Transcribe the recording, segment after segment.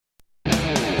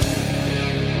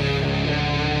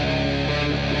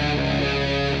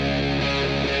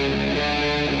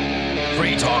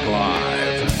Talk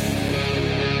Live.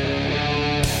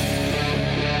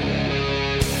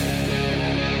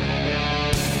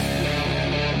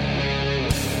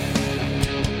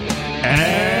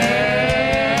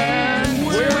 And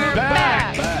we're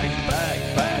back.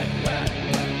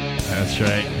 That's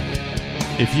right.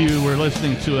 If you were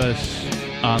listening to us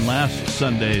on last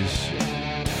Sunday's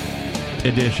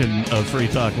edition of Free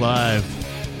Talk Live,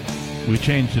 we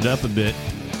changed it up a bit.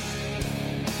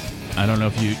 I don't know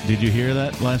if did you hear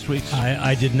that last week?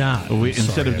 I did not.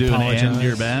 Instead of doing "and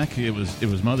you're back," it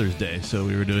was Mother's Day, so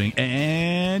we were doing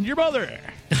 "and your mother."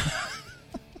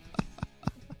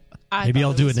 Maybe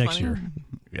I'll do it next year.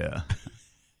 Yeah,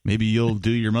 maybe you'll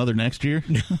do your mother next year.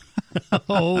 Too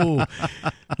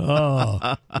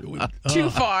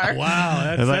far.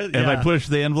 Wow. Have I pushed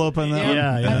the envelope on that one?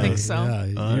 Yeah, I think so.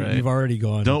 Yeah, right. You've already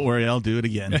gone. Don't worry, I'll do it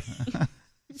again.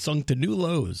 Sunk to new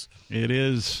lows. It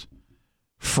is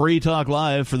Free Talk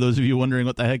Live, for those of you wondering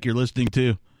what the heck you're listening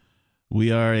to.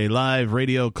 We are a live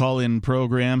radio call-in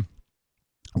program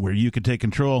where you can take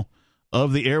control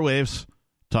of the airwaves,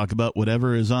 talk about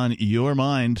whatever is on your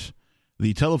mind.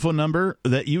 The telephone number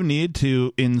that you need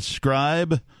to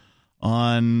inscribe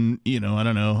on,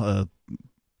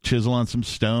 chisel on some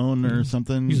stone or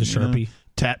something. Use a Sharpie.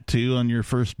 Tattoo on your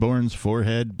firstborn's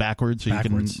forehead backwards so you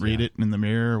can read it in the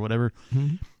mirror or whatever.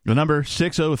 Mm-hmm. The number,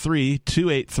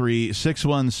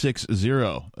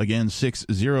 603-283-6160. Again,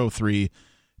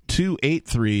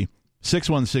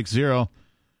 603-283-6160.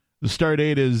 The start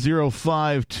date is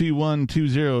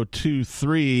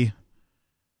 05/21/2023.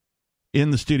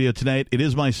 In the studio tonight, it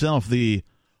is myself, the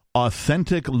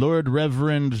authentic Lord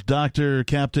Reverend Dr.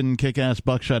 Captain Kick-Ass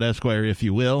Buckshot Esquire, if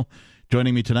you will.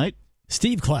 Joining me tonight,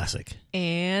 Steve Classic.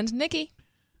 And Nikki.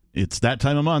 It's that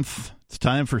time of month. It's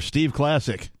time for Steve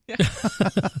Classic.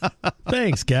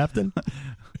 Thanks, Captain.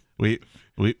 We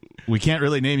can't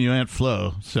really name you Aunt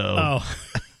Flo, so. Oh.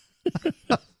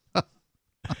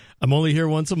 I'm only here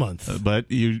once a month. But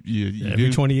you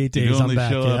every 28 days I'm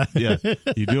back. Show up, yeah.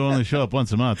 You do only show up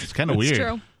once a month. It's kind of weird.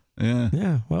 True. Yeah.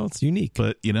 Yeah, well, it's unique.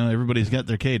 But, everybody's got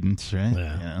their cadence, right?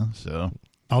 Yeah. So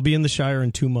I'll be in the Shire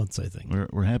in 2 months, I think.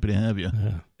 We're happy to have you.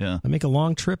 Yeah. I make a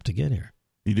long trip to get here.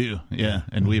 You do, yeah.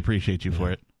 And we appreciate you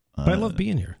for it. But I love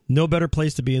being here. No better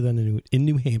place to be than in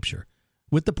New Hampshire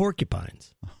with the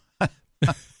porcupines.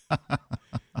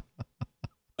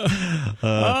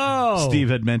 Steve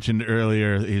had mentioned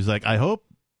earlier, he's like, I hope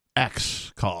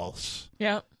X calls.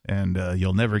 Yeah. And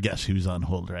you'll never guess who's on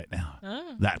hold right now.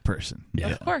 Oh. That person.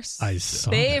 Of course. I saw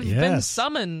They've that. been Yes.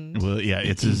 summoned. Well, yeah,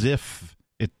 it's as if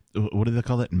what do they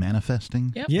call that?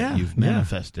 Manifesting? Yep. Yeah. You've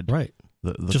manifested. Right.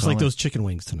 The Just like calling. those chicken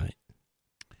wings tonight.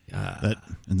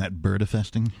 That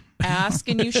bird-affesting. Ask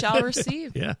and you shall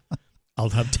receive. Yeah.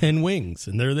 I'll have 10 wings,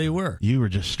 and there they were. You were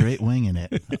just straight winging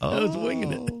it. I was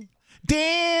winging it.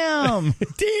 Damn!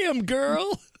 Damn,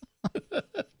 girl.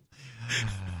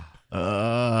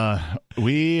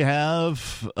 We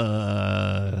have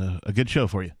a good show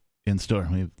for you in store.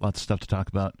 We have lots of stuff to talk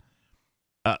about.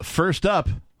 First up,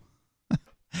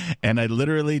 and I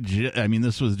literally,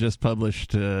 this was just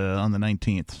published on the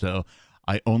 19th, so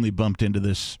I only bumped into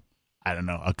this, I don't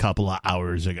know, a couple of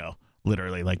hours ago,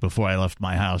 literally, like before I left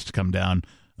my house to come down.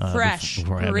 Fresh,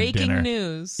 before breaking dinner.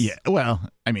 news. Yeah, well,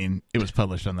 it was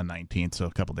published on the 19th, so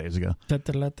a couple days ago. But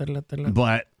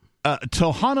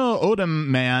Tohono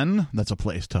O'odham man, that's a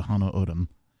place, Tohono O'odham,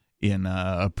 in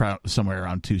somewhere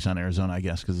around Tucson, Arizona, I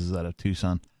guess, because it's out of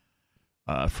Tucson,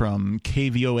 from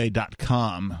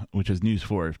KVOA.com, which is news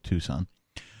for Tucson.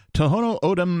 Tohono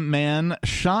O'odham man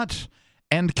shot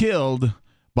and killed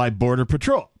by Border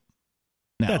Patrol.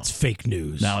 Now, that's fake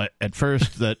news. Now, at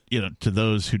first, that to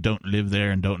those who don't live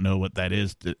there and don't know what that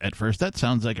is, at first that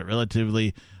sounds like a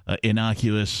relatively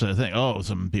innocuous thing. Oh,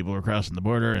 some people were crossing the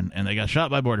border and they got shot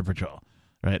by Border Patrol.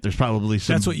 Right? There's probably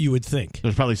some. That's what you would think.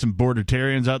 There's probably some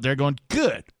bordertarians out there going,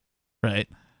 "Good." Right?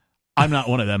 I'm not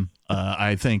one of them.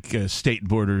 I think state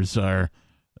borders are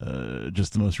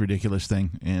just the most ridiculous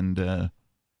thing and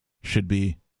should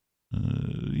be,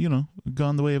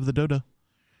 gone the way of the dodo.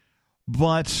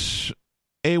 But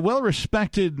a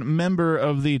well-respected member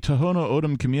of the Tohono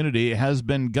O'odham community has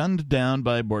been gunned down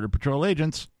by Border Patrol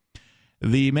agents.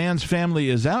 The man's family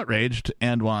is outraged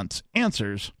and wants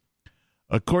answers.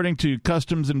 According to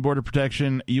Customs and Border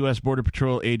Protection, U.S. Border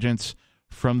Patrol agents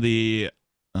from the,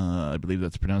 I believe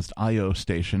that's pronounced Io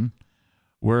station,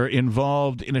 were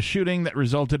involved in a shooting that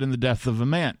resulted in the death of a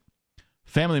man.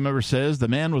 Family member says the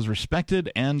man was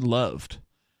respected and loved.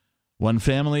 One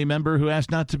family member who asked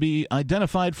not to be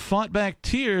identified fought back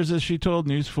tears as she told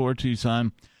News 4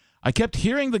 Tucson, "I kept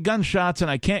hearing the gunshots and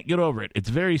I can't get over it. It's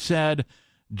very sad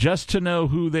just to know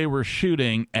who they were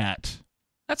shooting at."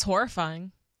 That's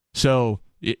horrifying. So,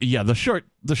 yeah, the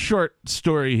short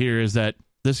story here is that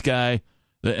this guy,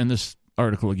 and this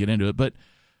article will get into it, but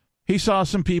he saw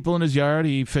some people in his yard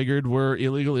he figured were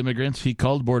illegal immigrants. He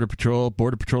called Border Patrol.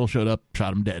 Border Patrol showed up,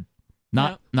 shot him dead.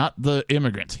 Not the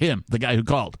immigrants, him, the guy who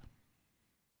called.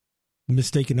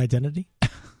 Mistaken identity? I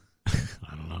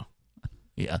don't know.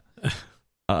 Yeah.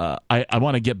 I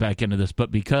want to get back into this,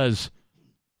 but because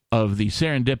of the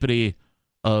serendipity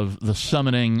of the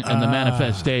summoning and the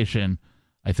manifestation,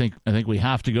 I think we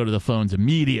have to go to the phones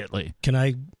immediately. Can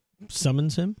I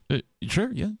summons him?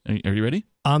 Sure, yeah. Are you ready?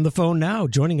 On the phone now,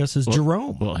 joining us is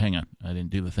Jerome. Well, hang on. I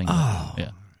didn't do the thing. Oh. Yeah.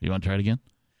 You want to try it again?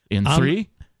 In 3,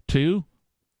 2.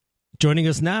 Joining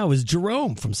us now is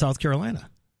Jerome from South Carolina.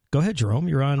 Go ahead, Jerome.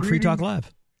 You're on Free Talk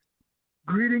Live.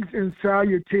 Greetings and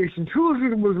salutations. Who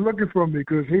was looking for me?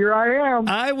 Because here I am.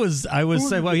 I was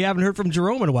saying, well, you haven't heard from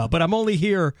Jerome in a while, but I'm only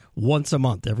here once a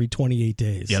month, every 28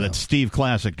 days. Yeah, so. That's Steve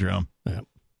Classic, Jerome. Yeah.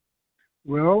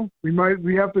 Well, we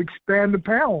have to expand the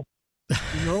panel.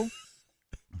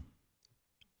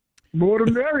 More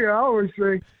the merrier, I always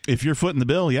say. If you're footing the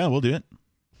bill, yeah, we'll do it.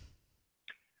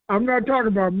 I'm not talking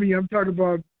about me. I'm talking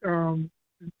about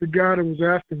the guy that was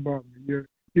asking about me.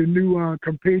 Your new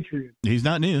compatriot. He's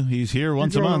not new. He's here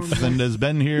once a month and has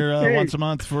been here once a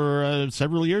month for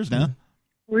several years now.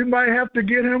 We might have to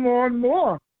get him on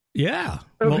more. Yeah.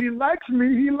 If he likes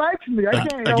me, he likes me. I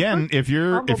can't help again, it. if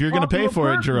you're going to pay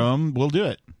for it, Jerome, we'll do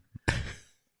it.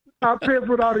 I'll pay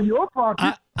for it out of your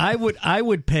pocket. I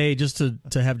would pay just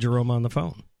to have Jerome on the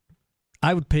phone.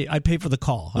 I'd pay for the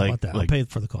call. How about that? I'll pay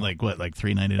for the call. Like what? Like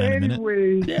 $3.99 a minute?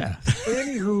 Anyway, yeah.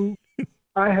 Anywho,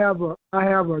 I have a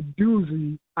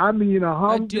doozy. I mean a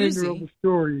humdinger of a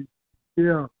story.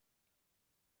 Yeah.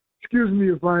 Excuse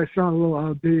me if I sound a little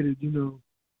outdated,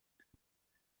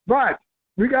 But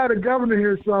we got a governor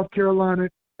here in South Carolina,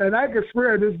 and I can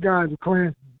swear this guy's a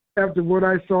Klansman. After what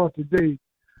I saw today,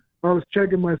 I was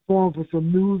checking my phone for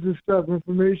some news and stuff,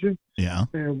 information. Yeah.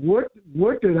 And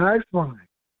what did I find?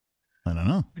 I don't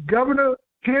know. Governor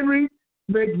Henry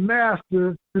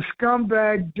McMaster, the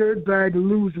scumbag, dirtbag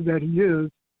loser that he is,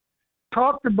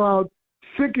 talked about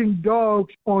sicking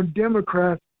dogs on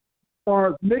Democrats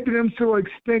or making them so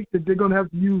extinct that they're going to have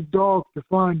to use dogs to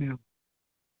find them.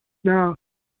 Now,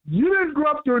 you didn't grow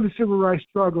up during the civil rights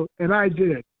struggle, and I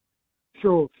did.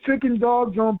 So sicking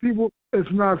dogs on people, it's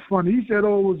not funny. He said, it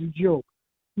was a joke.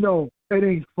 No, it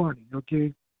ain't funny,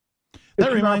 okay?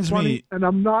 That reminds me, and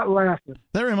I'm not laughing.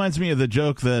 That reminds me of the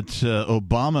joke that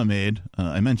Obama made.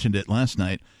 I mentioned it last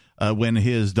night when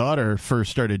his daughter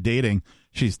first started dating.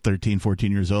 She's 13,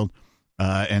 14 years old.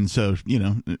 And so,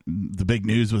 the big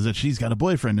news was that she's got a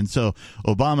boyfriend. And so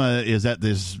Obama is at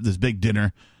this big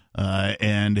dinner,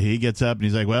 and he gets up and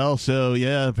he's like, well, so,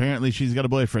 yeah, apparently she's got a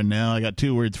boyfriend now. I got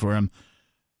 2 words for him.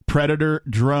 Predator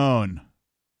drone.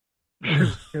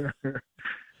 Yeah.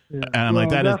 And I'm like,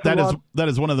 that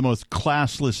is one of the most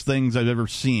classless things I've ever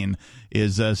seen.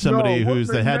 Is somebody who's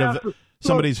the head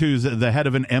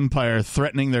of an empire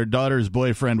threatening their daughter's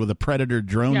boyfriend with a predator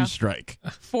drone strike.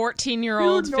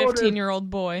 14-year-old, 15-year-old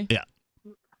boy. Yeah.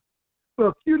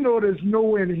 Look, there's no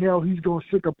way in hell he's going to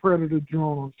stick a predator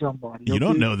drone on somebody. Okay? You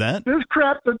don't know that. This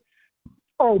crap that.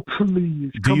 Oh,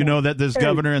 please. Do you know that this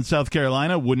governor in South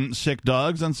Carolina wouldn't sick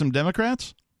dogs on some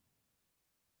Democrats?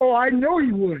 Oh, I know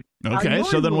he would. Okay,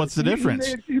 so then what's the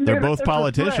difference? They're both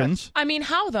politicians. I mean,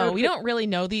 how, though? We don't really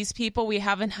know these people. We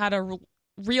haven't had a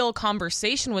real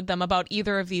conversation with them about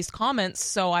either of these comments,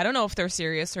 so I don't know if they're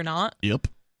serious or not. Yep.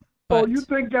 But, you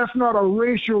think that's not a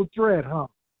racial threat, huh?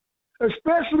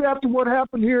 Especially after what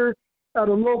happened here at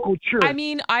a local church. I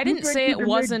mean, I didn't say it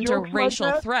wasn't a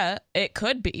racial threat. It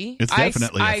could be. It's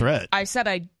definitely a threat. I said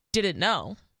I didn't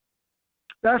know.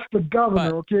 That's the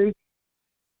governor, okay?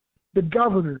 The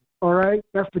governor, all right?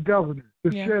 That's the governor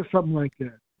that says something like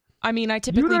that. I mean, I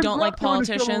typically don't like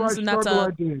politicians, and that's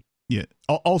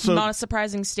also not a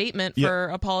surprising statement for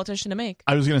a politician to make.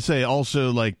 I was going to say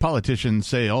also, like, politicians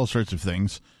say all sorts of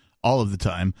things all of the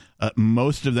time.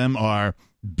 Most of them are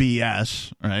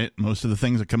BS, right? Most of the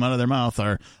things that come out of their mouth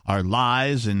are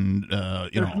lies, and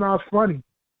it's not funny.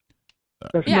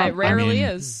 It rarely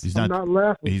is. He's I'm not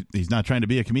laughing. He's not trying to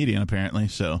be a comedian, apparently.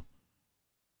 So,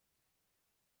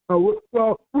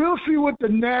 well, we'll see what the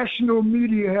national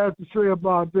media has to say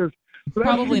about this.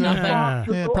 Probably nothing.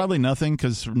 Yeah, probably nothing,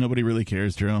 because nobody really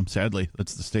cares, Jerome. Sadly,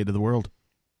 that's the state of the world.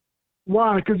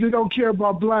 Why? Because they don't care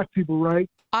about black people, right?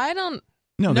 I don't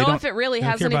know if it really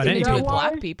has anything to do with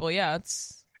black people. Yeah,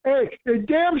 it's. Hey, they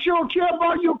damn sure care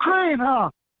about Ukraine, huh?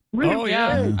 Really? Oh,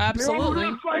 yeah. Absolutely.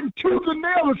 They're fighting tooth and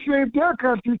nail to save their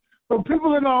country, but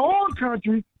people in our own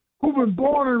country who've been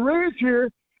born and raised here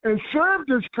and served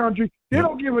this country, they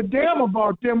don't give a damn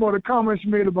about them or the comments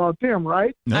made about them,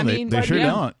 right? No, they sure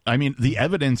don't. I mean, the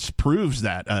evidence proves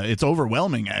that. It's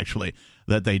overwhelming, actually,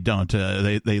 that they don't.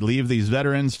 They leave these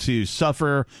veterans to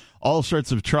suffer all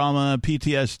sorts of trauma,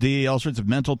 PTSD, all sorts of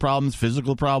mental problems,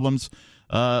 physical problems,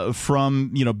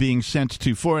 from being sent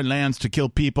to foreign lands to kill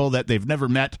people that they've never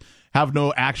met, have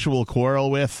no actual quarrel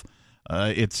with.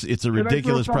 It's a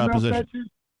ridiculous proposition.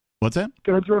 What's that?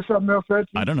 Can I throw something else at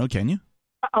you? I don't know. Can you?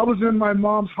 I was in my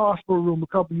mom's hospital room a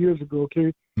couple of years ago,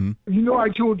 okay? Mm-hmm. I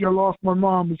told you I lost my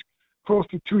mom. It's close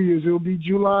to 2 years. It'll be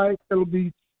July. It'll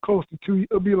be close to 2.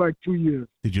 It'll be like 2 years.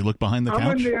 Did you look behind the couch?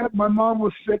 I'm in there. My mom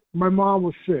was sick,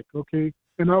 okay?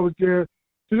 And I was there.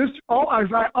 So as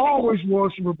I always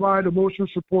was, to provide emotional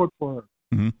support for her.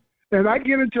 Mm-hmm. And I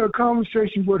get into a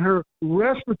conversation with her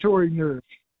respiratory nurse.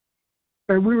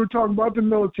 And we were talking about the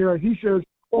military. He says,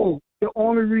 the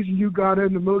only reason you got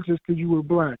in the military is because you were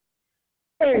black.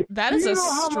 Hey, that is a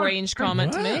strange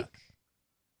comment to make.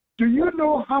 Do you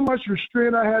know how much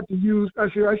restraint I had to use? I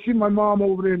said, I see my mom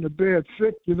over there in the bed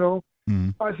sick,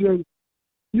 I said,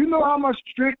 you know how much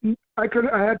restraint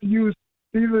I had to use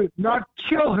to either not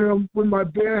kill him with my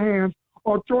bare hands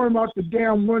or throw him out the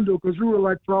damn window, because we were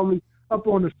like probably up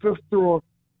on the fifth floor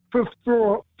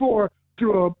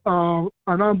through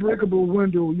an unbreakable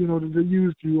window, that they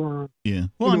used to. Yeah.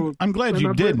 Well, I'm glad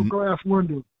you didn't. Glass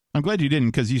window. I'm glad you didn't,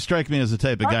 because you strike me as the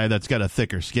type of guy that's got a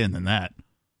thicker skin than that.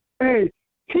 Hey,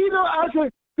 I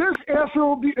said, this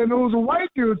SOB, and it was a white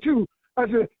dude too. I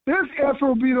said, this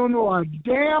SOB don't know a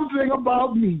damn thing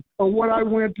about me or what I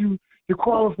went through to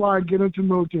qualify and get into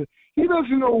military. He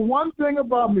doesn't know one thing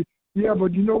about me. Yeah,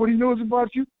 but you know what he knows about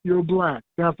you? You're black.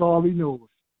 That's all he knows.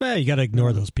 Well, you got to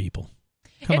ignore those people.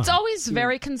 It's always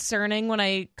very concerning when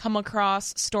I come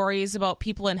across stories about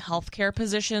people in healthcare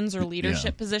positions or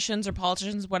leadership positions or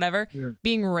politicians, whatever,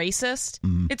 being racist.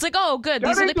 Mm-hmm. It's like, oh, good.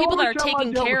 These are the people that are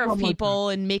taking care of people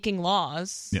and making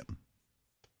laws. Yeah.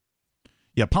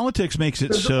 Yeah, politics makes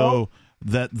it so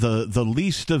that the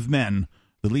least of men,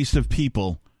 the least of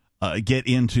people get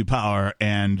into power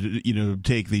and,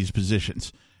 take these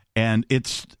positions. And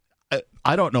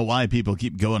I don't know why people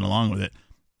keep going along with it.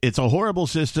 It's a horrible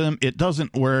system. It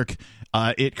doesn't work.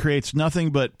 It creates nothing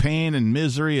but pain and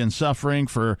misery and suffering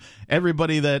for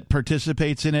everybody that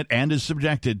participates in it and is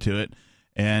subjected to it.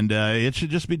 And it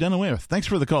should just be done away with. Thanks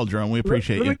for the call, Jerome. We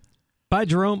appreciate you. Bye,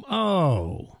 Jerome.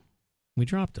 Oh, we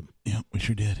dropped him. Yeah, we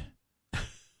sure did.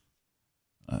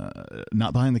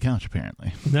 Not behind the couch,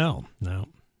 apparently. No.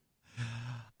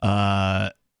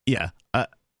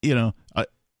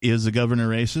 Is the governor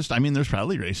racist? I mean, there's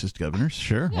probably racist governors.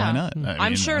 Sure, why not?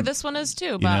 I'm sure this one is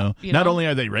too. But not only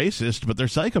are they racist, but they're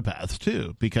psychopaths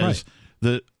too, because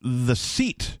the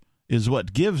seat is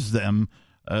what gives them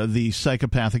the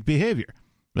psychopathic behavior.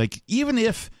 Like, even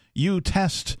if you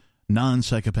test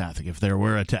non-psychopathic, if there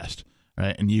were a test,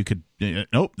 right, and you could,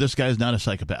 nope, this guy's not a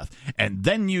psychopath, and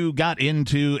then you got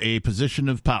into a position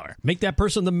of power, make that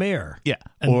person the mayor,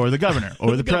 or the governor,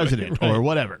 or the president, or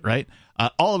whatever, right?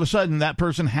 All of a sudden, that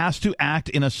person has to act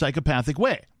in a psychopathic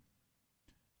way.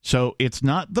 So it's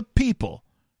not the people,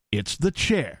 it's the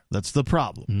chair that's the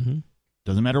problem. Mm-hmm.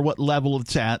 Doesn't matter what level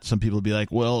it's at. Some people will be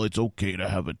like, well, it's okay to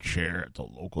have a chair at the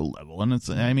local level. And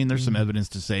there's some evidence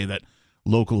to say that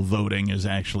local voting is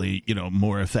actually,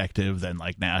 more effective than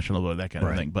like national vote, that kind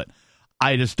of thing. But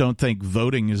I just don't think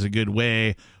voting is a good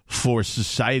way for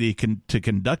society to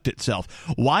conduct itself.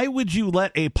 Why would you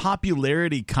let a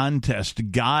popularity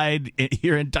contest guide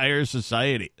your entire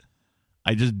society?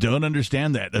 I just don't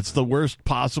understand that. That's the worst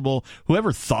possible.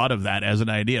 Whoever thought of that as an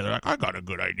idea, they're like, I got a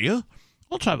good idea.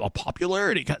 Let's have a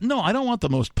popularity. No, I don't want the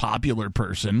most popular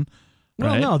person.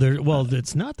 Right? Well, no,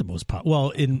 it's not the most popular. Well,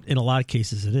 in a lot of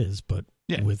cases it is, but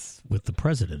with the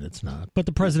president it's not. But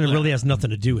the president really has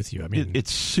nothing to do with you. I mean,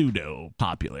 it's pseudo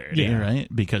popularity,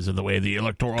 right? Because of the way the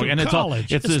electoral and it's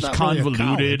this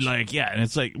convoluted, really and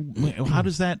it's like, how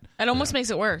does that? It almost makes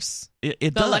it worse.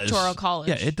 It does. Electoral college.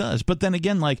 Yeah, it does. But then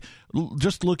again,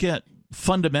 just look at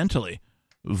fundamentally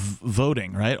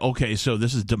voting, right? Okay, so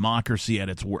this is democracy at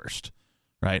its worst.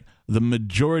 Right, the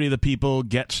majority of the people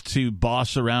gets to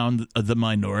boss around the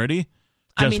minority,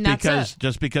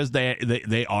 just because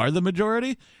they are the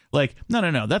majority. Like,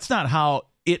 no, that's not how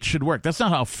it should work. That's not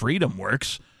how freedom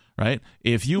works, right?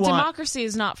 If you want democracy,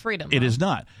 is not freedom. It is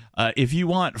not. If you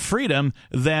want freedom,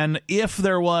 then if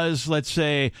there was, let's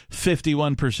say,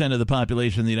 51% of the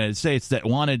population of the United States that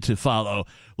wanted to follow,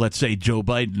 let's say, Joe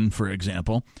Biden, for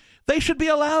example, they should be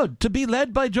allowed to be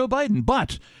led by Joe Biden.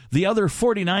 But the other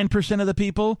 49% of the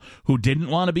people who didn't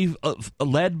want to be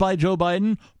led by Joe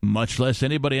Biden, much less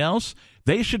anybody else,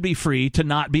 they should be free to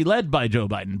not be led by Joe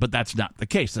Biden. But that's not the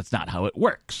case. That's not how it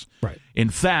works. Right. In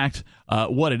fact,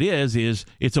 what it is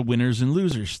it's a winners and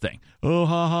losers thing. Oh,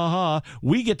 ha, ha, ha.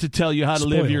 We get to tell you how to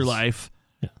live your life,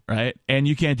 right? And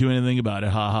you can't do anything about it.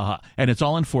 Ha, ha, ha. And it's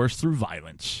all enforced through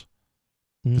violence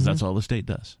because that's all the state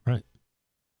does. Right.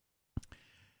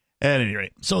 At any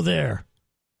rate. So there.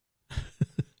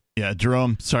 Yeah,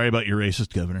 Jerome, sorry about your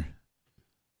racist governor.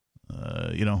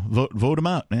 Vote him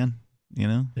out, man.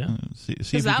 See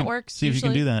if that you can, works. See if you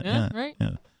can do that. Yeah, right.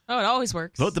 Yeah. Oh, it always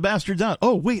works. Vote the bastards out.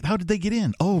 Oh, wait, how did they get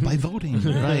in? Oh, by voting.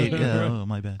 Right. Yeah, oh,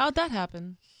 my bad. How'd that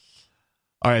happen?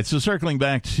 All right, so circling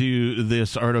back to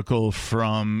this article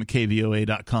from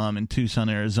KVOA.com in Tucson,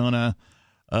 Arizona,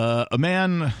 a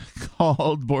man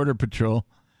called Border Patrol,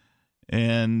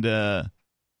 and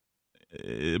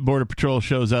Border Patrol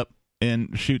shows up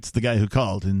and shoots the guy who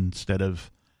called instead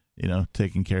of,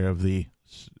 taking care of the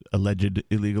alleged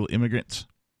illegal immigrants.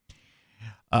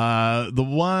 The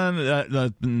one,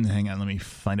 hang on, let me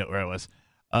find out where I was.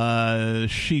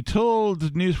 She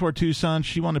told News 4 Tucson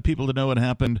she wanted people to know what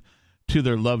happened to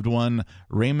their loved one,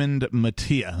 Raymond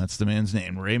Mattia. That's the man's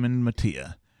name, Raymond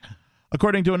Mattia.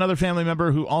 According to another family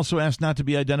member who also asked not to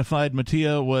be identified,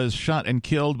 Mattia was shot and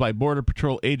killed by Border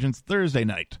Patrol agents Thursday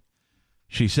night.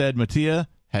 She said Mattia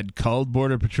had called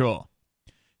Border Patrol.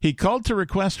 He called to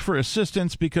request for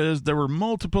assistance because there were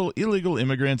multiple illegal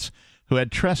immigrants who had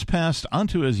trespassed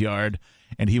onto his yard,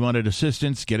 and he wanted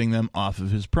assistance getting them off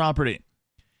of his property.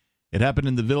 It happened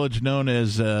in the village known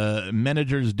as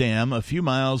Menager's Dam, a few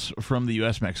miles from the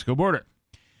U.S.-Mexico border.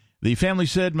 The family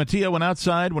said Mattia went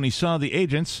outside when he saw the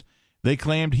agents. They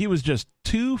claimed he was just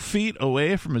 2 feet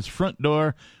away from his front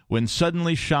door when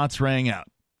suddenly shots rang out.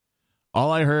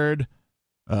 I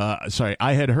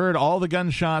had heard all the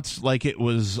gunshots like it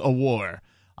was a war.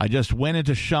 I just went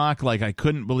into shock like I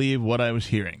couldn't believe what I was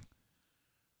hearing.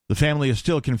 The family is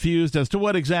still confused as to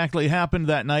what exactly happened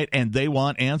that night, and they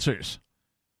want answers.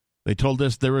 They told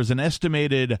us there was an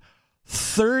estimated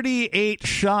 38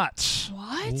 shots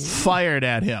fired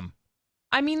at him.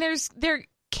 I mean, there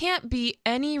can't be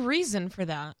any reason for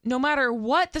that, no matter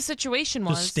what the situation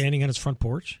was. Just standing on his front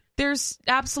porch? There's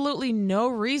absolutely no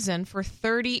reason for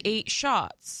 38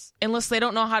 shots, unless they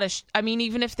don't know how to...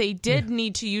 even if they did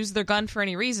need to use their gun for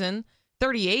any reason,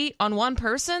 38 on one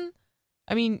person?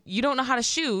 You don't know how to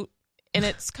shoot, and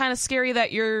it's kind of scary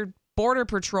that you're Border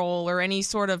Patrol or any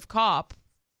sort of cop.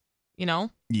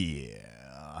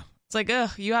 Yeah. It's like,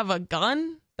 you have a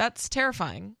gun? That's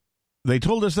terrifying. They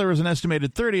told us there was an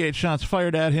estimated 38 shots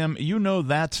fired at him.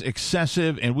 That's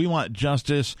excessive, and we want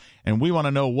justice, and we want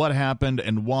to know what happened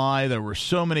and why there were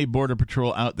so many Border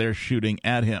Patrol out there shooting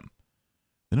at him.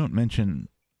 They don't mention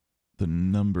the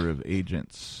number of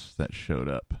agents that showed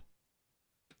up.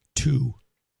 2,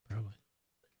 probably.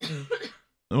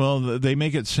 Well, they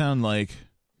make it sound like...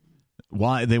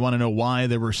 why they want to know why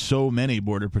there were so many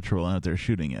Border Patrol out there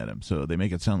shooting at him. So they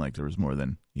make it sound like there was more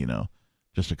than,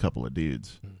 just a couple of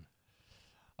dudes.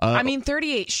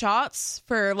 38 shots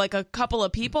for like a couple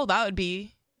of people, that would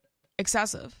be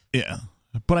excessive. Yeah.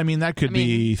 But that could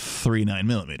be 3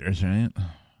 9mm, right?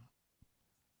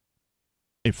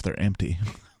 If they're empty.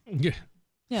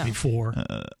 Yeah. Before.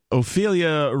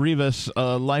 Ophelia Rivas,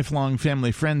 a lifelong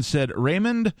family friend, said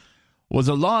Raymond was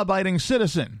a law-abiding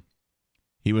citizen.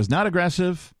 He was not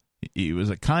aggressive, he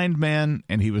was a kind man,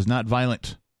 and he was not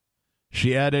violent.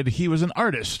 She added, he was an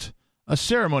artist, a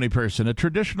ceremony person, a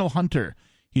traditional hunter.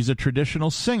 He's a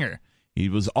traditional singer. He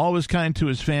was always kind to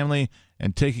his family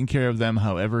and taking care of them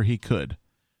however he could.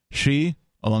 She,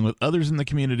 along with others in the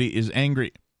community, is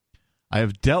angry. I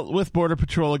have dealt with Border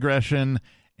Patrol aggression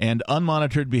and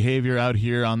unmonitored behavior out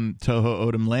here on Toho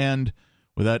O'odham land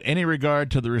without any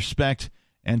regard to the respect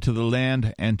and to the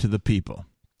land and to the people.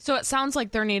 So it sounds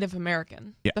like they're Native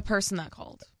American, the person that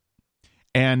called.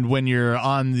 And when you're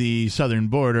on the southern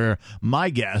border,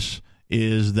 my guess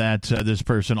is that this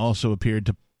person also appeared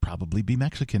to probably be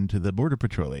Mexican to the Border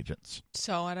Patrol agents.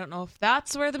 So I don't know if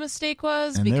that's where the mistake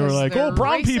was. And they were like, oh,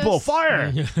 brown racist. people,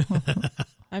 fire!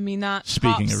 Not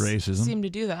Speaking of racism. Seem to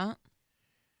do that.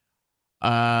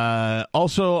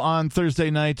 Also on Thursday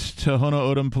night, Tohono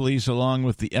O'odham Police, along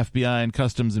with the FBI and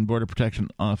Customs and Border Protection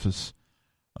Office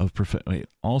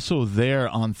also there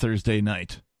on Thursday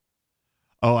night.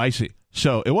 Oh, I see.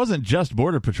 So it wasn't just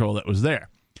Border Patrol that was there.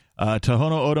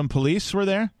 Tohono O'odham Police were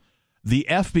there. The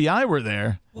FBI were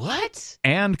there. What?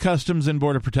 And Customs and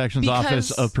Border Protection's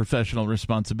Office of Professional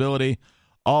Responsibility.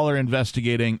 All are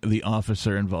investigating the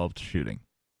officer-involved shooting.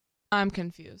 I'm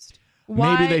confused.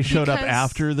 Why? Maybe they showed up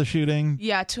after the shooting.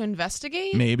 Yeah, to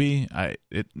investigate? Maybe.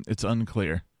 It's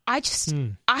unclear. I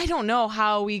don't know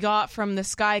how we got from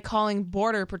this guy calling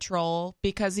Border Patrol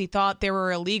because he thought there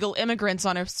were illegal immigrants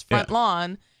on his front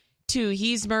lawn to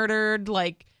he's murdered,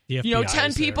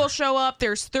 10 people show up,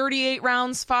 there's 38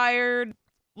 rounds fired.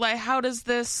 Like, how does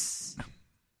this...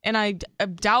 And I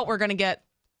doubt we're going to get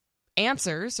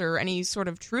answers or any sort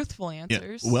of truthful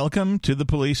answers. Yeah. Welcome to the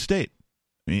police state.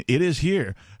 I mean, it is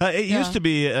here. It used to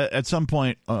be at some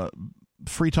point,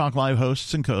 Free Talk Live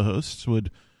hosts and co-hosts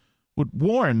would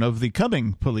warn of the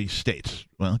coming police state.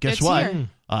 Well, guess what?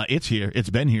 It's here. It's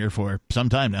been here for some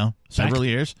time now, several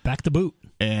years. Back to boot.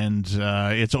 And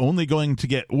it's only going to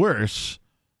get worse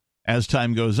as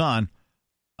time goes on.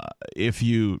 If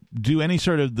you do any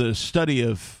sort of the study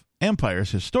of empires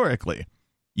historically,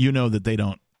 you know that they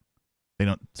don't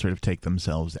sort of take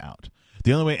themselves out.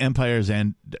 The only way empires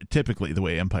end, typically the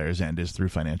way empires end, is through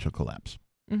financial collapse.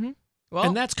 Mm-hmm. Well,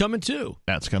 and that's coming too.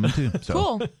 That's coming too. So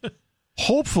cool.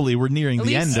 Hopefully we're nearing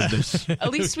the end of this. At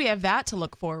least we have that to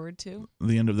look forward to.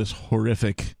 The end of this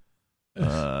horrific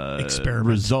experiment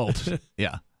result.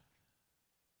 Yeah.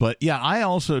 But yeah, I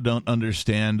also don't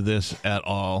understand this at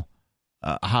all.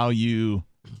 How you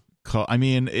call? I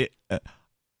mean,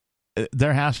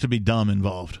 there has to be dumb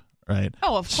involved, right?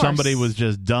 Oh, of course. Somebody was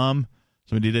just dumb.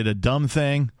 Somebody did a dumb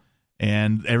thing,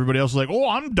 and everybody else was like, "Oh,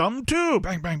 I'm dumb too!"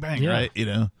 Bang, bang, bang. Yeah. Right? You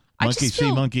know, monkey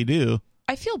see, monkey do.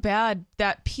 I feel bad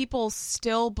that people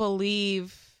still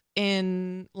believe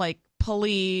in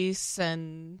police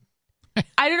and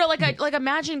I don't know. Like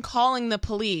imagine calling the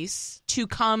police to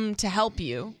come to help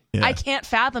you. Yeah. I can't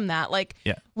fathom that.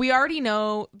 We already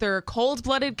know they're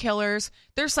cold-blooded killers.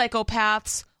 They're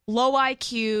psychopaths, low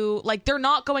IQ. They're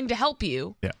not going to help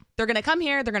you. Yeah. They're going to come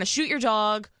here. They're going to shoot your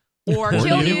dog or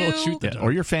kill you.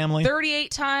 Or your family.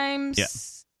 38 times. Yeah.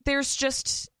 There's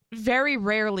just very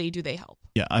rarely do they help.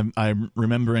 Yeah, I'm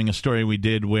remembering a story we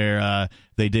did where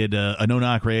they did a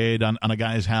no-knock raid on a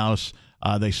guy's house.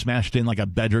 They smashed in a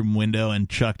bedroom window and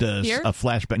chucked a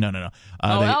flashbang. No.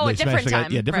 They different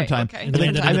time. Different time. Okay.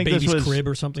 I think this was crib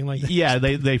or something like that. Yeah,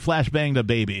 they flashbanged a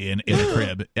baby in a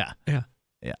crib. Yeah.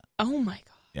 Oh my gosh.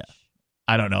 Yeah.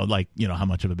 I don't know, how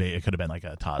much of a baby it could have been, a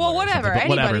toddler. Well, whatever. But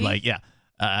whatever.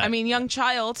 I mean, young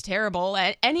child, terrible.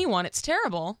 Anyone, it's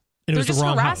terrible. They're just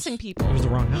the harassing people. It was the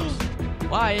wrong house.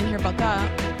 Well, I didn't hear about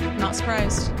that. Not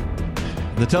surprised.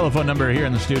 The telephone number here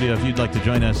in the studio, if you'd like to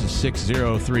join us, is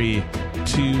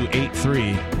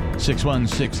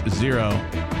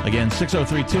 603-283-6160. Again,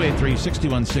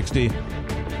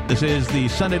 603-283-6160. This is the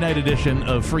Sunday night edition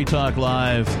of Free Talk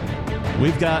Live.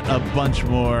 We've got a bunch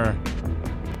more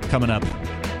coming up,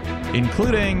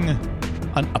 including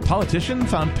a politician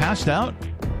found passed out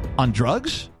on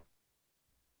drugs.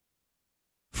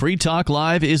 Free Talk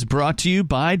Live is brought to you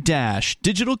by Dash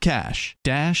Digital Cash.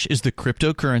 Dash is the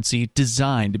cryptocurrency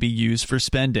designed to be used for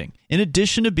spending. In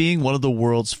addition to being one of the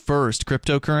world's first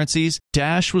cryptocurrencies,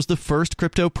 Dash was the first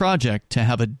crypto project to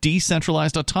have a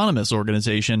decentralized autonomous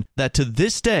organization that to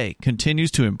this day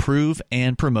continues to improve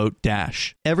and promote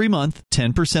Dash. Every month,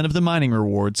 10% of the mining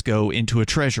rewards go into a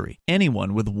treasury.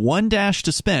 Anyone with one Dash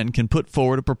to spend can put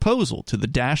forward a proposal to the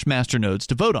Dash masternodes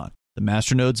to vote on. The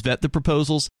masternodes vet the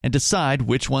proposals and decide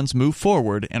which ones move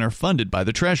forward and are funded by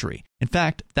the Treasury. In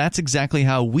fact, that's exactly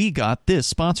how we got this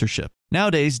sponsorship.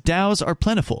 Nowadays, DAOs are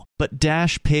plentiful, but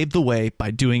Dash paved the way by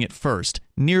doing it first,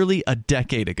 nearly a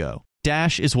decade ago.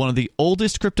 Dash is one of the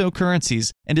oldest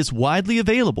cryptocurrencies and is widely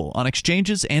available on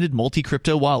exchanges and in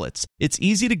multi-crypto wallets. It's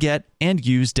easy to get and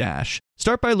use Dash.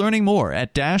 Start by learning more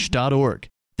at Dash.org.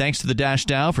 Thanks to the Dash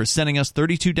DAO for sending us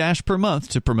 32 Dash per month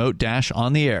to promote Dash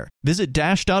on the air. Visit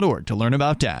Dash.org to learn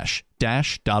about Dash.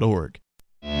 Dash.org.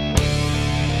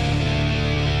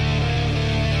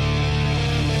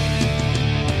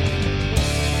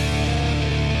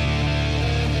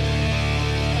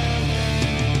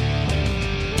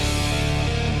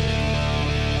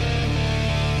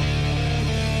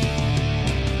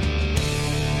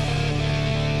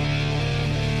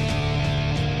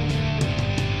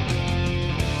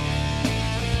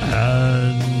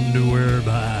 And we're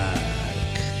back.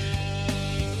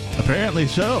 Apparently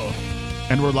so.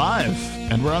 And we're live.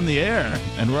 And we're on the air.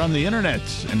 And we're on the internet.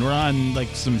 And we're on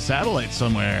some satellite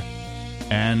somewhere.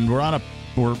 And we're on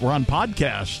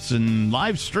podcasts and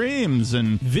live streams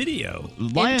and video.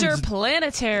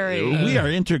 Interplanetary. We are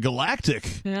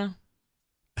intergalactic. Yeah.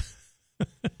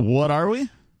 What are we?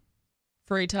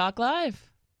 Free Talk Live.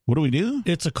 What do we do?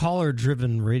 It's a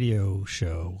caller-driven radio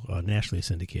show, nationally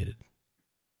syndicated.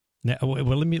 Now,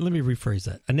 well, let me rephrase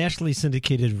that. A nationally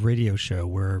syndicated radio show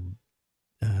where,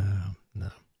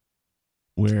 no.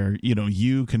 where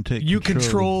you can take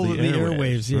control the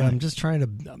airwaves. Yeah, right. I'm just trying to.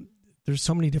 There's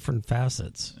so many different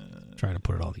facets. Trying to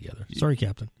put it all together. Sorry,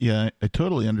 Captain. Yeah, I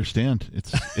totally understand.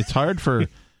 It's hard for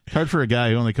a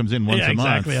guy who only comes in once a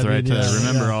month, right? To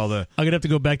remember all the. I'm gonna have to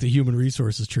go back to human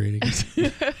resources training.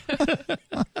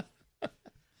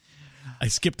 I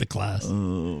skipped the class.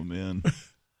 Oh man,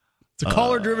 it's a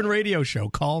caller-driven radio show.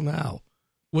 Call now.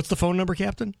 What's the phone number,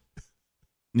 Captain?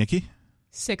 Nikki?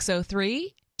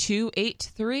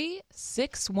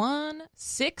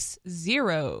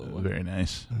 603-283-6160. Very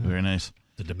nice. Very nice.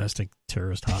 The domestic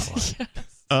terrorist hotline.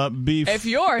 Yes. If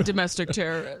you're a domestic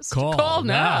terrorist, call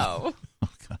now. Oh,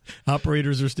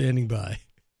 operators are standing by.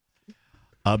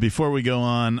 Before we go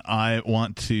on, I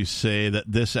want to say that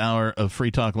this hour of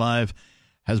Free Talk Live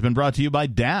has been brought to you by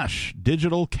Dash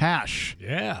Digital Cash.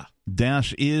 Yeah.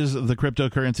 Dash is the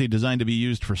cryptocurrency designed to be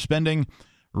used for spending.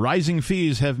 Rising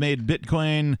fees have made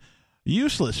Bitcoin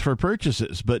useless for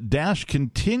purchases, but Dash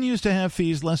continues to have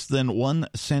fees less than 1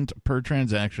 cent per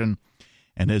transaction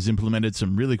and has implemented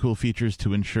some really cool features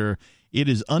to ensure it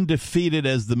is undefeated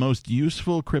as the most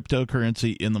useful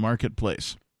cryptocurrency in the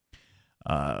marketplace.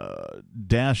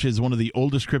 Dash is one of the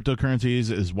oldest cryptocurrencies,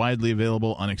 is widely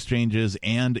available on exchanges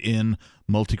and in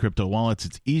multi-crypto wallets.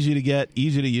 It's easy to get,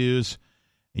 easy to use.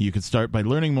 You can start by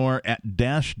learning more at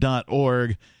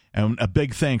dash.org. And a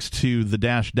big thanks to the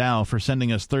Dash DAO for sending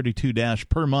us 32 Dash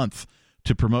per month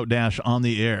to promote Dash on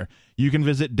the air. You can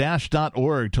visit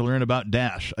dash.org to learn about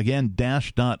Dash. Again,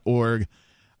 dash.org.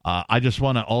 I just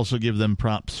want to also give them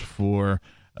props for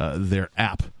their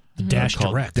app. The Dash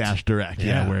Direct. Dash Direct,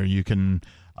 yeah, where you can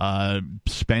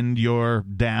spend your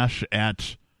Dash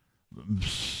at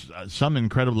some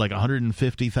incredible, like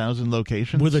 150,000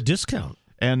 locations. With a discount.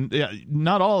 And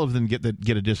not all of them get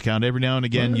a discount. Every now and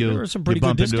again, you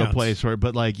bump into a place where,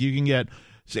 but like you can get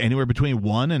anywhere between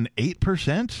 1% and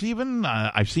 8%. Even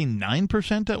I've seen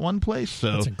 9% at one place.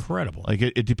 So that's incredible. Like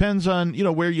it depends on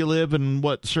where you live and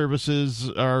what services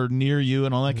are near you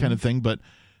and all that kind of thing. But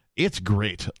it's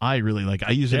great. I really like.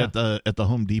 I use it at the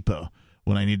Home Depot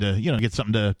when I need to get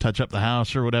something to touch up the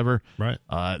house or whatever. Right.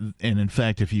 And in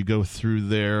fact, if you go through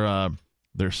their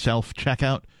self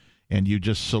checkout. And you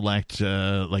just select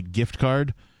like gift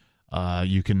card,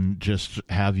 you can just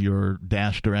have your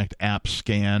Dash Direct app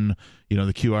scan, the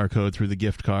QR code through the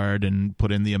gift card and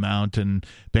put in the amount, and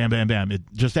bam, bam, bam. It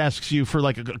just asks you for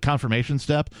like a confirmation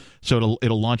step, so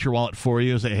it'll launch your wallet for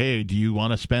you. Say, hey, do you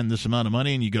want to spend this amount of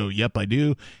money? And you go, yep, I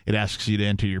do. It asks you to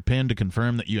enter your PIN to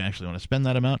confirm that you actually want to spend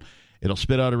that amount. It'll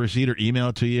spit out a receipt or email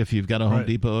it to you if you've got a Home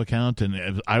Depot account,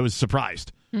 and I was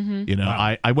surprised. Mm-hmm.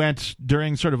 Wow. I went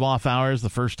during sort of off hours the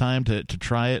first time to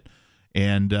try it,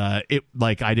 and it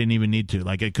like I didn't even need to.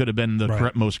 Like it could have been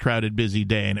the most crowded, busy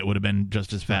day, and it would have been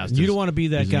just as fast. You don't want to be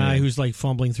that guy who's like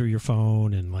fumbling through your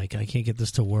phone and like I can't get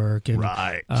this to work.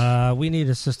 And, we need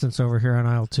assistance over here on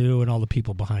aisle 2, and all the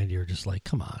people behind you are just like,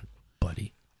 come on,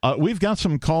 buddy. We've got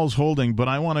some calls holding, but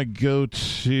I want to go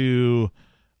to.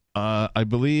 I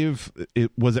believe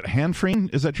it was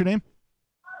Hanfreen. Is that your name?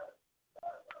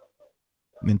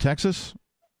 In Texas?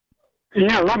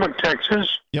 Yeah, Lubbock, Texas.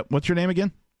 Yep. What's your name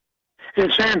again?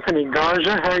 It's Anthony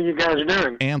Garza. How are you guys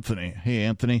doing? Anthony. Hey,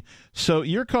 Anthony. So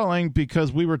you're calling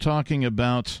because we were talking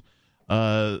about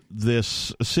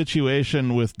this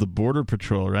situation with the Border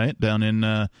Patrol, right? Down in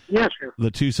yes, sir. The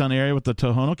Tucson area with the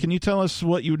Tohono. Can you tell us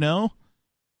what you know?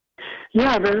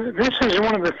 Yeah, this is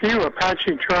one of the few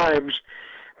Apache tribes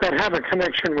that have a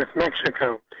connection with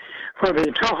Mexico. For the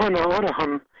Tohono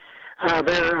O'odham,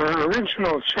 their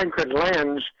original sacred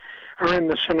lands are in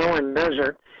the Sonoran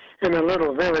Desert in a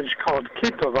little village called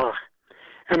Kitavach.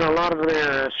 And a lot of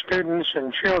their students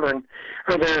and children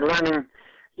are there learning,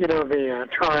 the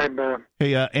tribe.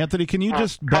 Hey, Anthony, can you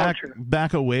just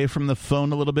back away from the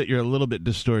phone a little bit? You're a little bit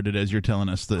distorted as you're telling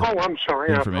us the I'm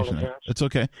sorry. information. I apologize. It's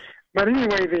okay. But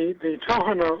anyway, the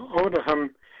Tohono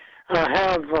O'odham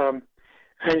have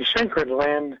a sacred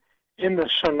land in the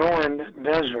Sonoran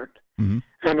Desert. Mm-hmm.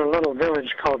 In a little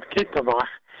village called Kitavach.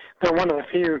 They're one of the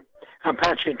few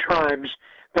Apache tribes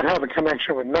that have a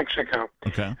connection with Mexico.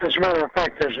 Okay. As a matter of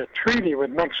fact, there's a treaty with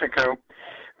Mexico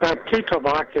that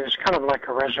Kitavach is kind of like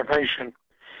a reservation.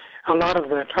 A lot of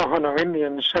the Tohono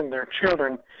Indians send their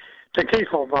children to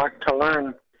Kitavach to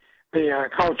learn the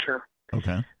culture.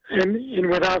 Okay. And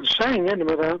without saying it and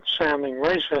without sounding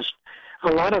racist,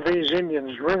 a lot of these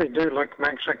Indians really do look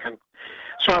Mexican.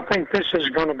 So I think this is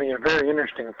going to be a very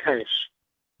interesting case.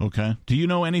 Okay. Do you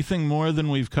know anything more than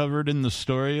we've covered in the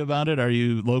story about it? Are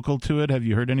you local to it? Have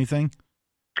you heard anything?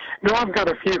 No, I've got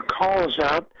a few calls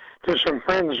out to some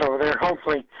friends over there.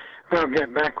 Hopefully they'll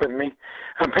get back with me.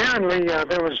 Apparently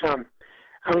there was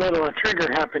a little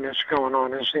trigger happiness going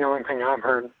on is the only thing I've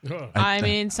heard. I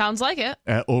mean, sounds like it.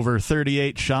 Over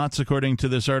 38 shots, according to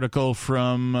this article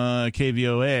from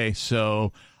KVOA.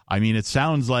 So, I mean, it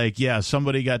sounds like, yeah,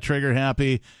 somebody got trigger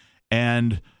happy.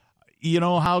 And you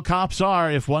know how cops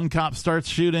are. If one cop starts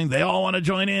shooting, they all want to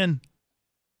join in.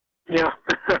 Yeah.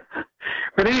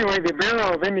 But anyway, the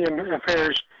Bureau of Indian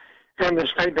Affairs and the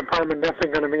State Department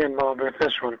definitely going to be involved with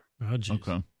this one. Oh, geez.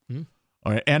 Okay.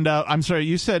 All right. And I'm sorry,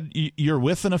 you said you're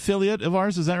with an affiliate of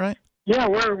ours, is that right? Yeah,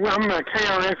 I'm a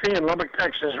KRFE in Lubbock,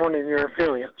 Texas, one of your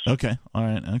affiliates. Okay. All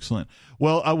right. Excellent.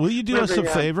 Well, will you do us a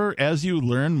favor as you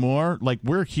learn more? Like,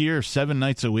 we're here 7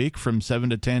 nights a week from 7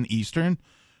 to 10 Eastern.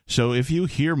 So if you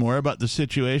hear more about the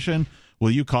situation,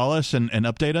 will you call us and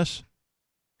update us?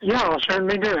 Yeah, I'll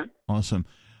certainly do it. Awesome.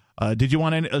 Did you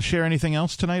want to share anything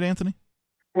else tonight, Anthony?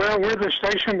 Well, we're the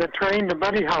station that trained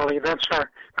Buddy Holly. That's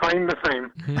our claim to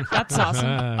fame. That's awesome.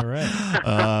 All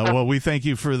right. Well, we thank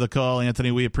you for the call,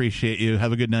 Anthony. We appreciate you.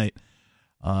 Have a good night.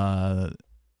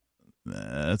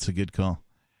 That's a good call.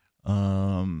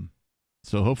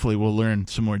 So hopefully we'll learn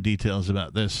some more details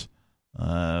about this,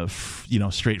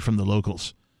 straight from the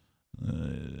locals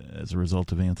as a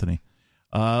result of Anthony.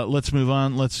 Let's move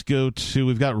on. Let's go to,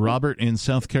 we've got Robert in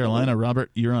South Carolina.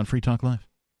 Robert, you're on Free Talk Live.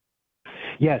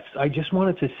 Yes, I just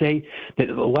wanted to say that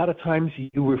a lot of times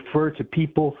you refer to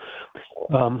people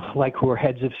like who are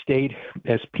heads of state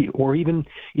or even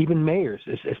mayors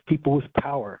as people with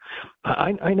power.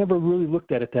 I never really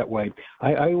looked at it that way.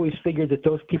 I always figured that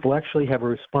those people actually have a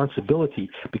responsibility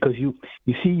because you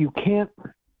see you can't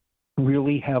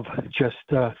really have just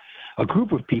a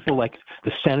group of people like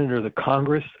the Senate or the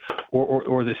Congress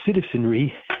or the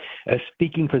citizenry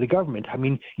speaking for the government. I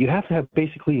mean, you have to have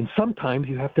basically, and sometimes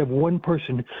you have to have one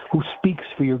person who speaks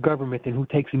for your government and who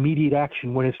takes immediate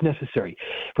action when it's necessary.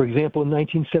 For example, in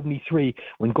 1973,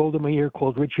 when Golda Meir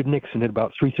called Richard Nixon at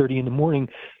about 3:30 in the morning,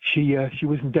 she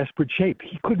was in desperate shape.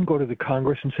 He couldn't go to the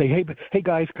Congress and say, hey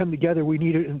guys, come together. We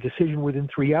need a decision within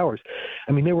 3 hours.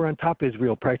 I mean, they were on top of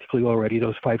Israel practically already,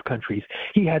 those 5 countries.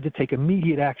 He had to take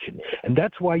immediate action, and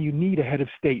that's why you need a head of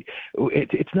state.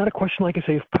 It's not a question, like I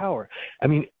say, of power. I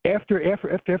mean, after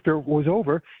it was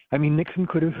over, I mean, Nixon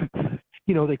could have,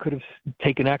 they could have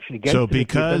taken action against him. So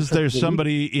because there's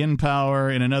somebody in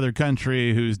power in another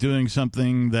country who's doing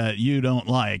something that you don't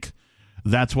like,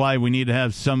 that's why we need to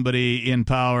have somebody in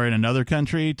power in another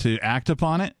country to act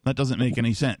upon it? That doesn't make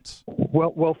any sense.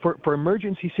 Well, for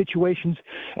emergency situations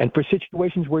and for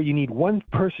situations where you need one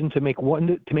person to make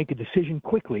a decision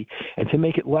quickly and to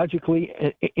make it logically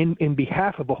in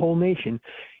behalf of a whole nation,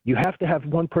 you have to have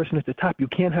one person at the top. You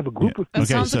can't have a group of people. That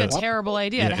sounds like a terrible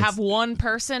idea, to have one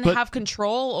person have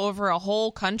control over a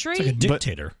whole country. It's like a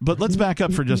dictator. But let's back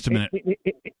up for just a minute.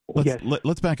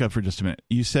 Let's back up for just a minute.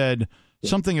 You said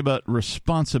something about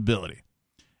responsibility.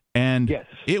 And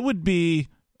it would be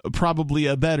probably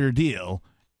a better deal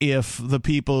if the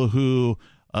people who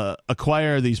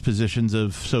acquire these positions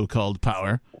of so-called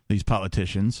power, these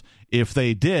politicians, if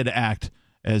they did act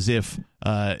as if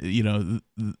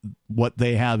what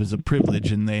they have is a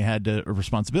privilege and they had a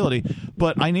responsibility.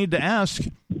 But I need to ask,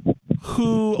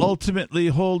 who ultimately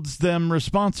holds them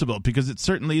responsible? Because it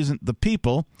certainly isn't the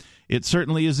people. It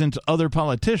certainly isn't other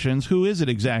politicians. Who is it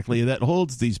exactly that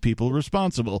holds these people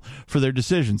responsible for their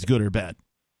decisions, good or bad?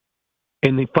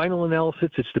 In the final analysis,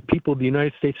 it's the people of the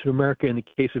United States of America in the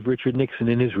case of Richard Nixon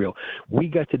in Israel. We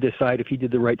got to decide if he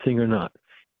did the right thing or not.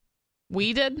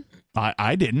 We did?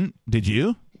 I didn't. Did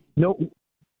you? No.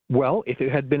 Well, if it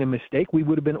had been a mistake, we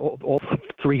would have been all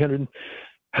 300,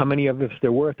 how many of us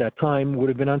there were at that time, would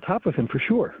have been on top of him for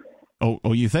sure.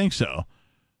 Oh, you think so?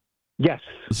 Yes.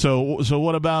 So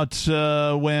what about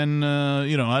when,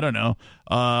 I don't know,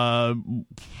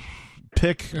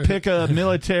 pick a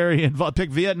military involved,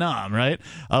 pick Vietnam, right?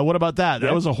 What about that?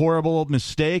 That was a horrible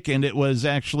mistake, and it was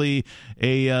actually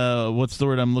a what's the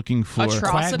word I'm looking for?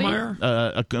 Atrocity.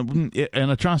 An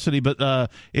atrocity, but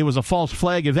it was a false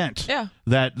flag event. Yeah.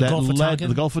 That led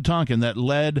the Gulf of Tonkin, that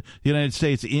led the United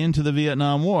States into the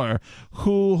Vietnam War.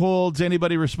 Who holds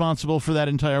anybody responsible for that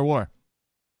entire war?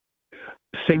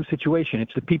 Same situation.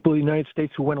 It's the people of the United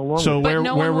States who went along. So with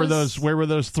it. Where were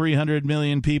those 300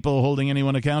 million people holding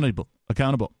anyone accountable?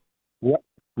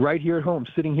 Right here at home,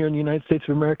 sitting here in the United States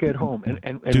of America at home,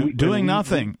 doing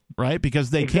nothing, right?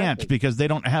 Because they can't, because they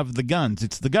don't have the guns.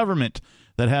 It's the government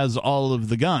that has all of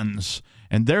the guns,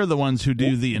 and they're the ones who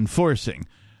do the enforcing.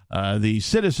 The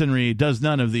citizenry does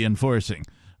none of the enforcing.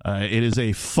 It is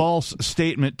a false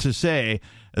statement to say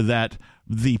that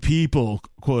the people,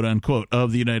 quote unquote,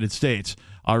 of the United States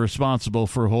are responsible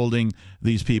for holding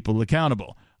these people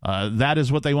accountable. That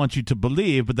is what they want you to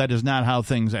believe, but that is not how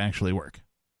things actually work.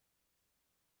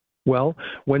 Well,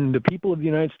 when the people of the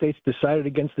United States decided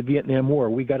against the Vietnam War,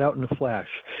 we got out in a flash.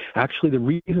 Actually, the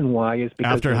reason why is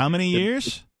because... After how many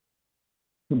years?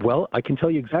 Well, I can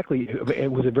tell you exactly.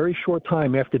 It was a very short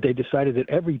time after they decided that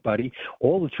everybody,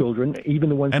 all the children, even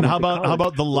the ones... And how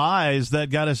about the lies that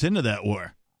got us into that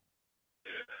war?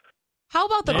 How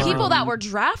about the people that were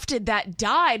drafted, that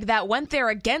died, that went there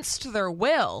against their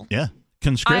will? Yeah,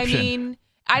 conscription. I mean,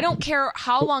 I don't care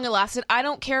how long it lasted. I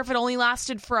don't care if it only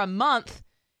lasted for a month.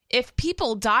 If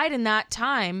people died in that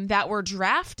time that were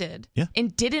drafted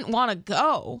and didn't want to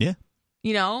go,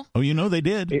 you know? Oh, you know they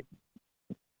did.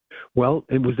 Well,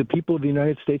 it was the people of the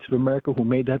United States of America who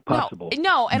made that possible.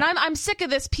 No, and I'm sick of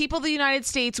this. People of the United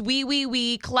States,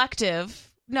 we,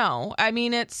 collective. No, I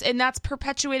mean, and that's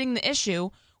perpetuating the issue.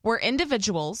 We're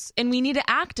individuals, and we need to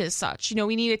act as such. You know,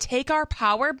 we need to take our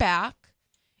power back,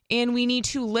 and we need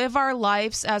to live our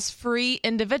lives as free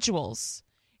individuals.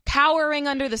 Cowering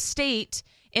under the state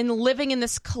and living in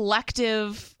this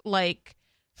collective, like,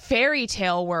 fairy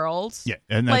tale world. Yeah,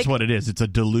 and that's what it is. It's a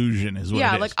delusion is what it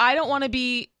is. Yeah, like, I don't want to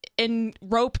be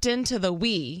roped into the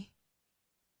we.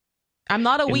 I'm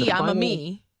not a we, I'm a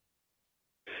me.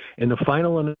 In the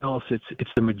final analysis,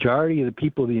 it's the majority of the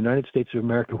people of the United States of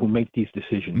America who make these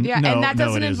decisions. Yeah, and that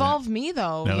doesn't involve me,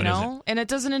 though, you know? And it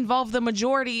doesn't involve the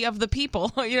majority of the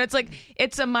people. You know, it's like,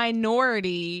 it's a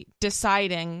minority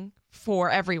deciding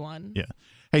for everyone. Yeah.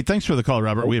 Hey, thanks for the call,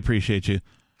 Robert. We appreciate you.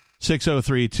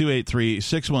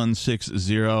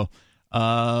 603-283-6160.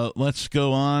 Let's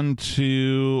go on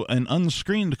to an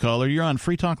unscreened caller. You're on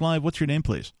Free Talk Live. What's your name,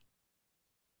 please?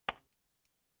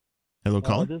 Hello,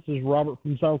 caller. This is Robert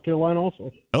from South Carolina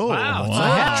also. Oh, wow. It's a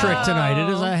hat trick tonight. It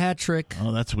is a hat trick.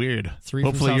 Oh, that's weird.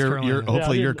 Hopefully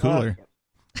you're cooler.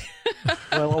 Well,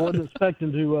 I wasn't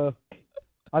expecting to.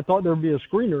 I thought there would be a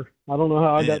screener. I don't know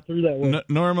how I got through that way.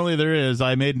 Normally there is.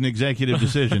 I made an executive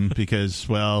decision because,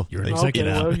 well, you're an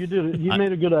executive. Okay, well, you did it. You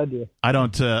made a good idea. I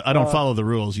don't follow the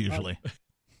rules usually.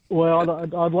 Well,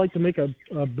 I'd like to make a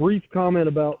brief comment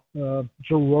about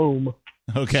Jerome.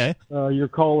 Okay. Your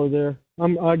caller there.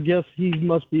 I guess he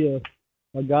must be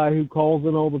a guy who calls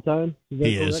in all the time. Is that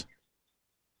correct? Is.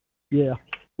 Yeah.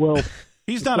 Well,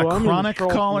 he's not a chronic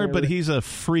caller, but he's a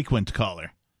frequent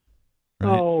caller.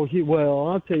 Right? Oh,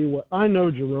 I'll tell you what. I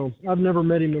know Jerome. I've never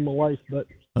met him in my life, but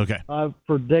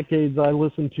for decades I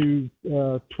listened to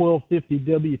 1250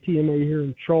 WTMA here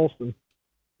in Charleston,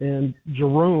 and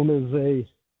Jerome is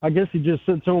I guess he just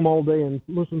sits home all day and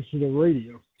listens to the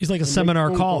radio. He's like a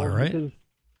seminar caller, right? Because,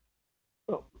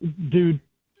 dude,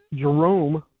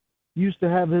 Jerome used to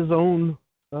have his own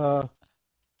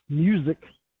music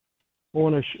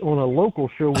on a local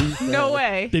show. No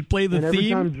way. They play the theme. Every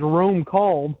time Jerome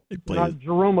called,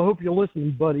 Jerome, I hope you're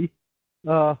listening, buddy.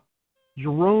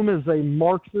 Jerome is a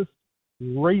Marxist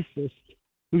racist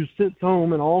who sits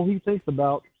home and all he thinks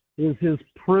about is his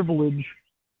privilege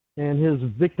and his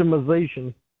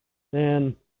victimization.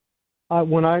 And I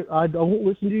don't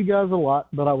listen to you guys a lot,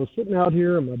 but I was sitting out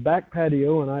here in my back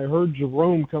patio and I heard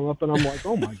Jerome come up and I'm like,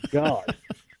 oh my God,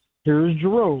 here's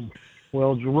Jerome.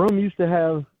 Well, Jerome used to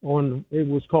have it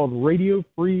was called Radio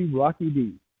Free Rocky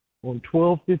D on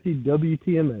 1250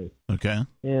 WTMA. Okay.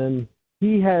 And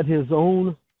he had his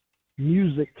own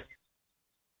music.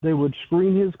 They would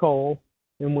screen his call,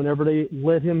 and whenever they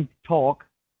let him talk,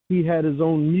 he had his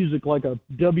own music like a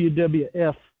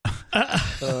WWF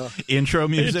intro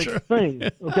music thing.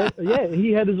 Okay, yeah,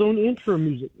 he had his own intro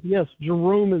music. Yes,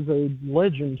 Jerome is a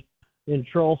legend in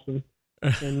Charleston,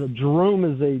 and Jerome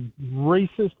is a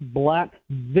racist black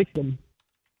victim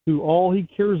who all he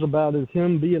cares about is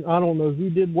him being. I don't know who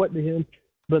did what to him,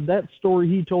 but that story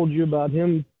he told you about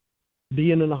him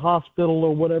being in a hospital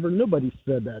or whatever, nobody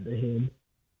said that to him.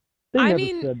 They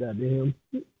never said that to him.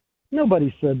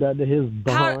 Nobody said that to his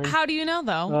behind. How do you know,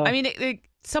 though? I mean,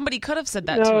 somebody could have said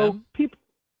that to him.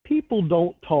 People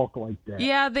don't talk like that.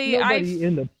 Yeah, I've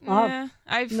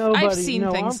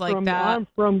seen things like that.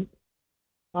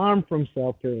 I'm from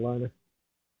South Carolina.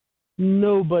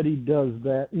 Nobody does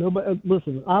that. Nobody.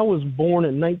 Listen, I was born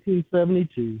in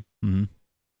 1972,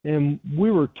 and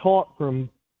we were taught from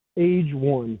age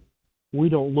one. We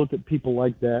don't look at people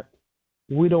like that.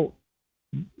 We don't.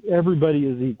 Everybody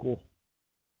is equal.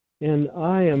 And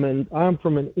I'm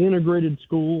from an integrated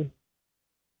school.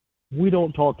 We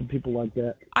don't talk to people like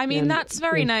that. I mean, that's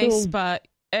very nice, but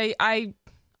I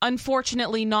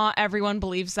unfortunately not everyone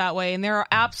believes that way, and there are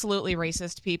absolutely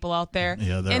racist people out there.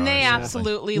 Yeah, and they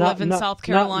absolutely live in South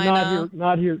Carolina.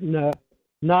 Not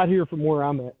here from where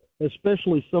I'm at.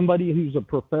 Especially somebody who's a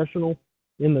professional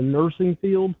in the nursing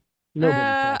field.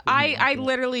 I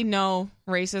literally know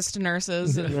racist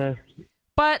nurses.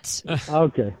 But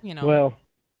okay, you know. Well,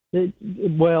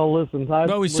 Well, listen.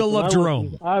 We still love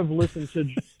Jerome. I've listened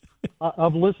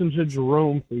to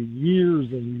Jerome for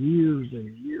years and years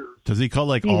and years. Does he call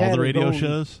like all the radio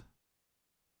shows?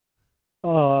 A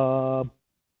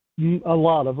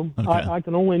lot of them. Okay. I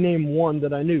can only name one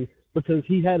that I knew because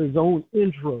he had his own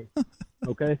intro.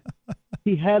 Okay,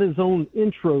 he had his own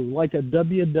intro like a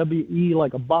WWE,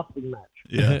 like a boxing match.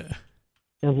 Yeah.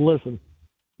 And listen,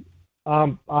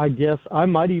 I guess I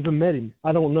might even met him.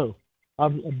 I don't know,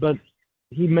 but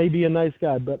he may be a nice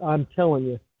guy. But I'm telling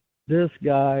you, this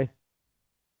guy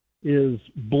is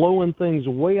blowing things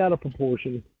way out of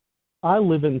proportion. I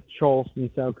live in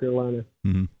Charleston, South Carolina.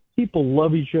 Mm-hmm. People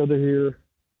love each other here.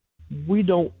 We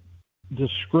don't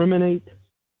discriminate.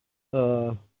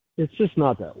 It's just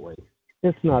not that way.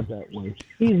 It's not that way.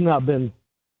 He's not been,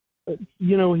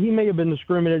 he may have been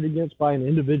discriminated against by an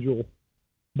individual,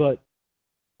 but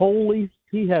wholly,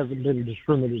 he hasn't been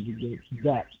discriminated against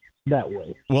that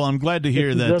way. Well, I'm glad to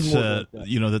hear that,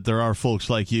 that there are folks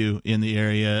like you in the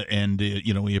area, and,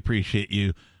 we appreciate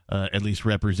you at least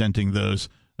representing those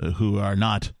who are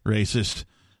not racist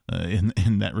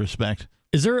in that respect.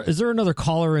 Is there another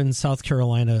caller in South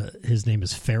Carolina? His name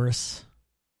is Ferris,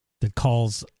 that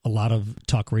calls a lot of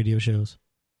talk radio shows.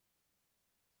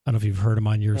 I don't know if you've heard him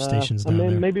on your stations down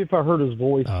there. Maybe if I heard his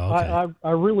voice. Oh, okay.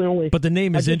 I really only. But the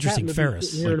name is interesting,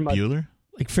 Ferris. Like Bueller?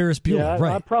 Like Ferris Bueller, yeah,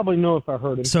 right? I probably know if I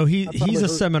heard him. So he's a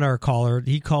seminar caller.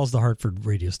 He calls the Hartford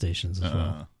radio stations as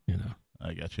well.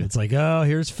 I got you. It's like, oh,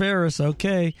 here's Ferris,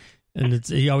 okay, and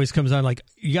he always comes on like,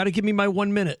 you got to give me my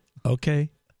 1 minute, okay,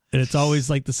 and it's always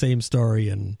like the same story,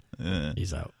 and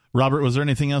he's out. Robert, was there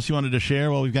anything else you wanted to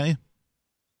share while we've got you?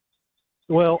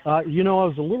 Well, I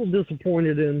was a little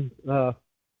disappointed in.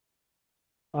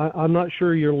 I'm not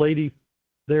sure your lady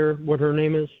there, what her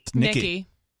name is. It's Nikki.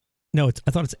 No,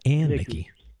 I thought it's Ann Nikki.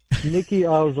 Nikki,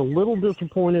 I was a little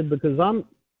disappointed because I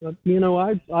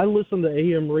listen to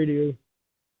AM radio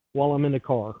while I'm in the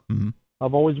car. Mm-hmm.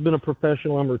 I've always been a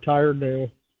professional. I'm retired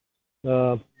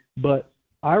now, but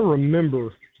I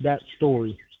remember that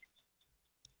story.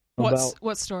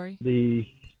 What story?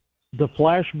 The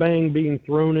flashbang being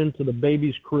thrown into the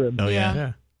baby's crib. Oh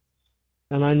yeah.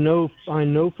 And I know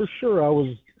for sure I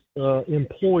was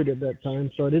employed at that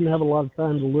time, so I didn't have a lot of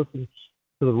time to listen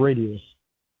to the radio.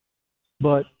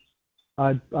 But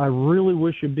I really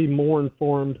wish you'd be more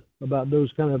informed about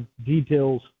those kind of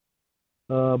details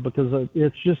because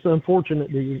it's just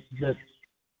unfortunate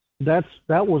that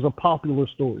was a popular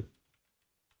story.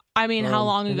 I mean, how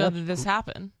long ago did this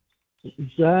happen?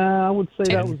 I would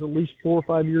say that was at least 4 or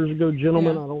 5 years ago,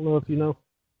 gentlemen. Yeah. I don't know if you know,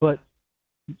 but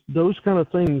those kind of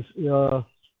things,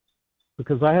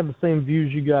 because I have the same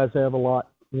views you guys have a lot,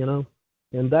 and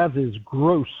that is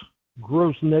gross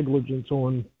negligence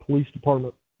on police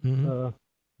department, on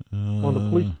the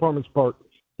police department's part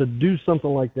to do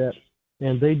something like that,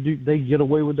 and they get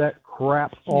away with that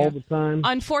crap all the time.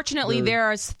 Unfortunately, there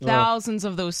are thousands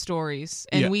of those stories,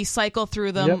 and we cycle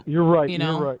through them. Yep, you're right.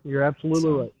 You're right. You're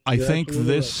absolutely right. I think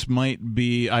this might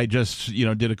be. I just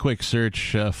did a quick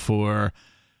search for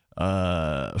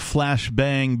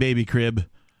flashbang baby crib.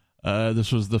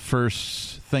 This was the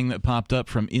first thing that popped up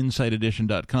from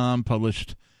InsideEdition.com,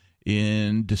 published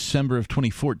in December of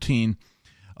 2014.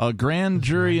 A grand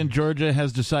jury in Georgia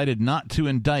has decided not to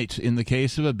indict in the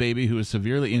case of a baby who was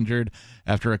severely injured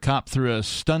after a cop threw a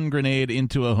stun grenade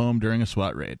into a home during a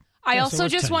SWAT raid. I also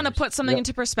just want to put something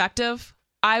into perspective.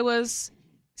 I was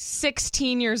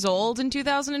 16 years old in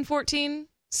 2014,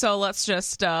 so let's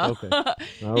just, okay.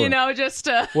 just...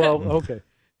 Well, okay.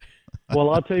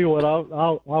 Well, I'll tell you what,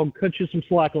 I'll cut you some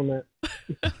slack on that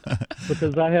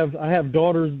because I have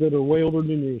daughters that are way older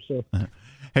than you, so...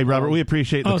 Hey, Robert, we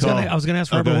appreciate the call. I was going to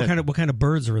ask Robert what kind of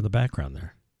birds are in the background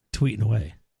there, tweeting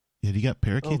away. Yeah, you got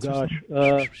parakeets? Oh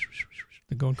gosh,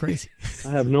 they're going crazy. I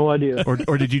have no idea.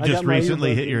 Or did you just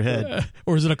recently hit your head?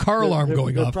 Or is it a car alarm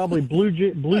going off? Probably Blue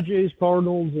Jays,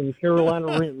 Cardinals, and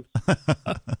Carolina Wrens.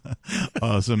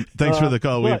 Awesome. Thanks for the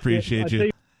call. We appreciate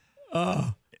you.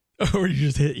 Or you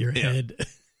just hit your head.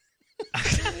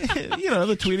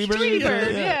 The Tweety Bird. Tweety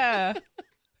Bird, yeah.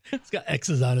 It's got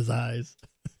X's on his eyes.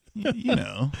 You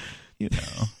know.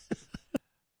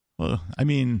 Well, I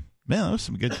mean, man, those were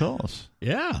some good calls.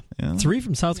 Yeah. 3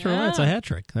 from South Carolina. It's a hat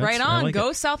trick. Right on. Like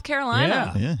Go South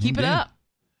Carolina. Yeah, Keep it up.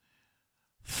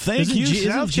 Thank you,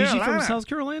 South Gigi Carolina. from South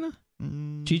Carolina?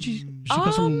 Gigi? She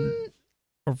comes from...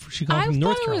 Or she comes from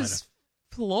North Carolina? I thought it was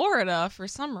Florida for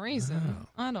some reason.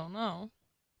 I don't know.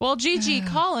 Well, Gigi,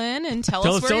 call in and tell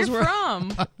us where you're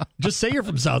from. Just say you're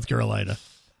from South Carolina.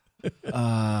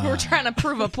 We're trying to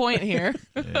prove a point here.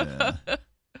 Yeah.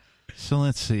 So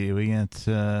let's see. We got,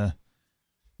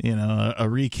 you know, a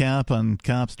recap on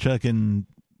cops chucking,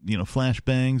 you know,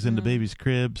 flashbangs into babies'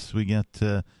 cribs. We got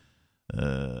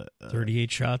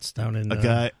 38 shots down in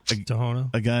Tohono.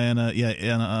 A guy on a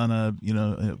you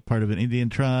know, part of an Indian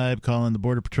tribe calling the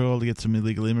Border Patrol to get some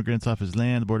illegal immigrants off his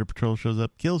land. The Border Patrol shows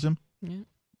up, kills him. Yeah.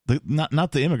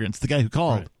 Not the immigrants, the guy who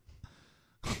called.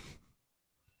 Right.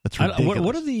 That's ridiculous.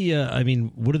 What are the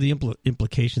what are the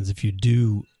implications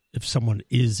if someone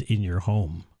is in your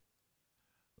home,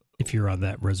 if you're on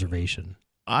that reservation?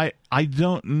 I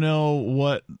don't know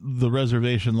what the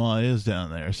reservation law is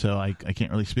down there, so I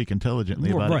can't really speak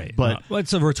intelligently about it. But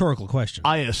it's a rhetorical question.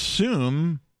 I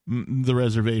assume the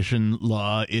reservation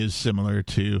law is similar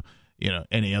to, you know,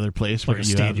 any other place like where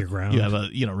stand your ground. You have a,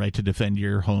 you know, right to defend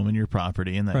your home and your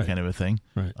property and that kind of a thing.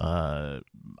 Right.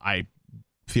 I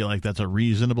feel like that's a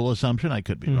reasonable assumption. I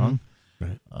could be wrong.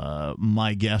 Right.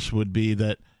 My guess would be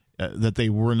that they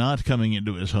were not coming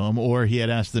into his home, or he had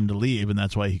asked them to leave, and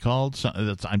that's why he called. So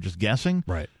I'm just guessing.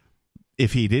 Right.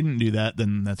 If he didn't do that,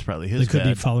 then that's probably his. They could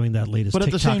be following that latest. But TikTok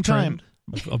at the same trend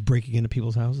of breaking into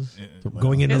people's houses,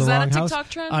 going into the wrong house. Is that a TikTok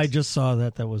trend? I just saw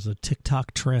that was a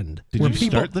TikTok trend. Did you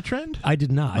start the trend? I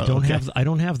did not. I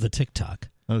don't have the TikTok.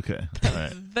 Okay. All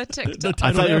right. The TikTok.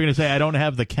 I thought you were going to say I don't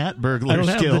have the cat burglar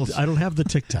skills. I don't have the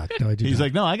TikTok. No, I do. He's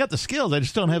like, no, I got the skills. I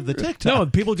just don't have the TikTok. No,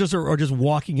 people just are just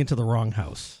walking into the wrong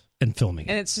house and filming it.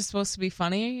 And it's just supposed to be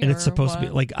funny? And it's supposed to be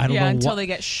like, I don't know. Until they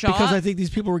get shot? Because I think these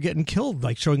people were getting killed,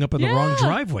 like showing up in the wrong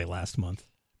driveway last month.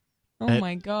 Oh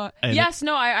my God. Yes,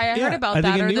 no, I heard about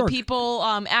that. Or the people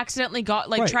accidentally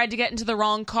tried to get into the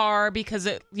wrong car because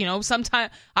it, you know,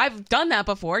 sometimes I've done that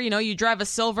before. You know, you drive a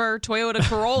silver Toyota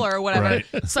Corolla or whatever,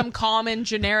 some common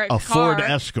generic car. Ford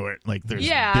Escort, like there's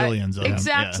billions of them.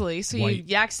 Exactly. Yeah. So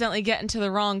you accidentally get into the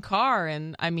wrong car,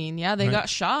 and I mean, they got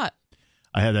shot.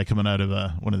 I had that coming out of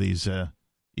one of these,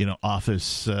 you know,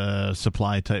 office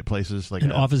supply type places, like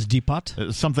an Office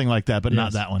Depot, something like that, but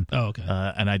not that one. Oh, okay.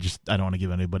 And I don't want to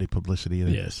give anybody publicity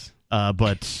either. Yes.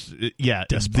 But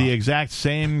the exact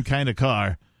same kind of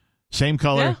car, same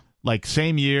color, like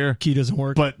same year. Key doesn't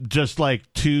work, but just like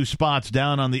 2 spots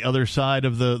down on the other side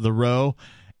of the row.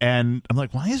 And I'm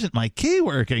like, why isn't my key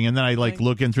working? And then I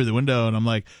look in through the window, and I'm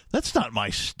like, that's not my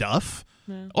stuff.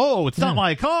 Yeah. Oh, it's not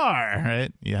my car,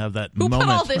 right? You have that Who moment.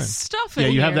 put all this stuff in here?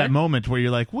 Yeah, you have that here? moment where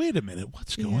you're like, wait a minute,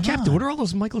 what's going on? Captain, what are all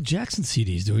those Michael Jackson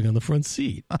CDs doing on the front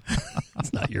seat?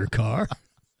 It's not your car.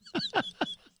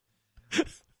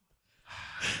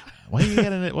 Why you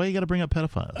gotta bring up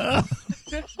pedophiles?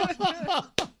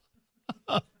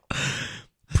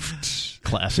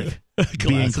 Classic.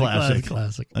 Being classic.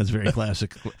 That's very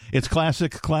classic. It's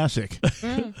classic.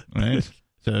 Right?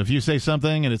 So if you say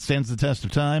something and it stands the test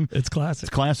of time, it's classic.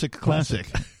 It's classic.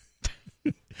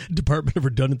 Department of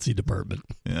Redundancy Department.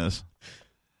 Yes.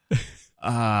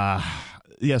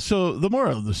 So the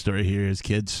moral of the story here is,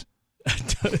 kids,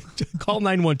 call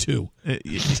 912.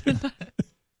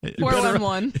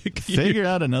 411. Figure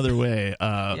out another way.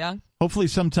 Hopefully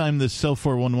sometime this Cell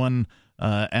 411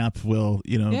 app will,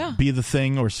 be the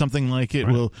thing, or something like it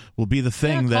will be the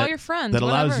thing call your friends, that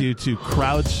allows you to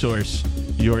crowdsource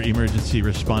your emergency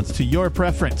response to your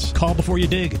preference. Call before you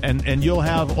dig. And you'll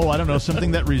have,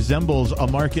 something that resembles a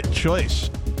market choice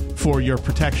for your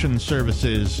protection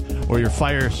services or your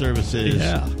fire services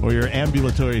or your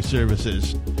ambulatory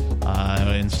services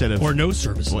instead of... Or no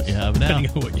services. What you have now.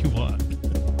 Depending on what you want.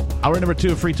 Hour number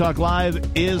 2 of Free Talk Live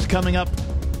is coming up.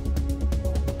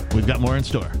 We've got more in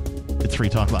store. It's Free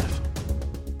Talk Live.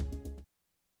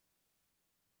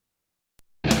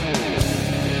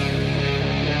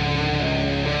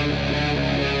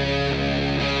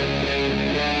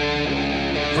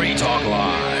 Free Talk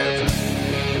Live.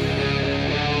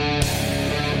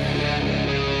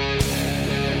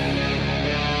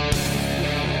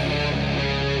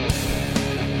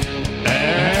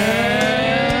 And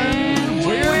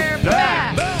we're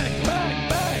back.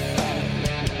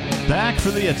 Back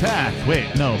for the attack.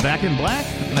 Wait, no. Back in black?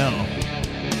 No.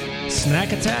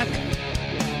 Snack attack?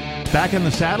 Back in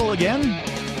the saddle again?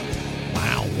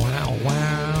 Wow.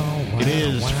 It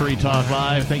is Free Talk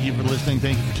Live. Thank you for listening.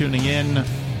 Thank you for tuning in.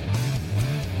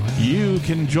 You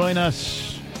can join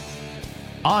us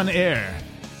on air.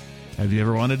 Have you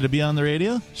ever wanted to be on the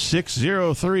radio?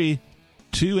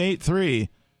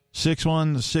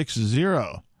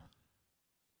 603-283-6160.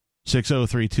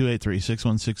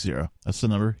 603-283-6160. That's the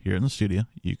number here in the studio.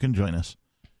 You can join us.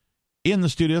 In the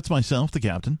studio, it's myself, the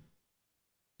captain.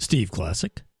 Steve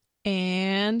Classic.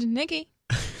 And Nikki.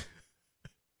 I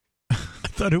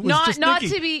thought it was not just not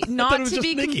Nikki. to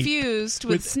be confused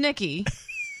with Snicky.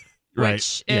 Right.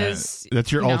 Which is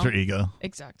that's your alter ego.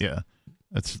 Exactly. Yeah.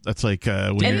 That's like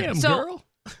when you're girl.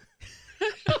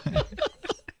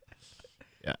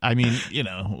 I mean,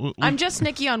 I'm just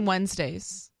Nikki on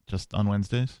Wednesdays. Just on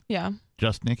Wednesdays? Yeah.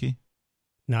 Just Nikki?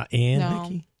 Not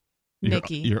Nikki?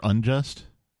 Nikki. You're unjust?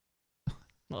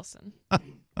 Listen.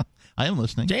 I am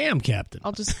listening. Damn, Captain.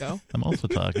 I'll just go. I'm also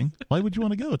talking. Why would you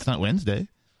want to go? It's not Wednesday.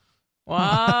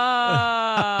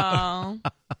 Wow.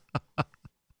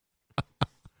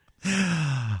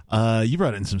 You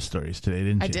brought in some stories today,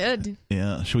 didn't you? I did.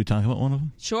 Yeah. Should we talk about one of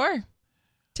them? Sure.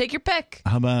 Take your pick.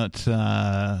 How about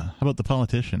the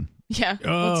politician? Yeah.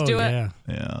 Let's do it.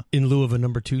 Yeah. In lieu of a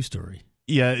number 2 story.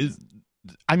 Yeah.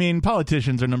 I mean,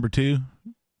 politicians are number 2.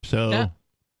 So,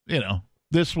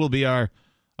 this will be our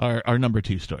number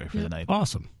 2 story for the night.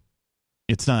 Awesome.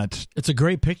 It's not. It's a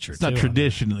great picture. It's not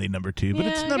traditionally number 2, but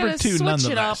it's number 2 nonetheless.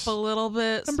 Switch it up a little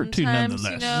bit. Number 2 sometimes,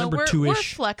 nonetheless. Number 2-ish. We're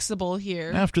flexible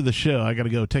here. After the show, I got to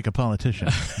go take a politician.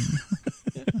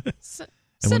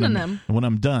 Synonym. And when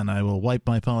I'm done, I will wipe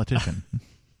my politician.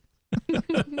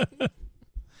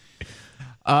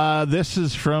 This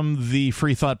is from the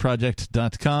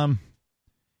freethoughtproject.com.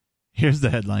 Here's the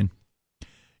headline.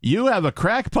 You have a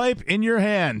crack pipe in your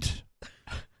hand.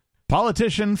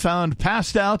 Politician found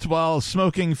passed out while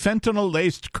smoking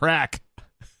fentanyl-laced crack.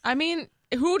 I mean,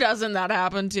 who doesn't that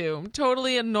happen to?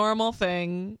 Totally a normal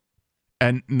thing.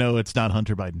 And no, it's not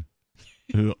Hunter Biden,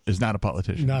 who is not a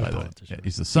politician. Not by a the politician. way. Yeah,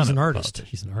 he's the son of an a artist. politician.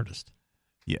 He's an artist.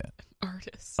 Yeah.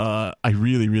 Artist. I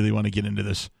really, really want to get into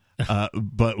this,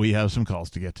 but we have some calls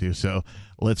to get to. So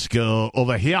let's go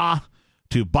over here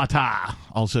to Bata,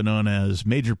 also known as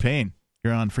Major Payne.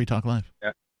 You're on Free Talk Live.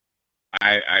 Yeah.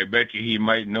 I bet you he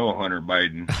might know Hunter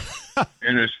Biden.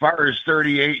 And as far as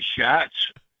 38 shots,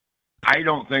 I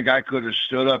don't think I could have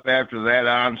stood up after that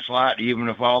onslaught, even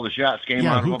if all the shots came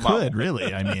out of a bottle. Who could,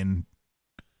 really? I mean,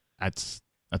 that's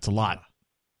a lot.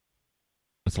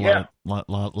 That's a lot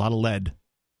of lead.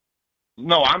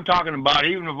 No, I'm talking about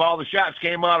even if all the shots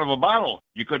came out of a bottle,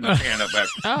 you couldn't stand up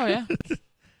after. Oh, yeah.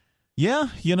 Yeah,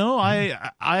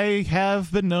 I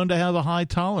have been known to have a high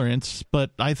tolerance,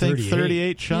 but I think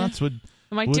 38 shots would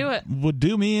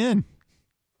do me in.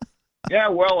 Yeah,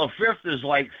 well, a fifth is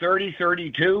like 30,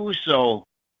 32, so,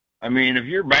 I mean, if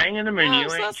you're banging them and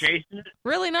you ain't chasing it.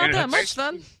 Really not that much,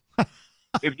 then.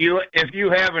 If you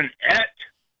have an et,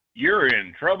 you're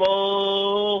in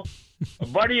trouble. A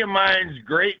buddy of mine's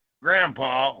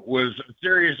great-grandpa was a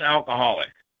serious alcoholic.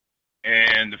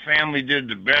 And the family did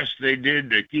the best they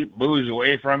did to keep booze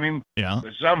away from him. Yeah.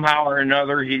 But somehow or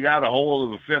another, he got a hold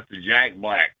of a fifth of Jack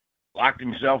Black, locked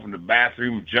himself in the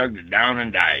bathroom, chugged it down,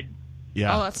 and died.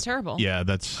 Yeah. Oh, that's terrible. Yeah,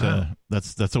 that's a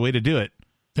way to do it.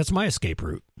 That's my escape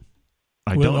route.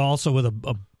 Also with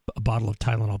a bottle of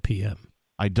Tylenol PM.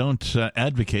 I don't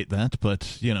advocate that,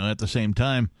 but at the same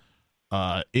time,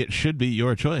 it should be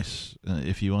your choice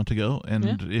if you want to go,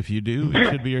 and if you do, it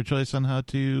should be your choice on how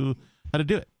to do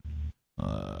it.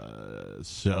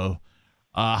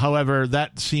 However,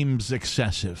 that seems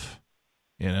excessive,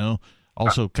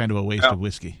 also kind of a waste of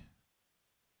whiskey.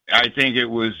 I think it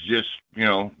was just,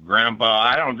 Grandpa,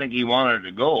 I don't think he wanted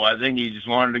to go. I think he just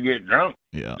wanted to get drunk.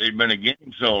 Yeah. They'd been against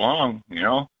him so long,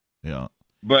 Yeah.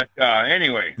 But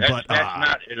anyway, that's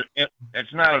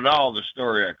not at all the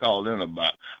story I called in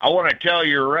about. I want to tell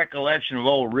you a recollection of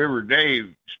old River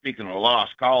Dave, speaking of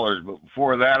lost callers, but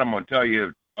before that, I'm going to tell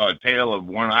you a tale of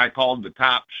when I called the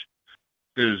cops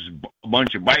because a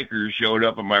bunch of bikers showed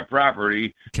up on my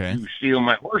property to steal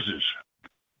my horses.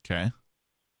 Okay.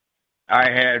 I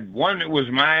had one that was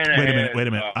mine. Wait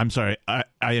a minute. I'm sorry. I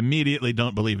immediately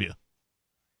don't believe you.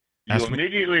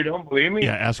 Immediately don't believe me?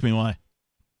 Yeah, ask me why.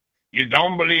 You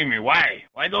don't believe me. Why?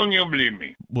 Why don't you believe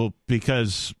me? Well,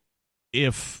 because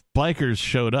if bikers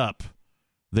showed up,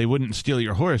 they wouldn't steal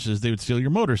your horses. They would steal your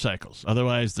motorcycles.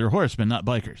 Otherwise, they're horsemen, not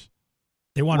bikers.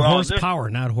 They want horsepower,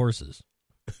 not horses.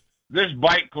 This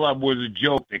bike club was a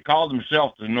joke. They called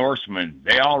themselves the Norsemen.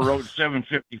 They all rode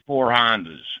 754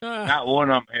 Hondas. Not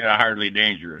one of them had a Harley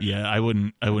Dangerous. Yeah, I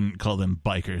wouldn't call them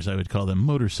bikers. I would call them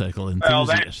motorcycle enthusiasts. Well,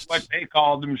 that's what they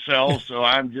called themselves, so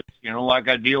I'm just, like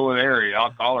I deal with Ari.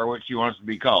 I'll call her what she wants to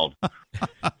be called.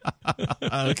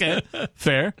 Okay,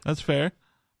 fair. That's fair.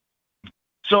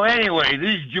 So anyway,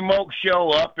 these jamokes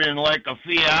show up in like a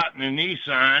Fiat and a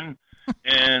Nissan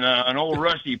and an old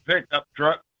rusty pickup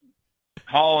truck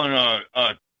hauling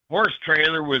a horse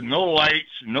trailer with no lights,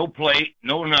 no plate,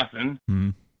 no nothing.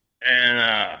 Mm-hmm.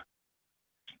 And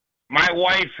my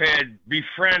wife had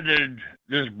befriended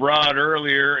this broad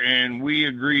earlier, and we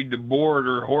agreed to board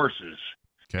her horses.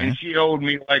 Okay. And she owed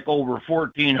me like over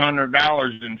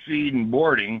 $1,400 in feed and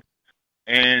boarding.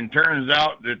 And turns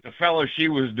out that the fellow she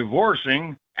was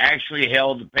divorcing actually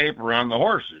held the paper on the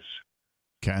horses.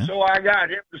 Okay. So I got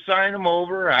him to sign them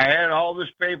over. I had all this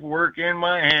paperwork in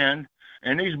my hand.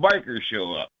 and these bikers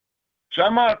show up. So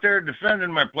I'm out there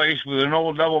defending my place with an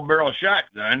old double-barrel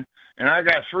shotgun, and I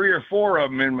got 3 or 4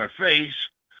 of them in my face,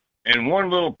 and one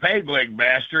little peg-leg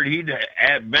bastard, he'd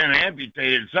had been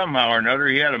amputated somehow or another.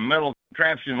 He had a metal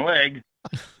contraption leg,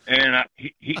 and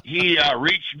he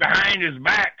reached behind his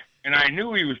back, and I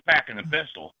knew he was packing a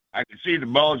pistol. I could see the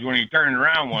bulge when he turned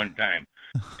around one time,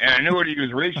 and I knew what he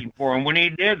was reaching for. And when he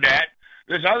did that,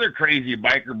 this other crazy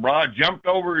biker broad jumped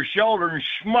over his shoulder and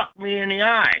schmucked me in the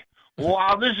eye.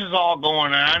 While this is all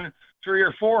going on, 3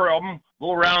 or 4 of them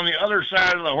go around the other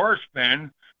side of the horse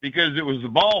pen because it was the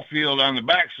ball field on the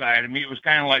backside of me. It was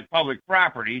kind of like public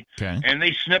property. Okay. And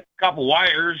they snip a couple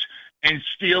wires and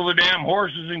steal the damn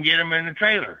horses and get them in the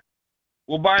trailer.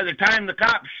 Well, by the time the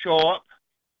cops show up,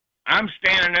 I'm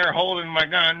standing there holding my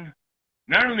gun.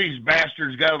 None of these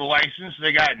bastards got a license.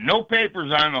 They got no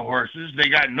papers on the horses. They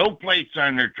got no plates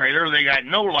on their trailer. They got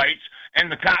no lights.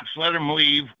 And the cops let them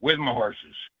leave with my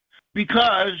horses.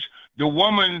 Because the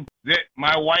woman that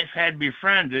my wife had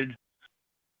befriended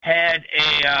had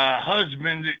a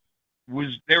husband that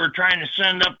they were trying to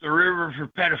send up the river for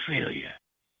pedophilia.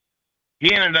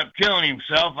 He ended up killing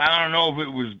himself. I don't know if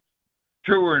it was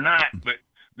true or not, but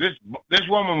this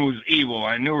woman was evil.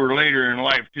 I knew her later in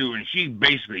life too, and she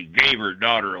basically gave her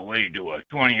daughter away to a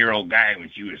 20-year-old guy when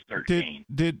she was 13.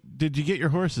 Did you get your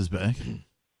horses back?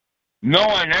 No,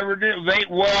 I never did.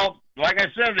 Like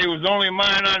I said, they was only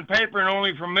mine on paper and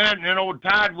only for a minute, and then old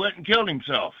Todd went and killed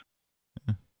himself.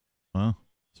 Well,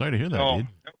 sorry to hear that, dude.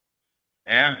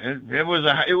 Yeah, it was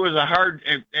a hard,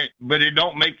 but it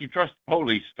don't make you trust the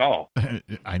police at all.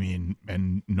 I mean,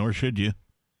 and nor should you.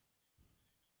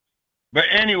 But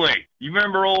anyway, you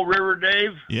remember old River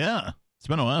Dave? Yeah, it's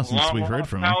been a while since we've heard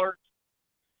from him.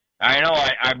 I know.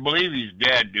 I believe he's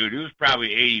dead, dude. He was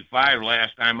probably 85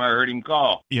 last time I heard him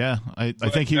call. Yeah, I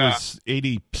think he was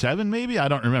 87, maybe. I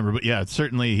don't remember, but yeah,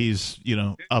 certainly he's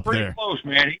up pretty there. Close,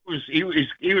 man. He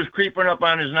was creeping up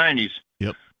on his 90s.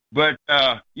 Yep. But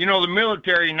the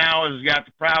military now has got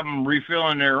the problem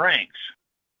refilling their ranks,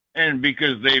 and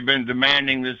because they've been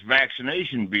demanding this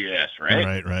vaccination BS,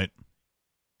 right? Right.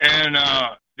 And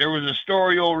there was a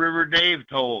story old River Dave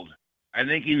told. I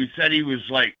think he said he was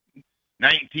like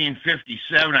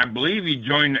 1957, I believe he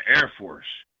joined the Air Force.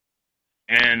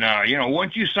 And,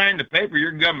 once you sign the paper,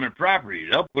 you're government property.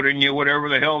 They'll put in you whatever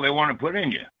the hell they want to put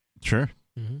in you. Sure.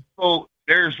 Mm-hmm. So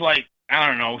there's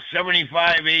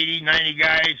 75, 80, 90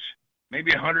 guys,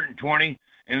 maybe 120,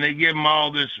 and they give them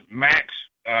all this max,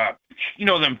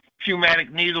 them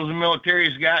pneumatic needles the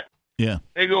military's got. Yeah.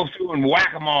 They go through and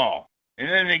whack them all. And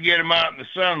then they get them out in the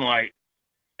sunlight.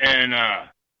 And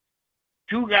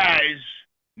 2 guys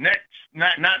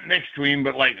not next to him,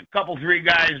 but like a couple, 3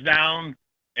 guys down,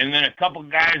 and then a couple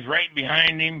guys right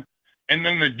behind him, and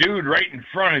then the dude right in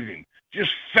front of him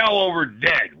just fell over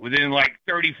dead within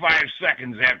 35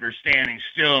 seconds after standing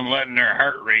still and letting their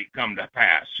heart rate come to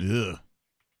pass. Ugh.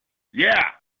 Yeah.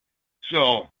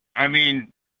 So, I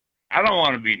mean, I don't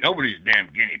want to be nobody's damn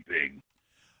guinea pig.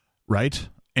 Right.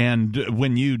 And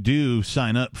when you do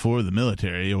sign up for the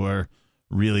military or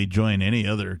really join any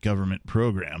other government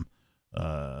program,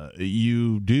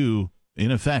 you do,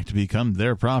 in effect, become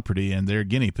their property and their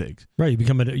guinea pigs. Right. You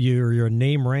become your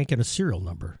name, rank, and a serial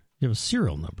number. You have a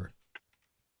serial number.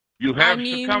 You have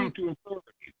to come to authority.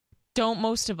 Don't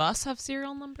most of us have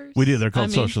serial numbers? We do. They're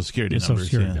called Social Security numbers. Social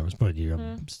Security numbers, but you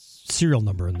have serial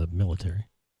number in the military.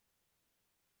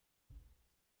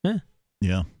 Yeah.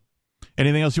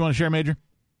 Anything else you want to share, Major?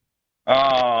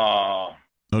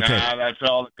 Okay. Nah, that's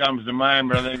all that comes to mind,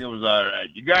 but I think it was all right.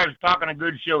 You guys are talking a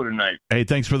good show tonight. Hey,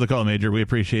 thanks for the call, Major. We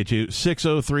appreciate you.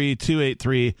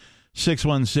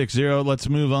 603-283-6160. Let's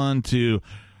move on to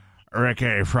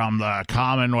Ricky from the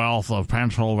Commonwealth of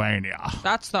Pennsylvania.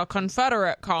 That's the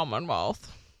Confederate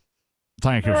Commonwealth.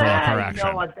 Thank you for the correction.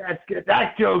 You know what?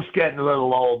 That joke's getting a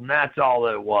little old, and that's all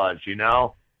it was,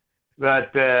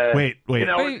 But wait.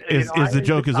 Is the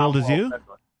joke as old as you?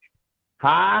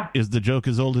 Huh? Is the joke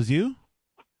as old as you?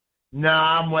 No,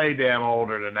 I'm way damn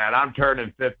older than that. I'm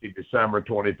turning 50 December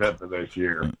 25th of this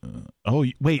year.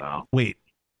 Wait.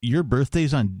 Your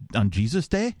birthday's on Jesus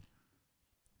Day?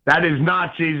 That is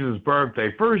not Jesus'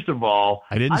 birthday. First of all,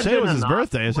 I didn't say it was his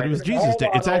birthday. I said it was Jesus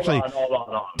Day. It's actually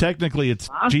technically it's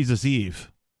Jesus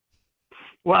Eve.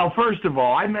 Well, first of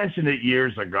all, I mentioned it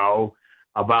years ago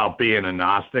about being a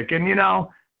Gnostic, and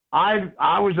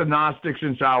I was a Gnostic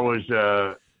since I was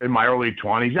in my early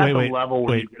 20s. At the level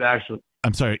where you could actually.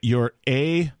 I'm sorry, you're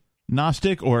a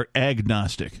Gnostic or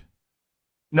agnostic?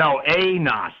 No, a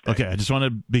Gnostic. Okay, I just want to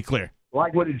be clear.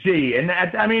 Like with a G. And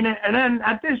then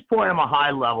at this point, I'm a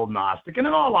high-level Gnostic. And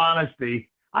in all honesty,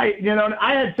 I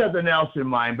had something else in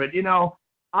mind, but the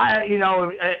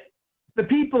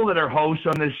people that are hosts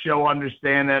on this show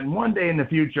understand that. And one day in the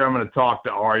future, I'm going to talk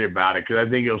to Ari about it because I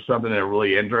think it was something that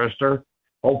really interests her.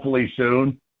 Hopefully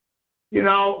soon.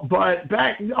 But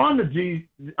back on the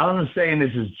saying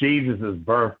this is Jesus'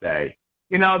 birthday.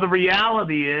 The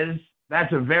reality is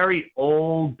that's a very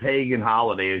old pagan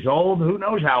holiday. It's old. Who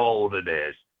knows how old it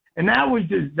is? And that was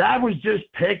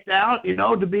just picked out,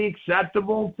 to be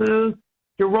acceptable to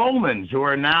Romans, who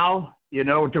are now,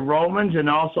 to Romans, and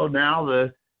also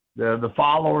now the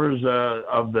followers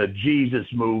of the Jesus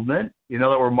movement, that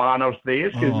were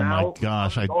monotheists. Oh my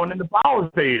gosh! Going into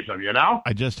polytheism,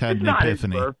 I just had it's an not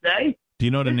epiphany. His birthday. Do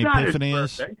you know what an epiphany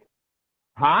is?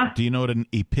 Huh? Do you know what an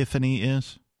epiphany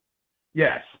is?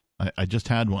 Yes. I just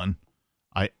had one.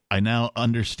 I now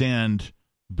understand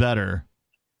better,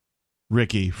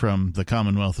 Ricky from the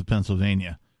Commonwealth of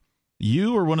Pennsylvania.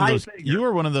 You were one of those. You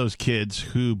were one of those kids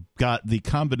who got the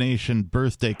combination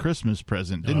birthday Christmas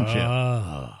present, didn't you?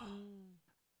 No.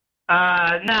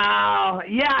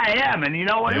 Yeah, I am, and you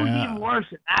know what? It was even worse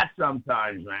than that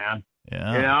sometimes, man.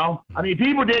 Yeah.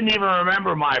 People didn't even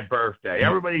remember my birthday.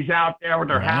 Everybody's out there with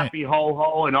their happy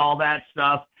ho-ho and all that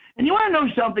stuff. And you want to know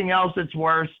something else that's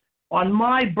worse? On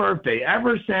my birthday,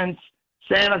 ever since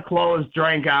Santa Claus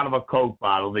drank out of a Coke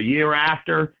bottle, the year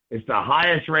after, it's the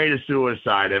highest rate of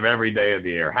suicide of every day of the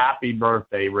year. Happy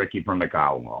birthday, Ricky from the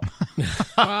Commonwealth.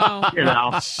 Wow.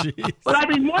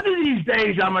 But one of these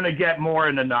days I'm going to get more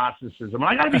into Gnosticism.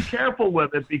 I got to be careful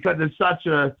with it because it's such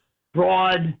a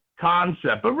broad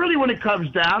concept. But really, when it comes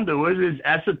down to it, is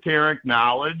esoteric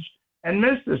knowledge and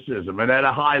mysticism, and at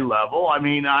a high level.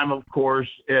 I'm of course,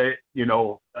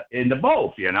 into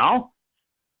both.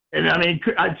 And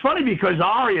it's funny because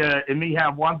Aria and me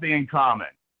have one thing in common: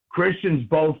 Christians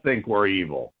both think we're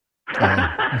evil. And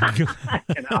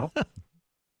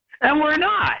we're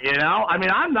not.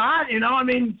 I'm not.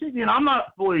 I'm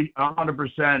not fully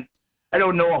 100%. I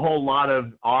don't know a whole lot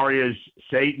of Aria's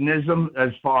Satanism as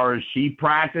far as she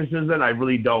practices it. I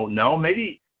really don't know.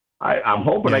 Maybe I'm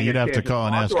hoping you'd have to call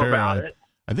and ask her about it.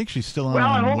 I think she's still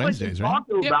on Wednesdays, right? Talk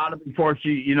to her about it before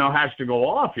she, has to go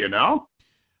off.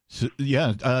 So,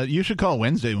 you should call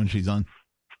Wednesday when she's on.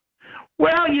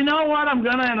 Well, you know what? I'm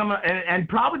gonna, and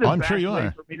probably the best sure you way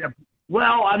are. for me to.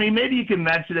 Well, maybe you can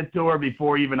mention it to her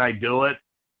before even I do it,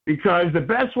 because the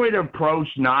best way to approach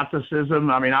Gnosticism.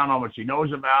 I don't know how much she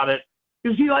knows about it,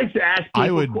 because he likes to ask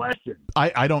people questions.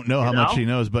 I don't know how much she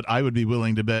knows, but I would be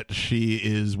willing to bet she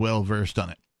is well versed on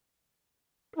it.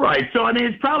 Right. So,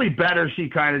 it's probably better she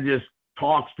kind of just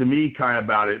talks to me kind of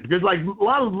about it, because like a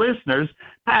lot of listeners,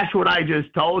 past what I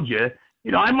just told you,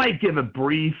 I might give a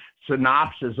brief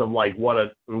synopsis of like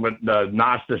what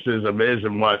Gnosticism is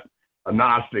and what a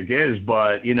Gnostic is,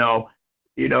 but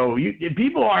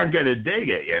people aren't going to dig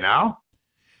it,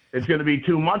 It's going to be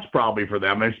too much probably for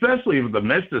them, especially with the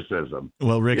mysticism.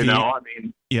 Well, Ricky,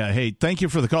 yeah, hey, thank you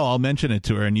for the call. I'll mention it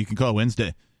to her, and you can call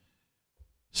Wednesday.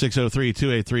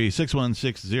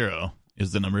 603-283-6160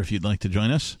 is the number if you'd like to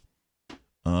join us.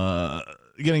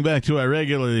 Getting back to our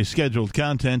regularly scheduled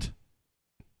content.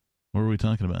 What were we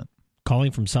talking about?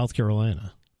 Calling from South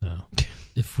Carolina. No.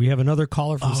 If we have another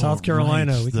caller from South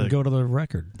Carolina, we can go to the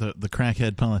record. The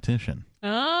crackhead politician.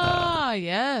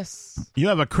 Yes. You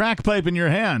have a crack pipe in your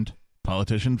hand.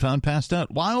 Politician found passed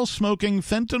out while smoking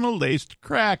fentanyl-laced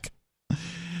crack.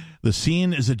 The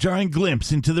scene is a jarring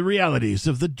glimpse into the realities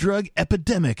of the drug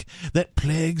epidemic that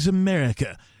plagues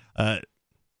America.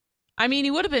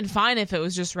 He would have been fine if it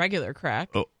was just regular crack.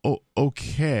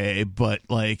 Okay, but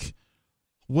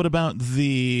what about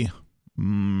the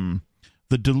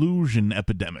delusion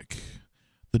epidemic?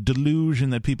 The delusion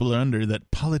that people are under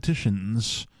that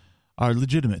politicians are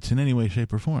legitimate in any way,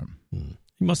 shape, or form. He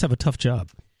must have a tough job.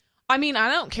 I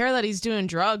don't care that he's doing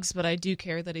drugs, but I do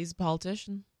care that he's a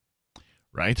politician.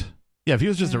 Right? Yeah, if he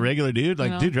was just a regular dude,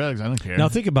 do drugs, I don't care. Now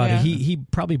think about it. He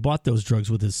probably bought those drugs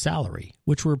with his salary,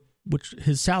 which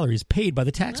his salary is paid by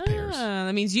the taxpayers.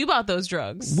 That means you bought those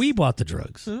drugs. We bought the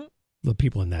drugs. The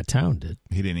people in that town did.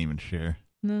 He didn't even share.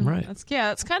 No, right.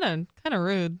 That's kind of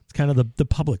rude. It's kind of the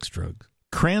public's drug.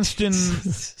 Cranston,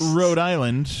 Rhode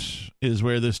Island is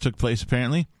where this took place,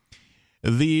 apparently.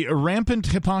 The rampant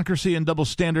hypocrisy and double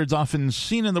standards often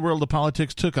seen in the world of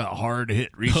politics took a hard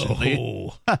hit recently.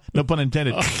 No pun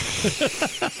intended. A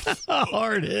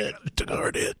hard hit. Took a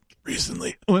hard hit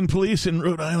recently. When police in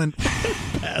Rhode Island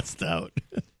passed out.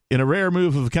 In a rare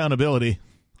move of accountability,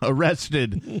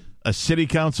 arrested a city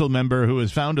council member who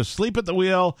was found asleep at the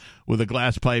wheel with a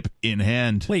glass pipe in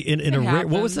hand. Wait, in a rare,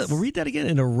 what was that? We'll read that again.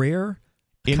 In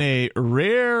a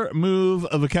rare move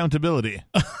of accountability.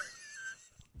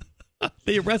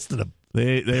 They arrested him.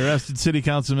 They arrested City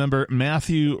Council member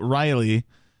Matthew Riley,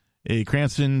 a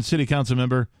Cranston City Council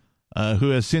member who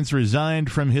has since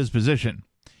resigned from his position.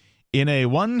 In a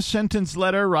one-sentence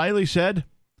letter, Riley said...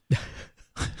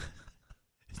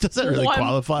 Does that really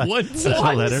qualify as a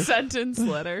letter? One-sentence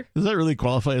letter. Does that really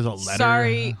qualify as a letter?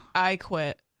 Sorry, I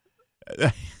quit.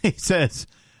 He says,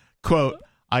 quote,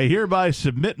 I hereby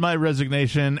submit my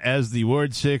resignation as the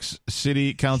Ward 6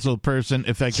 City Council person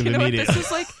effective immediately. This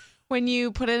is like when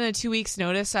you put in a 2 weeks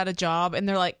notice at a job and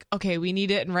they're like, okay, we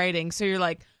need it in writing. So you're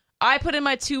like, I put in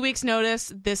my 2 weeks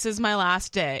notice. This is my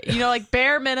last day. You know, like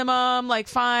bare minimum, like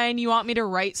fine. You want me to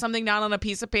write something down on a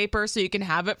piece of paper so you can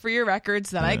have it for your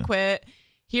records that I quit.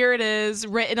 Here it is,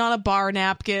 written on a bar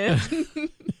napkin.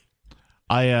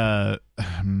 I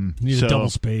need a double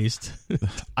spaced.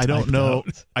 I don't know.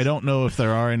 I don't know if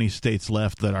there are any states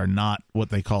left that are not what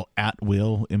they call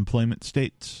at-will employment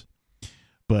states.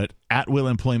 But at-will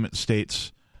employment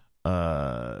states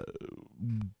have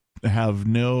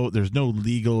there's no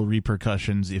legal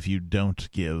repercussions if you don't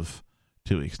give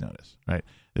 2 weeks notice, right?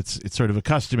 It's sort of a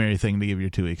customary thing to give your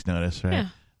 2 weeks notice, right? Yeah.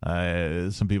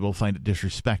 Some people find it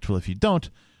disrespectful if you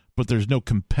don't, but there's no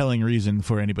compelling reason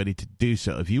for anybody to do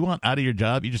so. If you want out of your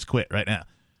job, you just quit right now.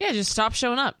 Yeah, just stop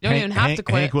showing up. You don't even have to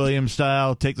quit. Hank Williams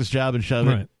style, take this job and shove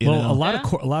it. Well, a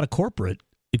lot of corporate,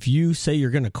 if you say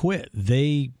you're going to quit,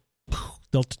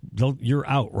 you're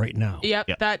out right now.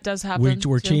 Yep. That does happen.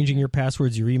 We're changing your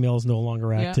passwords. Your email is no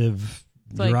longer active.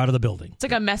 You're out of the building. It's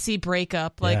like a messy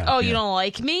breakup. Like, you don't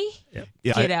like me? Yep.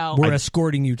 Get out. We're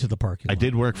escorting you to the parking lot. I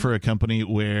did work for a company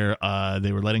where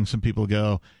they were letting some people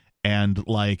go, and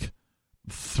like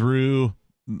through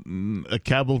a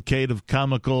cavalcade of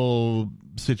comical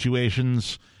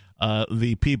situations,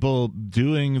 the people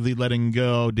doing the letting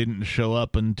go didn't show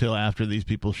up until after these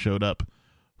people showed up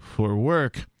for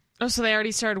work. Oh, so they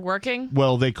already started working?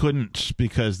 Well, they couldn't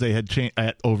because they had changed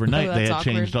overnight. They had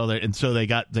changed all their, and so they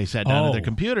sat down at their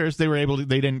computers. They were able to.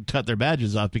 They didn't cut their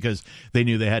badges off because they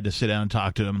knew they had to sit down and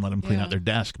talk to them and let them clean out their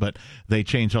desk. But they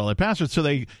changed all their passwords, so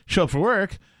they show up for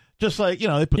work. Just like,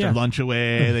 they put their lunch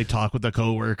away, they talk with the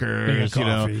coworkers,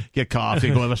 get coffee,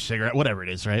 go have a cigarette, whatever it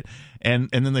is, right? And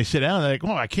then they sit down and they're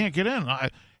like, I can't get in.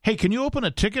 Hey, can you open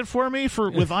a ticket for me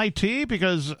with IT?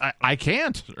 Because I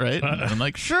can't, right? And I'm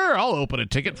like, sure, I'll open a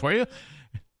ticket for you.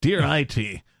 Dear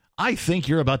IT, I think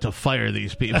you're about to fire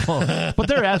these people, but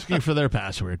they're asking for their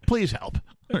password. Please help.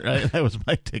 Right? That was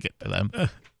my ticket to them.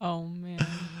 Oh, man.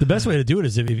 The best way to do it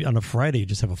is if on a Friday you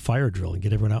just have a fire drill and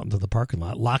get everyone out into the parking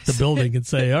lot, lock the building and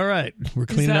say, all right, we're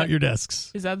cleaning out your desks.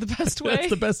 Is that the best way? That's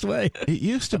the best way. It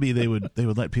used to be they would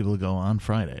let people go on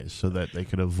Fridays so that they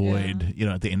could avoid,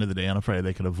 at the end of the day on a Friday,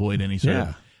 they could avoid any sort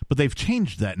of... But they've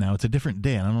changed that now. It's a different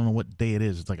day, and I don't know what day it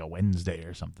is. It's like a Wednesday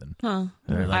or something. Huh.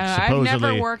 Like I've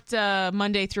never worked a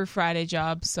Monday through Friday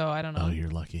job, so I don't know. Oh,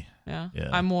 you're lucky. Yeah.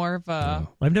 I'm more of a...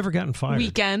 I've never gotten fired.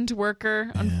 Weekend worker,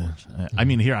 unfortunately. I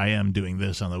mean, here I am doing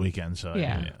this on the weekend, so...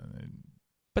 Yeah.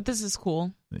 But this is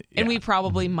cool. And we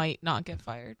probably might not get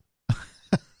fired.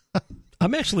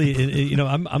 I'm actually,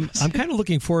 I'm kind of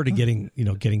looking forward to getting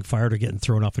fired or getting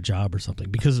thrown off a job or something,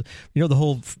 because, the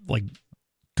whole, like,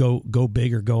 go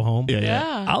big or go home.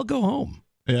 Yeah. I'll go home.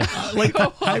 Yeah.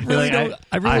 I really don't.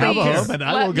 I really have don't a care. home and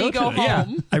I will go home. Yeah.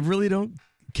 I really don't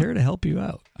care to help you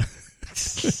out.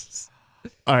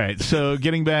 All right. So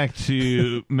getting back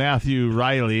to Matthew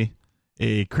Riley,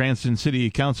 a Cranston City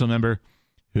Council member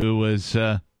who was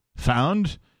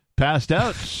found passed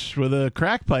out with a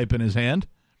crack pipe in his hand.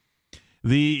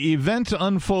 The event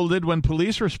unfolded when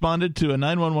police responded to a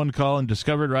 911 call and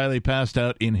discovered Riley passed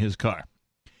out in his car.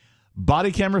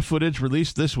 Body camera footage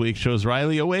released this week shows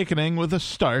Riley awakening with a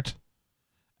start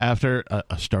after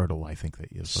a startle, I think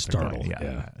that is what startle.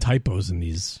 Yeah. Typos in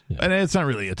these. Yeah. And it's not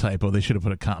really a typo. They should have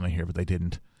put a comma here, but they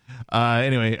didn't.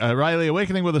 Anyway, Riley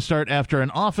awakening with a start after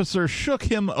an officer shook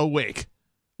him awake.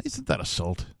 Isn't that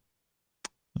assault?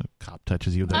 A cop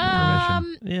touches you without your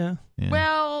permission. Yeah.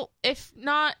 Well, if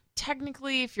not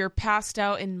technically, if you're passed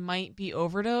out and might be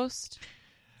overdosed.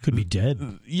 Could be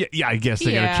dead. Yeah, I guess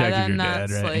they got to check if you're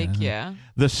dead, right?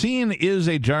 The scene is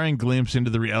a jarring glimpse into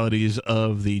the realities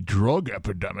of the drug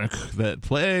epidemic that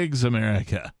plagues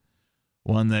America,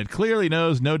 one that clearly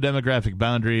knows no demographic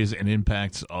boundaries and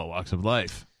impacts all walks of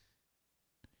life.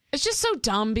 It's just so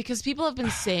dumb because people have been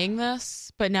saying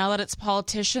this, but now that it's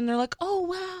politician, they're like, "Oh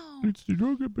wow, it's the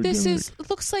drug epidemic. This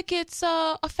looks like it's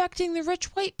affecting the rich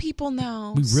white people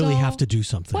now. We really have to do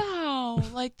something." Wow,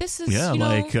 like this is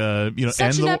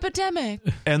such an epidemic.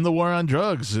 End the war on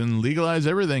drugs and legalize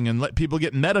everything and let people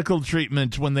get medical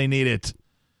treatment when they need it,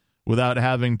 without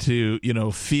having to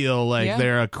feel like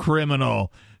they're a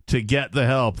criminal to get the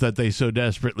help that they so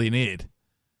desperately need.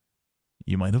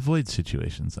 you might avoid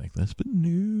situations like this. But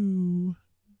no,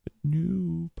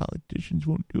 politicians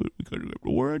won't do it because of the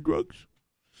war on drugs.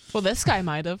 Well, this guy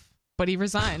might have, but he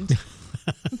resigned.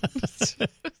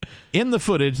 In the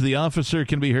footage, the officer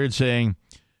can be heard saying,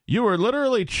 "You were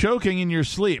literally choking in your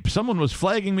sleep. Someone was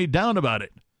flagging me down about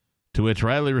it." To which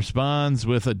Riley responds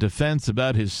with a defense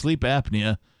about his sleep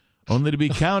apnea, only to be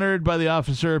countered by the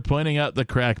officer pointing out the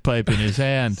crack pipe in his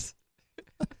hand.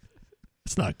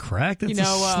 It's not crack. That's a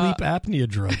sleep apnea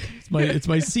drug. It's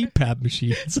my CPAP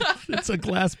machine. It's a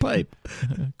glass pipe.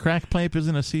 Crack pipe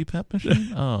isn't a CPAP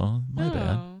machine? Oh, my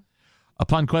bad.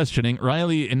 Upon questioning,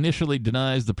 Riley initially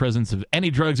denies the presence of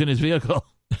any drugs in his vehicle.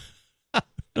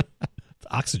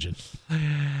 Oxygen.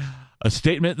 A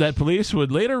statement that police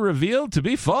would later reveal to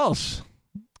be false.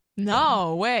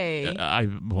 No way.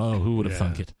 Who would have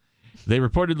thunk it? They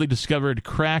reportedly discovered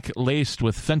crack laced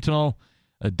with fentanyl,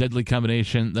 a deadly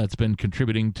combination that's been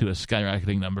contributing to a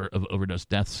skyrocketing number of overdose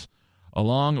deaths,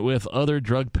 along with other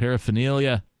drug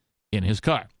paraphernalia in his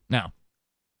car. Now,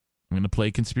 I'm going to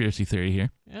play conspiracy theory here.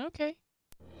 Okay.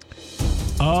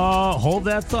 Hold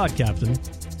that thought, Captain.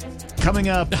 Coming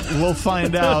up, we'll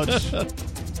find out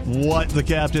what the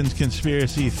captain's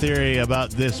conspiracy theory about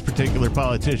this particular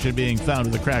politician being found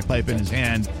with a crack pipe in his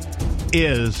hand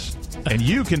is, and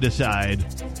you can decide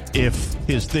if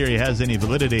his theory has any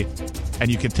validity, and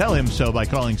you can tell him so by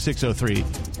calling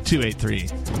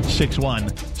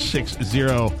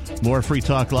 603-283-6160. More Free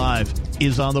Talk Live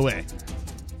is on the way.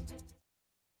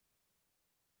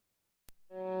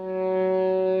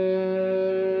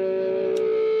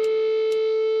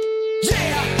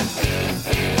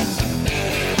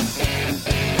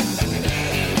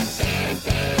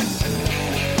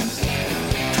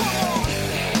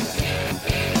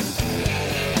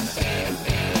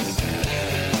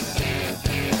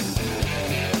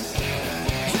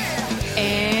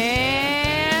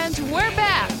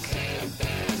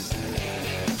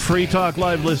 Free Talk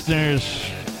Live listeners,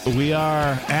 we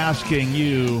are asking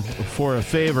you for a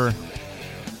favor.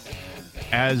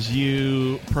 As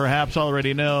you perhaps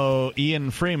already know,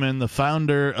 Ian Freeman, the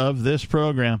founder of this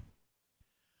program,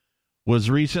 was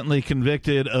recently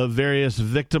convicted of various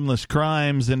victimless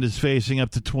crimes and is facing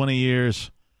up to 20 years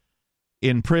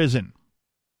in prison.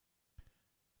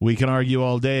 We can argue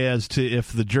all day as to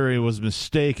if the jury was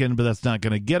mistaken, but that's not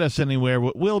going to get us anywhere.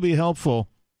 What will be helpful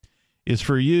is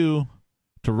for you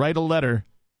to write a letter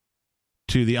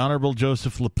to the Honorable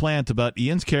Joseph LaPlante about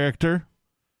Ian's character,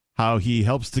 how he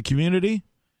helps the community,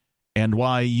 and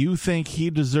why you think he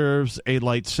deserves a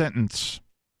light sentence.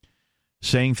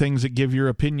 Saying things that give your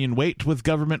opinion weight with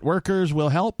government workers will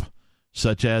help,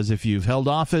 such as if you've held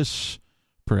office,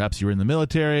 perhaps you were in the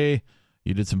military,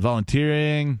 you did some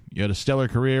volunteering, you had a stellar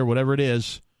career, whatever it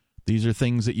is. These are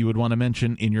things that you would want to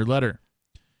mention in your letter.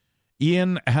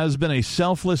 Ian has been a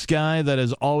selfless guy that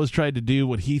has always tried to do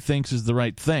what he thinks is the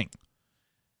right thing.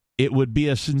 It would be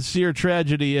a sincere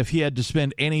tragedy if he had to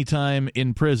spend any time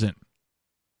in prison.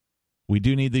 We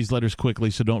do need these letters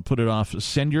quickly, so don't put it off.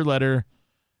 Send your letter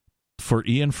for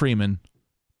Ian Freeman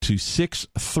to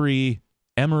 63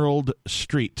 Emerald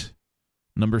Street,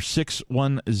 number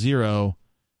 610,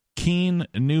 Keene,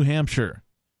 New Hampshire,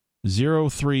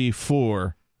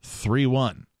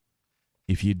 03431.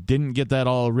 If you didn't get that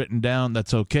all written down,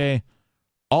 that's okay.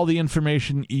 All the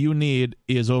information you need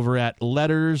is over at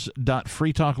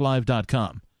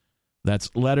letters.freetalklive.com.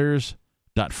 That's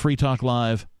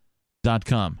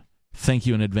letters.freetalklive.com. Thank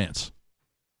you in advance.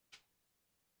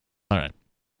 All right.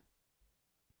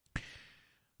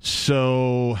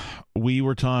 So we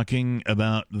were talking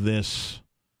about this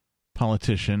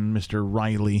politician, Mr.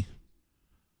 Riley,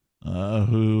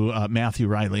 Matthew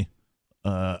Riley,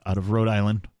 out of Rhode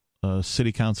Island, a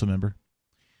city council member,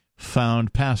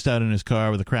 found passed out in his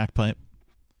car with a crack pipe.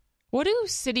 What do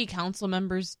city council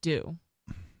members do?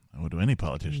 What do any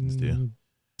politicians do?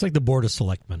 It's like the Board of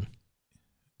Selectmen.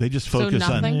 They just focus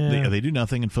on they do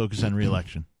nothing and focus on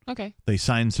re-election. Okay. They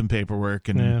sign some paperwork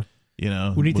and we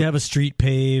need to have a street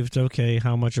paved. Okay,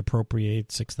 how much appropriate?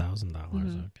 $6,000.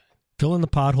 Okay. Fill in the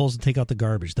potholes and take out the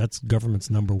garbage. That's government's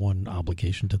number one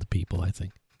obligation to the people, I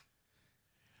think.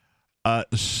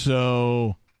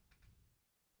 So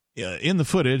in the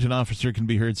footage, an officer can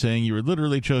be heard saying, "You were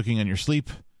literally choking on your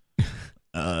sleep,"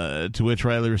 to which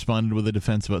Riley responded with a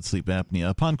defense about sleep apnea.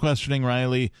 Upon questioning,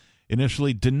 Riley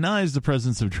initially denies the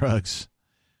presence of drugs.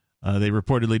 They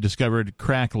reportedly discovered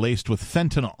crack laced with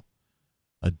fentanyl,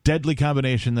 a deadly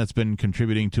combination that's been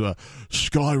contributing to a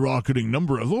skyrocketing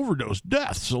number of overdose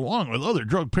deaths, along with other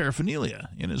drug paraphernalia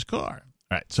in his car.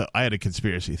 All right, so I had a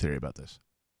conspiracy theory about this.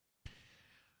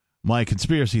 My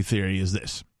conspiracy theory is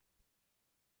this.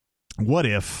 What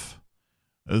if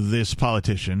this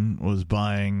politician was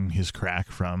buying his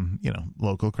crack from,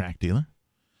 local crack dealer.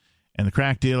 And the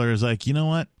crack dealer is like, you know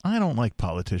what? I don't like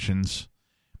politicians.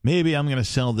 Maybe I'm going to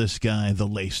sell this guy the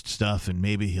laced stuff, and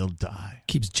maybe he'll die.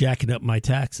 Keeps jacking up my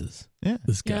taxes. Yeah.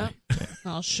 This guy. Yeah.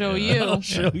 I'll show you. I'll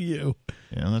show you.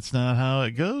 Yeah, that's not how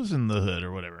it goes in the hood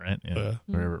or whatever, right? Yeah.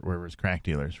 Wherever his crack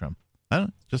dealer's from. I don't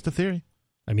know. Just a theory.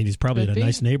 I mean, he's probably in a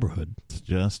nice neighborhood. It's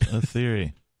just a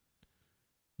theory.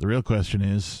 The real question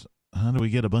is, how do we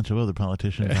get a bunch of other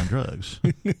politicians on drugs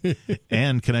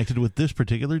and connected with this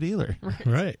particular dealer?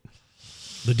 Right.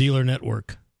 The dealer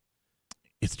network.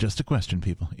 It's just a question,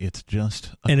 people. It's just a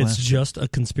question. And it's just a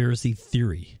conspiracy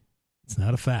theory. It's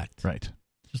not a fact. Right.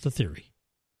 Just a theory.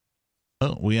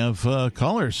 Oh, we have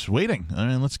callers waiting. All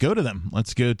right, let's go to them.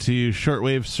 Let's go to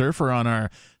Shortwave Surfer on our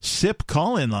SIP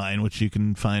call-in line, which you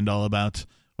can find all about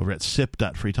over at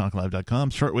sip.freetalklive.com.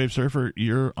 Shortwave Surfer,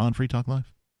 you're on Free Talk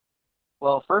Live.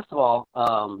 Well, first of all,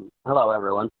 hello,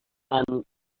 everyone. And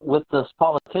with this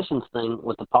politicians thing,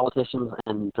 with the politicians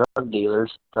and drug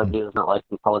dealers not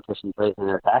liking politicians raising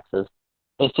their taxes,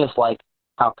 it's just like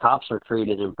how cops are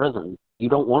treated in prison. You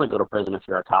don't want to go to prison if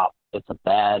you're a cop. It's a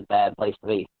bad, bad place to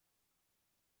be.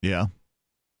 Yeah.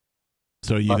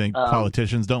 So you think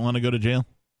politicians don't want to go to jail?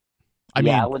 I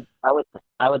mean,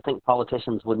 I would think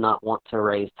politicians would not want to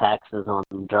raise taxes on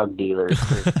drug dealers.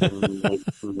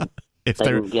 If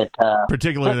they're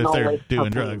particularly if they're doing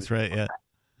drugs, right? Yeah.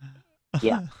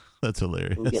 Yeah. That's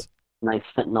hilarious. Get nice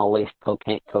fentanyl-laced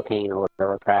cocaine or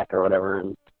whatever, crack or whatever,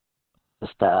 and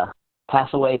just pass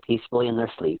away peacefully in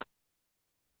their sleep.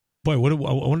 Boy, I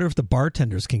wonder if the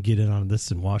bartenders can get in on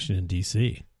this in Washington,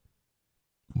 D.C.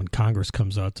 when Congress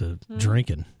comes out to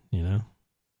drinking,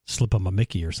 slip them a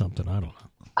Mickey or something. I don't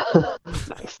know.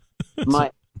 Nice.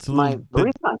 The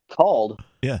reason I called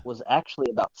was actually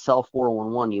about Cell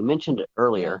 411. You mentioned it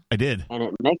earlier. I did. And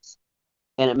it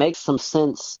makes some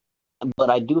sense, but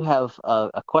I do have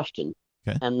a question.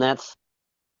 Okay. And that's,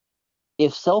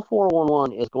 if Cell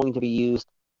 411 is going to be used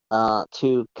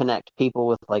to connect people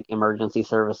with like emergency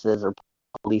services or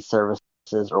police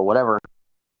services or whatever,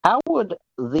 how would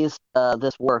this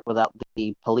work without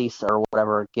the police or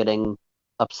whatever getting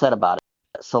upset about it?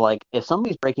 So, like, if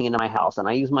somebody's breaking into my house and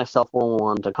I use my Cell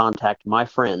 411 to contact my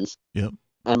friends, and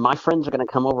my friends are going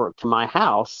to come over to my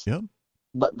house,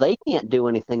 but they can't do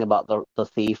anything about the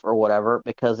thief or whatever,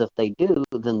 because if they do,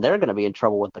 then they're going to be in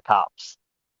trouble with the cops.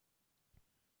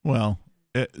 Well,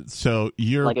 so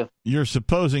you're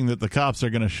supposing that the cops are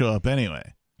going to show up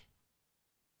anyway.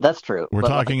 That's true. We're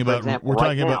talking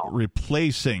about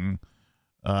replacing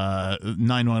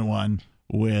 911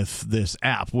 with this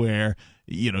app where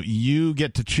you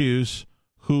get to choose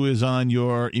who is on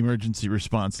your emergency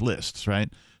response lists, right?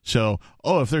 So,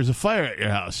 if there's a fire at your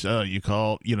house, you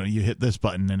call, you hit this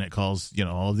button and it calls,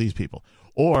 all of these people.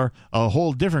 Or a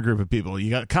whole different group of people. You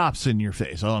got cops in your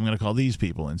face. I'm going to call these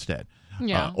people instead.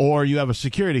 Yeah. Or you have a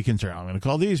security concern. I'm going to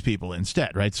call these people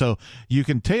instead, right? So you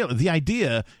can tailor. The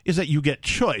idea is that you get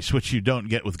choice, which you don't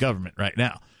get with government right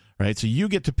now, right? So you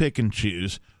get to pick and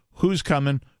choose who's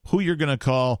coming, who you're going to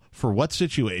call for what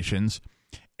situations.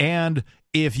 And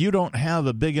if you don't have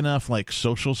a big enough like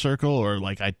social circle, or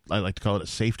like I like to call it a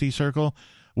safety circle,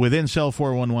 within Cell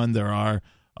 411 there are,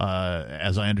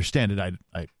 as I understand it,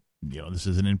 I this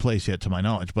isn't in place yet to my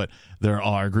knowledge, but there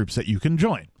are groups that you can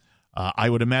join. I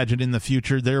would imagine in the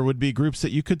future there would be groups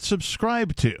that you could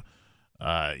subscribe to,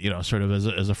 sort of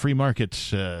as a free market,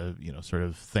 sort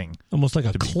of thing. Almost like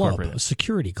a club, a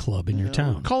security club in your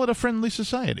town. Call it a friendly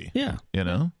society. Yeah.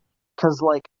 Because,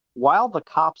 like, while the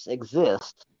cops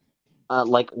exist,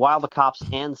 while the cops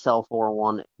and Cell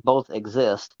 411 both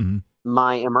exist,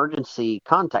 my emergency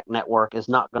contact network is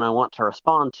not going to want to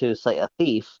respond to, say, a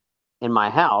thief in my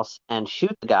house and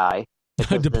shoot the guy.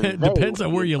 Depends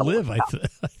on where you live. I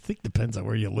think depends on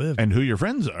where you live and who your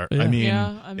friends are.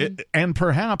 Yeah. And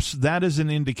perhaps that is an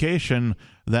indication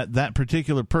that that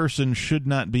particular person should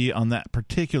not be on that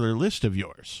particular list of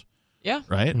yours. Yeah.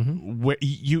 Right.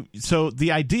 Mm-hmm. So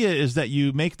the idea is that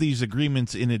you make these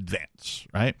agreements in advance,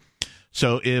 right?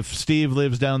 So if Steve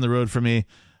lives down the road from me,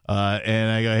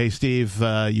 and I go, hey, Steve,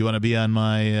 you want to be on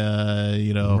my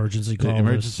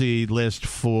emergency list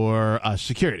for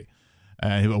security?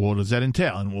 What does that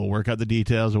entail? And we'll work out the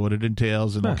details of what it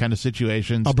entails and what kind of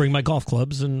situations. I'll bring my golf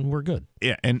clubs and we're good.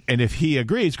 Yeah, and if he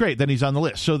agrees, great, then he's on the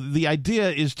list. So the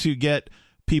idea is to get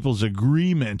people's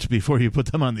agreement before you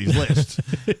put them on these lists.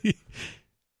 Right,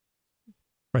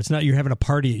 it's not you're having a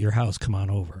party at your house, come on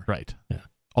over. Right. Yeah.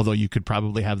 Although you could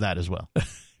probably have that as well.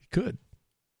 Could.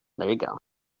 There you go.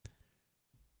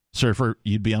 Surfer,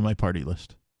 you'd be on my party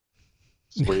list.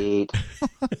 Sweet.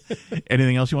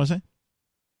 Anything else you want to say?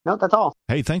 No, that's all.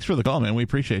 Hey, thanks for the call, man. We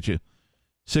appreciate you.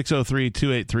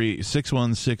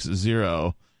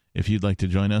 603-283-6160. If you'd like to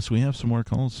join us, we have some more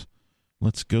calls.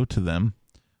 Let's go to them.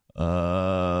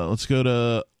 Let's go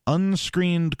to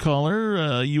unscreened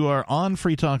caller. You are on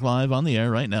Free Talk Live on the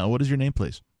air right now. What is your name,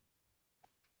 please?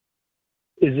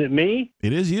 Is it me?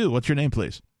 It is you. What's your name,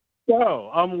 please? Oh,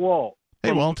 I'm Walt.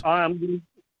 Hey, Walt. I'm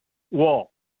Walt.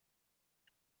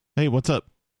 Hey, what's up?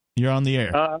 You're on the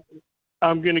air.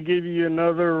 I'm going to give you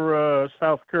another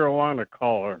South Carolina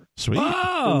caller. Sweet.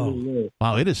 Oh.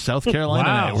 Wow, it is South Carolina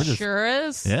Wow. night. We're just, Sure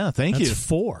is. Yeah, thank you. That's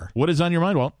 4. What is on your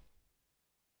mind, Walt?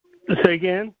 Say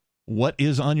again? What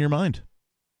is on your mind?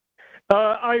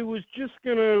 I was just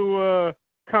going to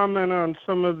comment on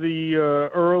some of the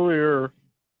earlier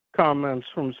comments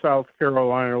from South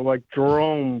Carolina, like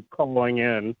Jerome calling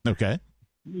in. Okay.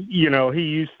 You know, he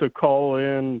used to call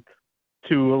in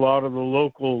to a lot of the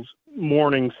local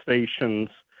morning stations,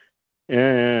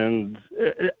 and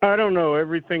I don't know,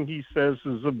 everything he says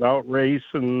is about race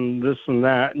and this and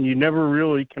that, and you never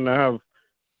really can have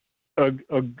a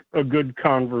good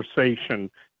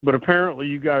conversation. But apparently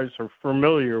you guys are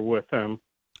familiar with him.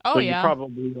 Oh, so yeah. You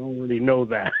probably already know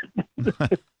that.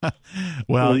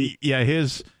 Well, yeah,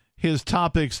 his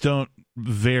topics don't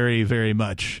vary very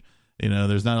much. You know,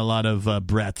 there's not a lot of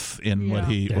breadth in what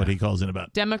he calls in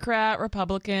about. Democrat,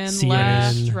 Republican, CNN.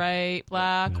 left, right,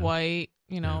 black, white.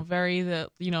 Very the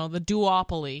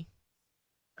duopoly.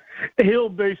 He'll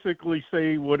basically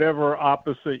say whatever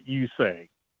opposite you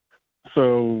say,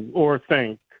 or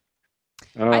think.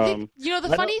 I think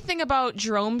the funny thing about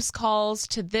Jerome's calls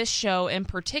to this show in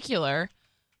particular,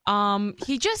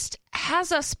 he just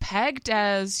has us pegged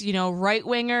as right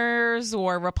wingers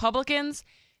or Republicans.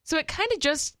 So it kind of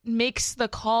just makes the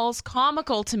calls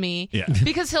comical to me,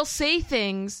 because he'll say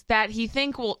things that he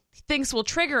thinks will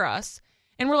trigger us,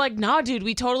 and we're like, "Nah, dude,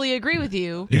 we totally agree with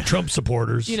you." You're Trump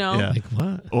supporters, Like,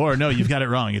 what? Or no, you've got it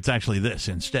wrong. It's actually this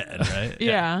instead, right?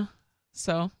 Yeah.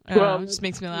 So it just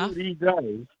makes me laugh. He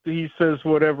does. He says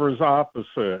whatever's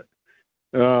opposite.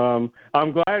 I'm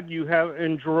glad you have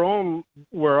in Jerome,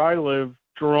 where I live.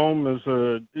 Jerome is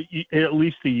at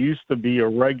least he used to be a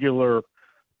regular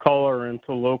caller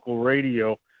into local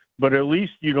radio, but at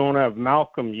least you don't have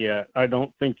Malcolm yet. I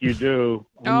don't think you do.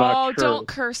 I'm not sure. Don't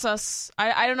curse us.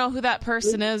 I don't know who that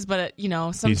person is, but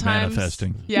sometimes he's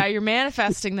manifesting. Yeah, you're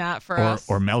manifesting that for us.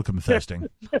 Or Malcolm festing.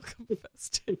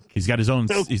 He's got his own.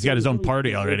 He's got his own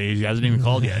party already. He hasn't even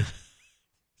called yet.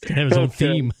 He's gonna have his own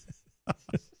theme.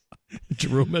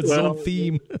 Jerome has his own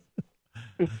theme.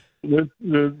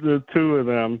 The two of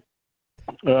them.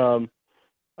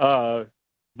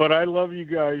 But I love you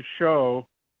guys' show.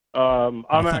 I'm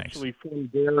actually from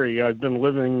Derry. I've been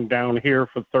living down here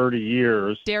for 30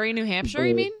 years. Derry, New Hampshire,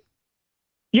 you mean?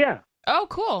 Yeah. Oh,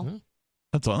 cool.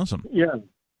 That's awesome. Yeah.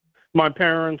 My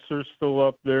parents are still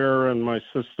up there, and my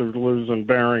sister lives in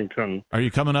Barrington. Are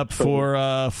you coming up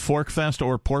for Fork Fest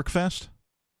or Pork Fest?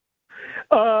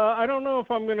 I don't know if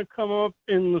I'm going to come up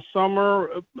in the summer.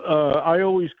 I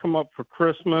always come up for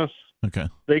Christmas. Okay.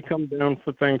 They come down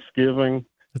for Thanksgiving.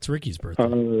 That's Ricky's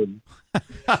birthday.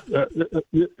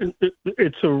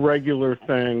 It's a regular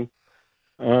thing.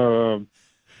 But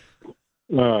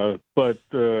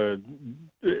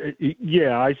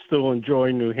I still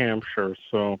enjoy New Hampshire.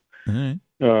 So, and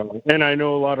I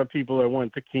know a lot of people that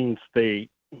went to Keene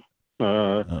State.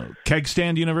 Keg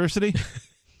Stand University?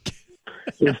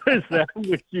 Is that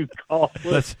what you call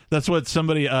it? That's what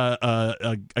somebody,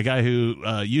 a guy who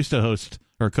used to host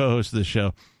or co-host this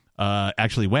show,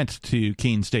 actually went to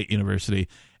Keene State University,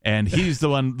 and he's the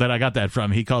one that I got that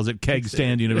from. He calls it Keg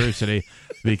Stand University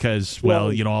because,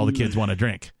 all the kids want to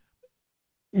drink.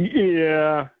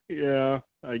 Yeah,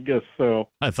 I guess so.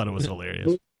 I thought it was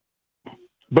hilarious.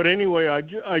 But anyway,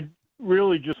 I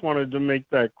really just wanted to make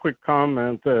that quick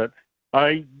comment that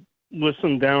I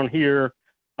listen down here.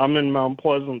 I'm in Mount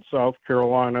Pleasant, South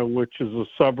Carolina, which is a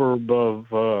suburb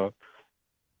of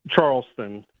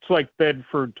Charleston. It's like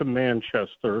Bedford to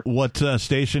Manchester. What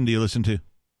station do you listen to?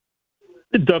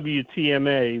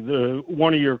 WTMA.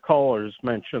 One of your callers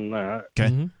mentioned that.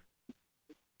 Okay. Mm-hmm.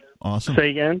 Awesome.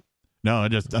 Say again? No, I'm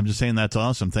just saying that's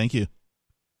awesome. Thank you.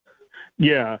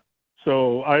 Yeah.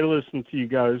 So I listen to you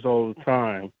guys all the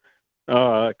time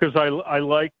because I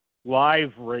like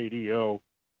live radio,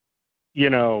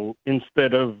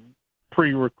 instead of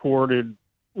pre-recorded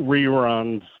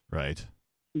reruns. Right.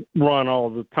 Run all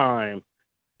the time.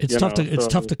 It's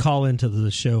tough to call into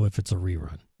the show if it's a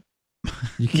rerun.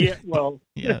 Yeah, well,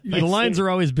 the lines are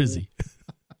always busy.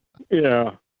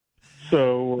 Yeah.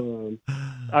 So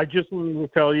I just wanted to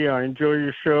tell you I enjoy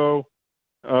your show.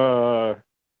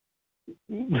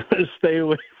 stay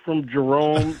away from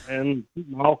Jerome and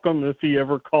Malcolm if he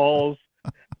ever calls.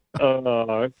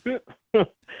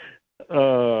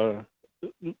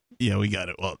 Yeah, we got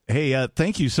it. Well, hey,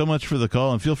 thank you so much for the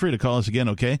call, and feel free to call us again,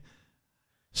 okay?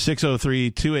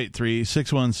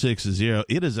 603-283-6160.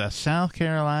 It is a South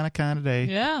Carolina kind of day.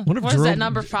 Yeah. What is that,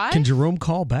 number 5? Can Jerome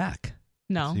call back?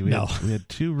 No. See, we had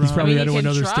 2 Roberts. He's probably at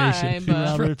another station. 2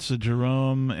 Roberts, a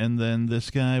Jerome, and then this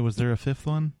guy. Was there a 5th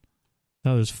one?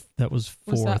 No, that was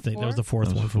 4, I think. 4? That was the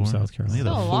 4th one from South Carolina. May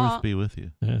the 4th be with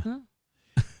you. Yeah.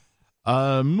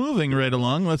 Huh. Moving right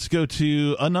along, let's go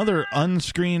to another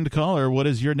unscreened caller. What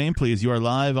is your name, please? You are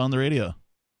live on the radio.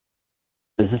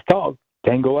 This is Talk.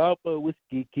 Tango Alpha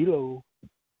Whiskey Kilo.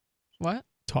 What?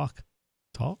 Talk.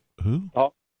 Who?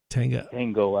 Talk.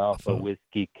 Tango Alpha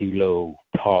Whiskey Kilo.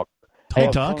 Talk.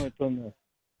 Hey, Talk.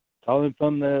 Calling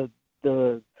from the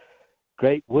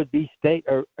great would-be state,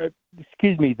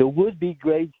 the would-be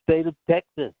great state of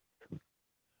Texas.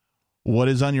 What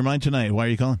is on your mind tonight? Why are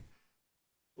you calling?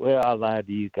 Well, I lied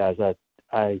to you guys.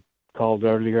 I called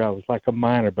earlier. I was like a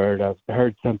minor bird. I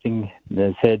heard something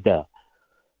that said, I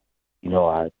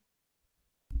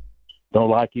don't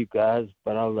like you guys,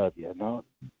 but I love you. No,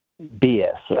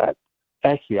 BS.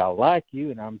 Actually, I like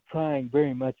you, and I'm trying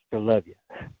very much to love you.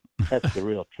 That's the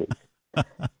real truth.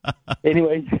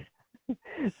 Anyway,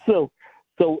 so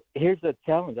here's a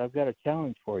challenge. I've got a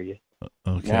challenge for you.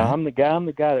 Okay. Now, I'm the guy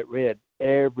that read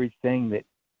everything that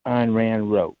Ayn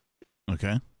Rand wrote.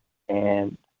 Okay.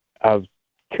 And I was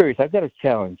curious. I've got a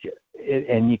challenge,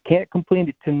 and you can't complete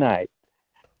it tonight.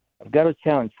 I've got a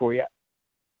challenge for you.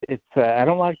 It's I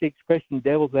don't like the expression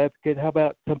 "devil's advocate." How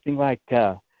about something like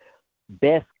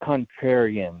 "best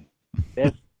contrarian"?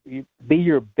 Be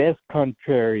your best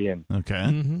contrarian. Okay.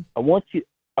 Mm-hmm. I want to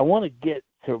get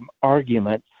some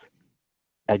arguments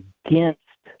against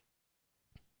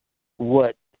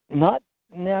what not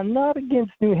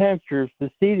against New Hampshire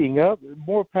seceding.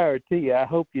 More power to you. I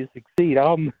hope you succeed.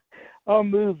 I'll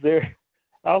move there.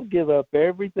 I'll give up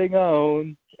everything I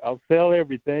own. I'll sell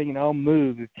everything, and I'll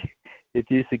move if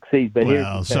you succeed. But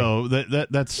so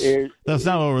that's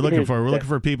not what we're looking for. We're looking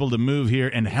for people to move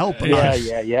here and help us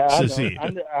secede.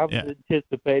 I was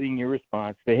anticipating your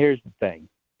response, but here's the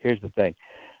thing.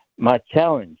 My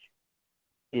challenge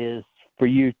is for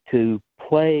you to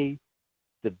play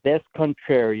the best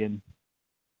contrarian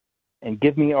and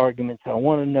give me arguments. I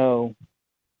want to know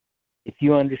if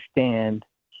you understand.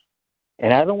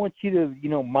 And I don't want you to,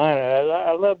 mine.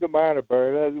 I love the minor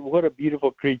bird. What a beautiful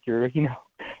creature.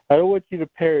 I don't want you to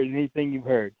parrot anything you've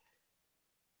heard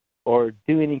or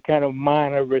do any kind of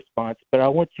minor response. But I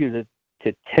want you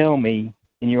to tell me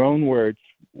in your own words,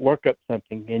 work up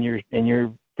something in your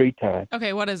free time.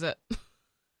 Okay, what is it?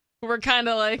 We're kind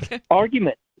of like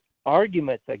arguments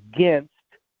against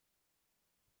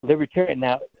libertarian.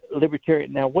 Now,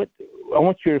 what I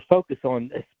want you to focus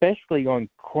on, especially on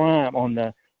crime, on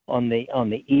the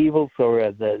evils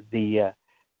or the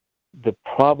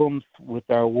problems with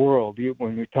our world.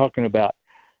 When you're talking about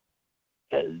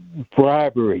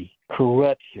bribery,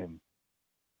 corruption,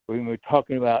 when we're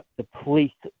talking about the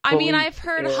police. I mean, I've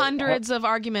heard hundreds of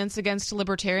arguments against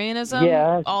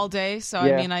libertarianism all day, so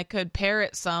I mean, I could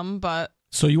parrot some, but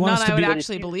so you want none us to I would be,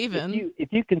 actually believe in.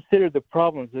 If you consider the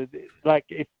problems, like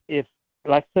if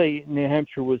say New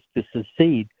Hampshire was to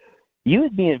secede, you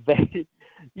would be invaded.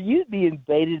 You'd be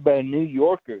invaded by New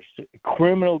Yorkers,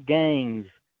 criminal gangs,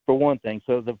 for one thing.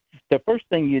 So the first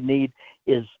thing you need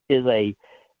is a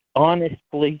honest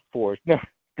police force. No,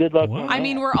 good luck. I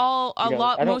mean, we're all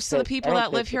most of the people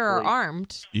that live here are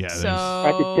armed. Yeah.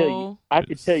 So I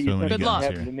could tell you something that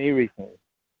happened to me recently.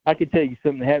 I could tell you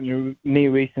something that happened to me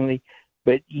recently,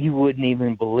 but you wouldn't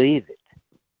even believe it.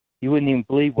 You wouldn't even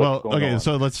believe what's going on. Okay,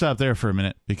 so let's stop there for a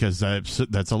minute because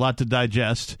that's a lot to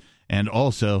digest, and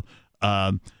also.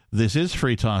 This is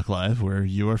Free Talk Live, where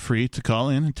you are free to call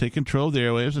in and take control of the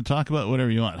airwaves and talk about whatever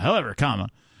you want. However,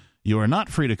 you are not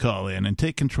free to call in and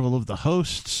take control of the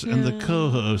hosts and the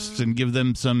co-hosts and give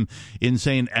them some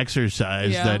insane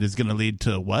exercise that is going to lead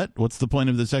to what? What's the point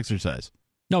of this exercise?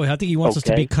 No, I think he wants us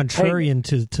to be contrarian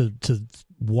to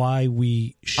why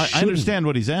we shouldn't. I understand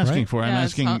what he's asking for. I'm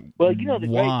asking the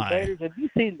why. Great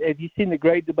Debaters. Have you seen the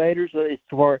Great Debaters? As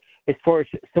far as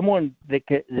someone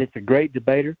that's a great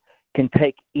debater can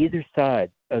take either side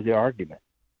of the argument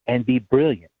and be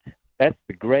brilliant. That's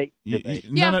the great debate.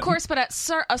 Yeah, of course, but at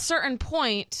a certain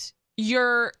point,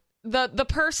 you're the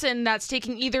person that's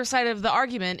taking either side of the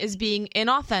argument is being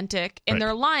inauthentic, and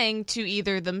they're lying to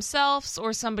either themselves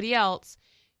or somebody else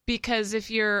because if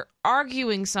you're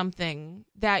arguing something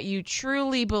that you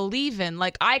truly believe in,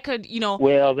 like I could,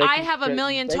 I have a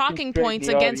million talking points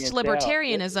against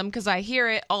libertarianism because I hear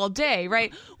it all day,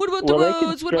 right? What about the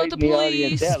roads? What about the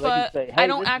police? But say, hey, I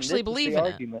don't actually believe in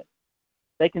it.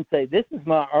 They can say, this is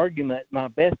my argument, my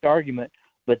best argument,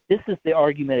 but this is the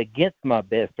argument against my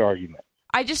best argument.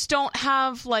 I just don't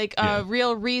have a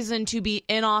real reason to be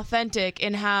inauthentic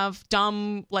and have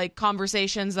dumb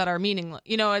conversations that are meaningless.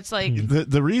 It's like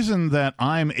the reason that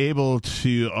I'm able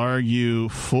to argue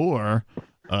for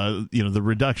the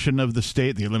reduction of the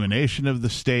state, the elimination of the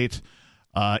state,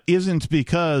 isn't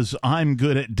because I'm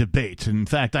good at debate. In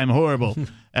fact, I'm horrible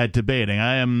at debating.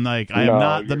 I am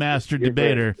not the master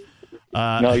debater.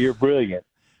 No, you're brilliant.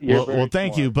 Well,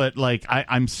 thank you, but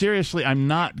I'm seriously, I'm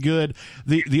not good.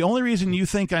 The only reason you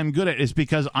think I'm good at it is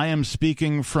because I am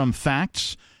speaking from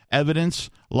facts,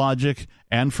 evidence, logic,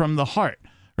 and from the heart,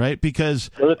 right? Because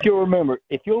if you'll remember,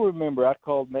 I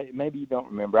called. Maybe you don't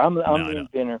remember. I'm the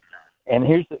inventor, and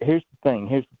here's the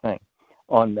thing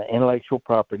on the intellectual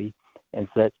property and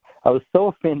such. I was so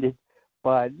offended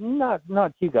by not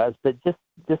you guys, but just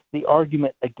the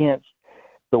argument against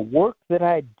the work that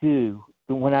I do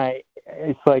when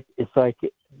it's like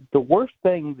the worst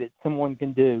thing that someone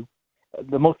can do,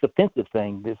 the most offensive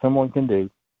thing that someone can do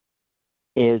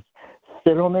is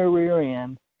sit on their rear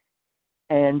end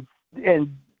and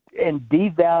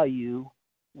devalue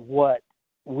what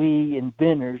we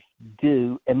inventors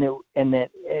do, and that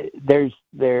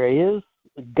there is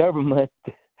a government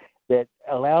that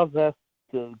allows us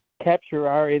to capture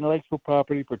our intellectual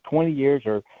property for 20 years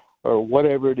or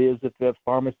whatever it is, if it's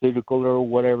pharmaceutical or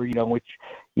whatever, which,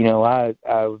 I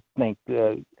think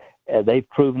they've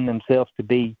proven themselves to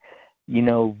be,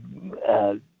 the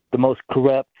most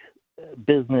corrupt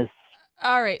business.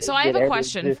 All right, so I have a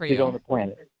question for you. On the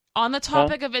planet. On the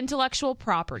topic of intellectual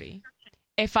property,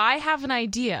 if I have an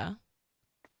idea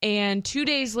and 2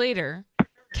 days later,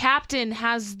 Captain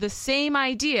has the same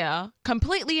idea,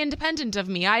 completely independent of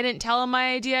me, I didn't tell him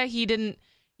my idea, he didn't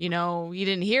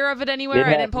hear of it anywhere.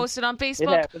 I didn't post it on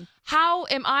Facebook. How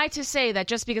am I to say that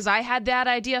just because I had that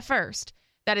idea first,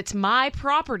 that it's my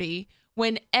property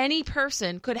when any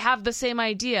person could have the same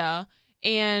idea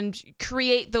and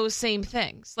create those same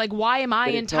things? Why am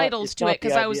I entitled to it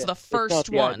because I was the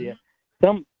first one? Idea.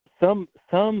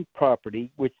 Some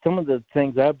property, which some of the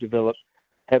things I've developed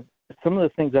some of the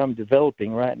things I'm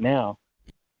developing right now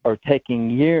are taking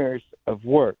years of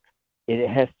work. It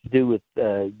has to do with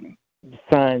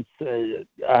science.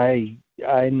 I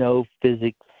know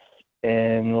physics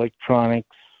and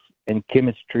electronics and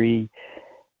chemistry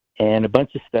and a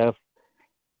bunch of stuff,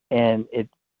 and it's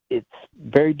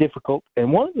very difficult.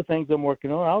 And one of the things I'm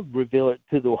working on, I'll reveal it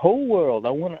to the whole world. I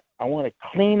want to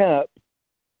clean up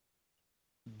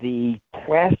the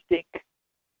plastic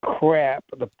crap,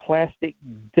 the plastic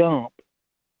dump,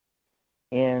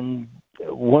 and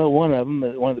one of them,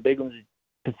 one of the big ones, is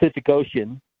Pacific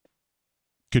Ocean.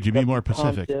 Could you be more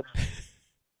specific?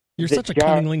 You're such a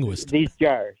cunning linguist. These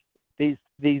jars, the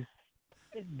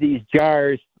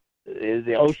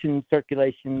ocean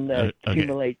circulation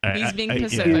accumulates. He's being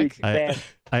Pacific. I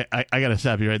got to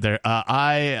stop you right there.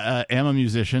 I am a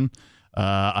musician.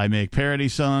 I make parody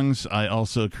songs. I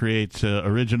also create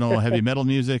original heavy metal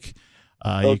music.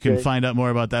 You can find out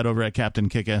more about that over at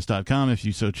CaptainKickass.com if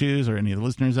you so choose, or any of the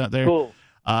listeners out there. Cool.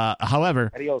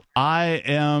 However, I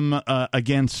am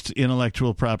against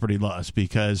intellectual property laws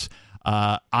because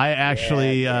I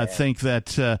actually think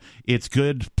that it's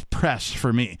good press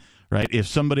for me. Right? If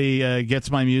somebody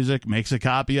gets my music, makes a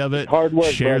copy of it,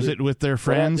 shares it with their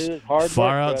friends,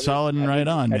 far out, solid, and right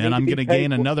on, man. I'm going to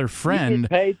gain another friend. You get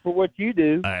paid for what you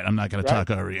do. All right, I'm not going to talk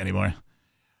over you anymore.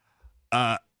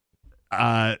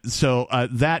 So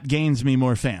that gains me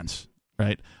more fans,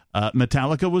 right?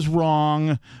 Metallica was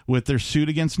wrong with their suit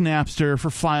against Napster for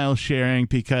file sharing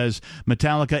because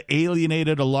Metallica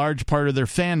alienated a large part of their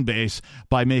fan base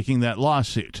by making that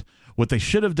lawsuit. What they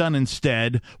should have done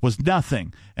instead was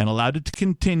nothing and allowed it to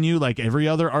continue like every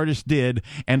other artist did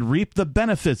and reap the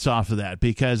benefits off of that,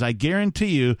 because I guarantee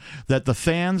you that the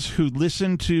fans who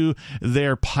listen to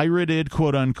their pirated,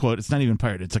 quote unquote, it's not even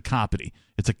pirated, it's a copy.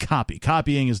 It's a copy.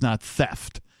 Copying is not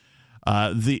theft.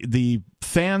 The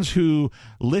fans who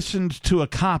listened to a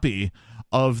copy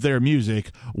of their music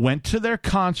went to their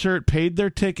concert, paid their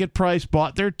ticket price,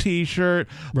 bought their T-shirt,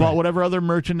 bought whatever other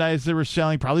merchandise they were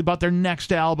selling, probably bought their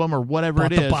next album or whatever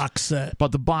it is. Bought the box set.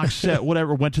 Bought the box set,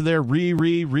 whatever. Went to their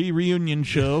reunion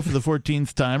show for the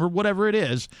 14th time or whatever it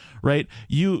is, right?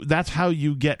 That's how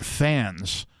you get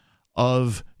fans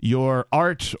of your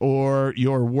art or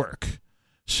your work.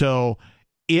 So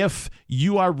if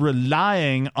you are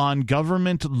relying on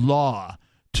government law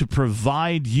to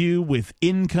provide you with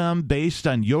income based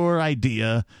on your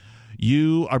idea,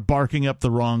 you are barking up the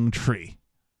wrong tree.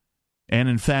 And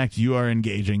in fact, you are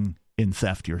engaging in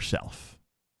theft yourself.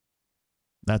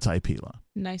 That's IP law.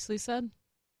 Nicely said.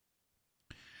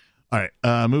 All right,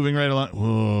 moving right along.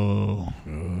 Whoa.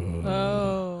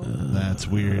 Oh. That's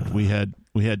weird. We had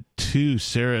 2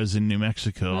 Sarahs in New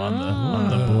Mexico on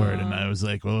the board, and I was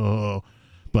like, whoa.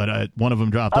 But one of them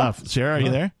dropped off. Sarah, are you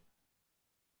there?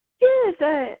 Yes,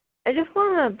 I just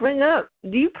want to bring up,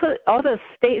 do you put all the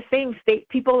same state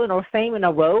people in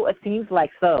a row? It seems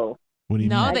like so. What do you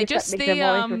mean? No,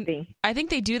 I think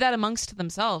they do that amongst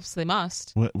themselves. They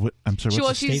must. What I'm sorry,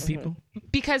 what's the state people?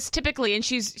 Because typically, and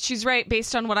she's right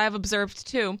based on what I've observed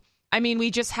too. I mean, we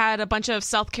just had a bunch of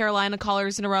South Carolina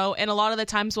callers in a row, and a lot of the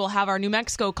times we'll have our New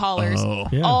Mexico callers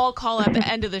all call at the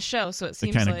end of the show. So it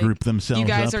seems kind of like group themselves you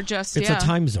guys up. are just It's a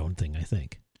time zone thing, I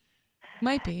think.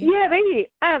 Might be. Yeah, maybe.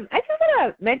 I just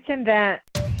want to mention that,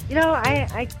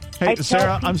 Hey,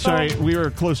 Sarah, I'm sorry. We were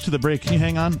close to the break. Can you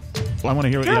hang on? I want to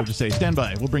hear what you have to say. Stand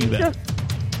by. We'll bring you back.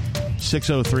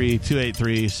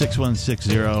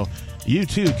 603-283-6160. You,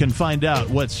 too, can find out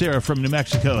what Sarah from New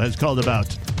Mexico has called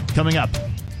about. Coming up,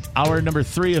 hour number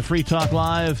 3 of Free Talk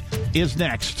Live is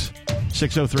next.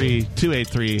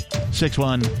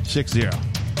 603-283-6160.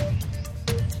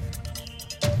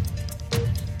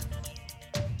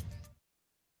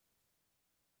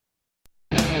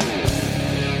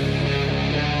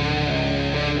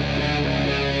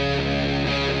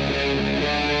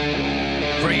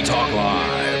 Free Talk Live.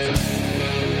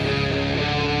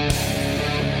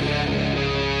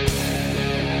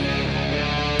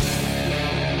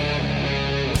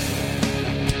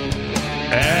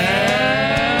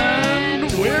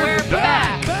 And we're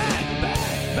back.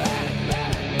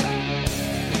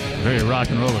 Very rock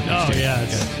and roll. Oh, yeah.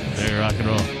 Very rock and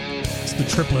roll. It's the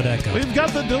triplet echo. We've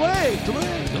got the delay.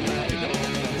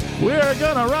 We're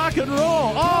going to rock and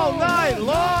roll all night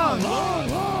long.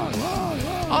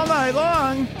 All night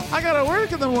long. I got to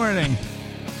work in the morning.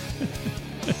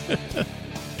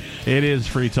 It is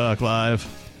Free Talk Live.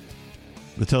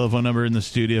 The telephone number in the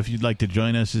studio, if you'd like to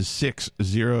join us, is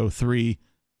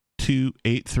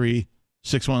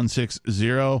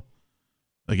 603-283-6160.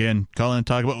 Again, call in and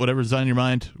talk about whatever's on your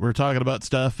mind. We're talking about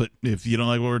stuff, but if you don't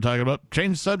like what we're talking about,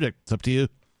 change the subject. It's up to you.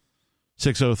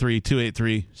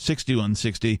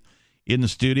 603-283-6160. In the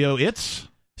studio, it's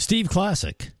Steve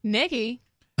Classic. Nikki.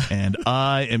 And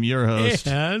I am your host.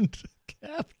 And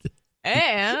Captain.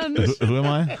 And who am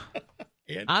I?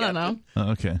 I don't know.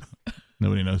 Oh, okay.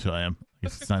 Nobody knows who I am. I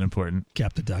guess it's not important.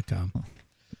 Captain.com.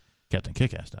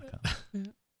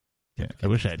 CaptainKickass.com. Yeah, I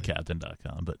wish I had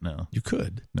Captain.com, but no. You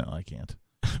could. No, I can't.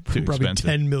 Too Probably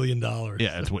expensive. $10 million.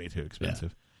 Yeah, it's way too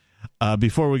expensive. Yeah.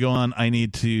 Before we go on, I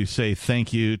need to say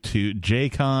thank you to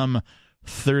JCOM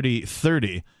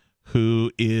 3030,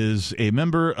 who is a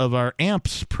member of our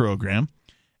AMPS program.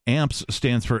 AMPS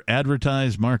stands for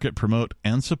Advertise, Market, Promote,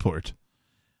 and Support.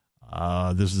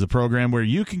 This is a program where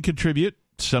you can contribute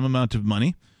some amount of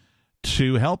money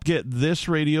to help get this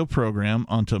radio program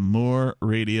onto more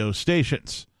radio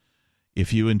stations.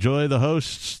 If you enjoy the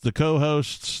hosts, the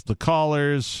co-hosts, the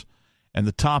callers, and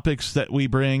the topics that we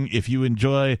bring, if you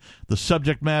enjoy the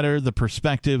subject matter, the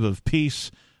perspective of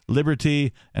peace,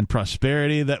 liberty, and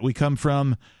prosperity that we come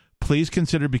from, please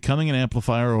consider becoming an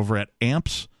amplifier over at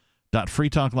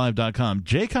amps.freetalklive.com.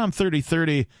 JCOM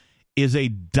 3030 is a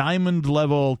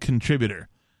diamond-level contributor,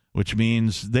 which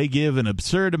means they give an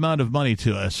absurd amount of money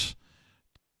to us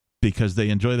because they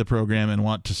enjoy the program and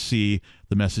want to see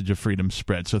the message of freedom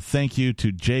spread. So thank you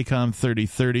to JCOM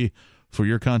 3030 for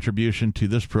your contribution to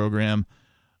this program.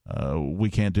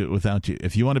 We can't do it without you.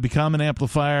 If you want to become an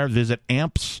amplifier, visit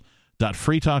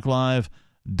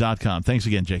amps.freetalklive.com. Thanks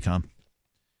again, JCOM.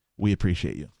 We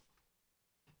appreciate you.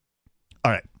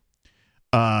 All right.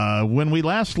 When we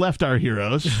last left our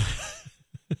heroes,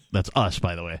 that's us,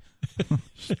 by the way.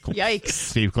 Yikes.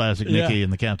 Steve Classic, Nikki,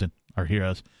 and the Captain, our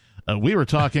heroes. We were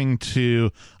talking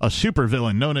to a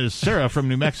supervillain known as Sarah from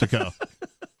New Mexico.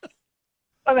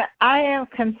 Okay, I am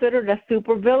considered a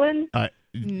supervillain.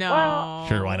 No. Well,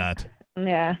 sure, why not?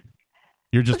 Yeah.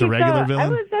 You're just a regular villain? I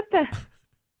was at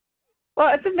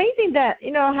well, it's amazing that,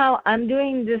 how I'm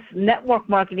doing this network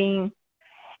marketing.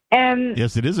 And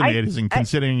yes, it is amazing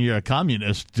considering you're a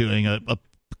communist doing a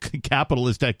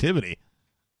capitalist activity.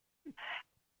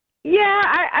 Yeah,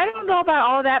 I don't know about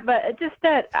all that, but it's just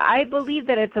that I believe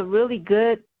that it's a really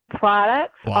good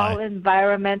product. Why? All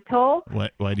environmental.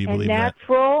 Why do you and believe that?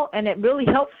 Natural, and it really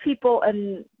helps people.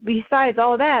 And besides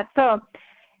all that,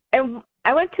 and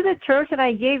I went to the church and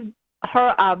I gave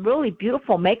her really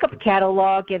beautiful makeup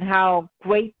catalog and how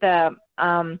great the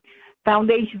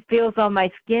foundation feels on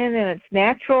my skin and it's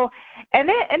natural. And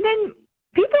then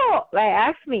people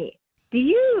ask me, do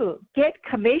you get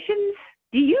commissions?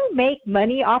 Do you make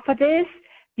money off of this?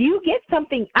 Do you get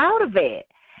something out of it?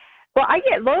 Well, I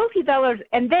get loyalty dollars,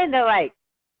 and then they're like,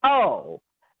 oh.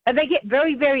 And they get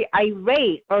very, very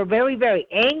irate or very, very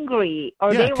angry,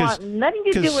 or they want nothing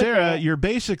to do with it. Because, Sarah, you're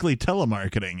basically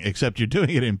telemarketing, except you're doing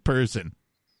it in person.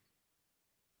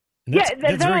 That's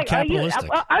very capitalistic.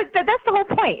 That's the whole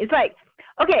point. It's like,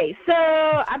 okay, so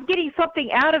I'm getting something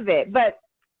out of it, but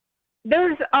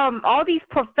there's all these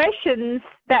professions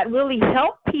that really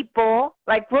help people,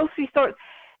 like grocery stores.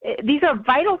 These are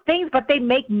vital things, but they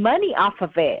make money off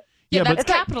of it. Yeah, that's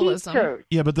capitalism.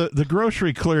 Yeah, but the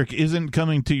grocery clerk isn't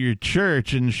coming to your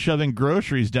church and shoving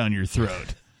groceries down your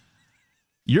throat.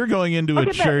 You're going into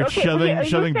a church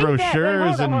shoving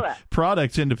brochures and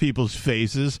products into people's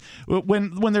faces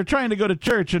when they're trying to go to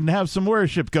church and have some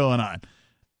worship going on.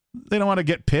 They don't want to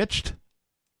get pitched.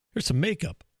 Here's some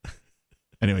makeup.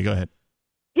 Anyway, go ahead.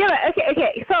 Yeah,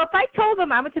 okay. So if I told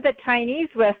them I went to the Chinese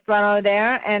restaurant over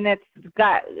there and it's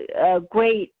got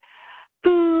great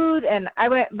food, and I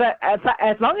went, but as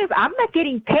long as I'm not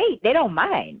getting paid, they don't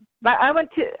mind. But I went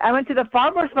to the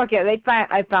farmers market.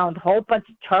 I found a whole bunch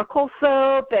of charcoal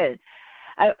soap, and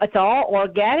it's all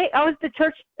organic. I was at the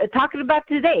church talking about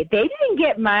today. They didn't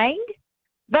get mind,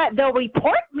 but they'll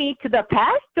report me to the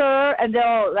pastor, and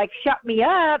they'll shut me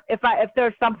up if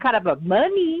there's some kind of a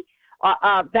money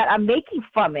that I'm making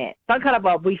from it, some kind of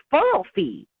a referral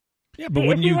fee. Yeah, but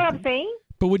you see what I'm saying?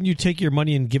 But wouldn't you take your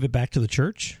money and give it back to the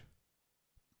church?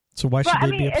 So why should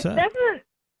they be upset?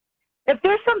 If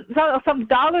there's some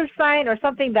dollar sign or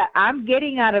something that I'm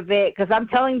getting out of it because I'm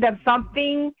telling them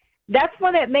something, that's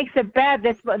when it makes it bad.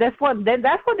 That's when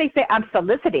they say I'm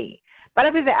soliciting. But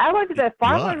if I went to the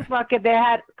farmers market, they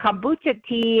had kombucha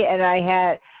tea and I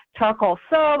had charcoal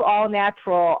soap, all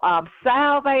natural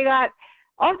salve. I got.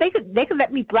 Oh, they could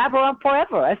let me blabber on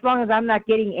forever as long as I'm not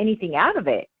getting anything out of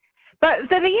it. But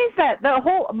the thing is that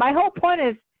my whole point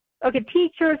is, okay,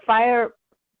 teachers, fire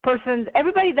persons,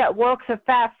 everybody that works at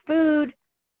fast food,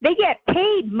 they get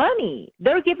paid money.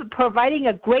 They're providing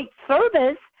a great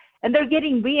service, and they're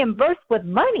getting reimbursed with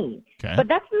money. Okay. But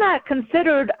that's not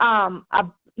considered a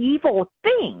evil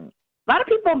thing. A lot of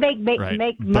people make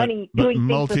money doing things.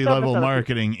 Multi-level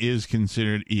marketing is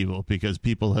considered evil because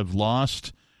people have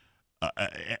lost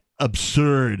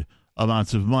absurd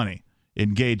amounts of money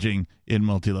engaging in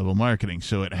multi-level marketing.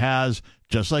 So it has,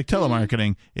 just like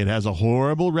telemarketing, it has a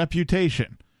horrible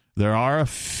reputation. There are a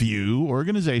few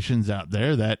organizations out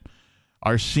there that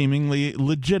are seemingly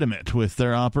legitimate with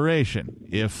their operation.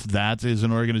 If that is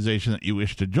an organization that you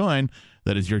wish to join,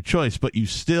 that is your choice. But you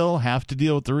still have to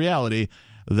deal with the reality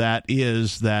that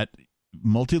is that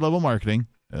multi-level marketing,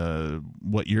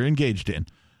 what you're engaged in,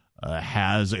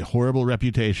 has a horrible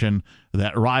reputation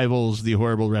that rivals the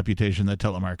horrible reputation that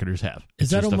telemarketers have.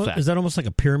 Is that almost like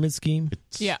a pyramid scheme?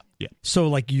 Yeah. So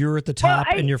like you're at the top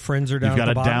and your friends are down at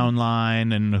the bottom? You've got a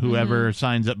downline, and whoever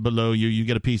signs up below you, you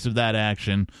get a piece of that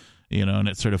action, and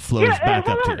it sort of flows back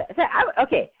up to you.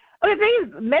 Okay,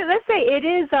 let's say it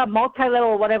is a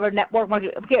multi-level whatever network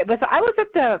market. Okay, but so I was at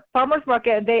the farmers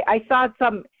market, and I saw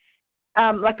some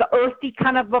like a earthy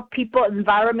kind of people,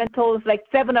 environmentals, like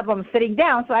 7 of them sitting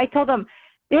down. So I told them,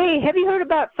 hey, have you heard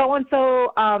about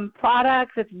so-and-so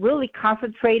products? It's really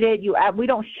concentrated. We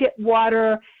don't ship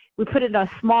water. We put it in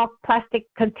small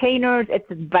plastic containers. It's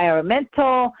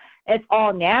environmental. It's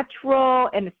all natural,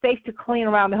 and it's safe to clean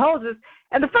around the hoses.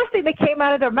 And the first thing that came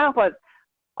out of their mouth was,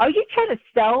 are you trying to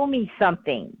sell me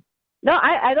something? No,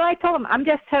 I told them, I'm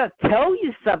just trying to tell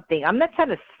you something. I'm not trying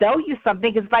to sell you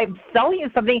something, because if I'm selling you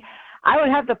something, I would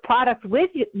have the product with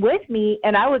me,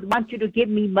 and I would want you to give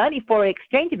me money for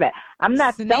exchange of it. I'm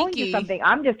not selling you something.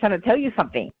 I'm just trying to tell you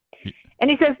something. And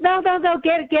he says, no,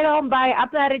 get on by. I'm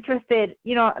not interested.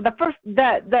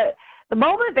 The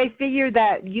moment they figure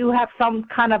that you have some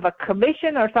kind of a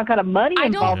commission or some kind of money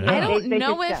involved, I don't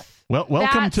know if. Well,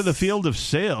 welcome to the field of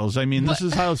sales. I mean, this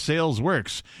is how sales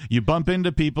works. You bump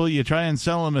into people, you try and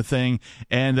sell them a thing,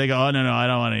 and they go, oh, no, I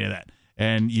don't want any of that.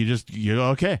 And you go,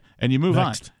 okay, and you move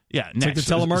on. Yeah, next. Like the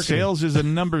telemarketing. Sales is a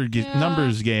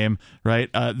numbers game, right?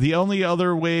 The only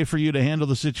other way for you to handle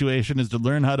the situation is to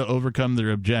learn how to overcome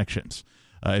their objections.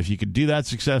 If you could do that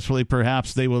successfully,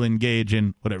 perhaps they will engage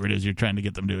in whatever it is you're trying to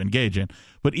get them to engage in.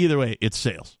 But either way, it's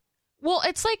sales. Well,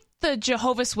 it's like the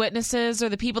Jehovah's Witnesses or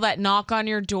the people that knock on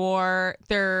your door.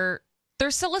 They're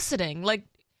soliciting. Like,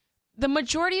 the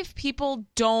majority of people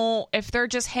don't, if they're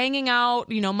just hanging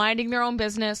out, minding their own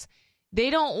business, They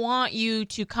don't want you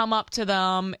to come up to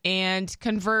them and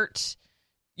convert.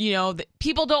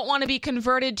 People don't want to be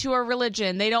converted to a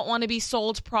religion. They don't want to be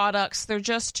sold products. They're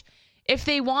just, if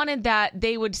they wanted that,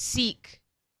 they would seek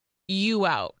you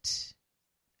out.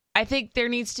 I think there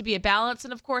needs to be a balance.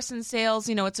 And of course, in sales,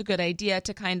 it's a good idea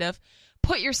to kind of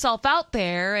put yourself out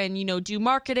there and, do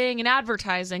marketing and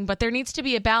advertising. But there needs to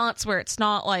be a balance where it's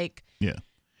not like,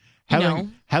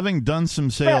 having done some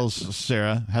sales,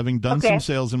 Sarah, some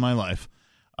sales in my life,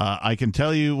 I can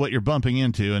tell you what you're bumping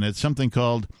into, and it's something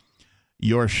called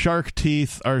your shark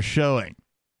teeth are showing,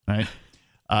 right?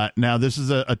 Now, this is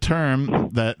a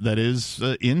term that is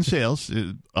in sales.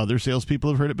 Other salespeople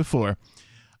have heard it before.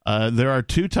 There are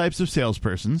two types of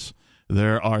salespersons.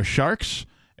 There are sharks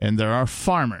and there are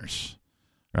farmers,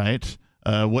 right?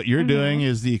 What you're doing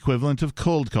is the equivalent of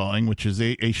cold calling, which is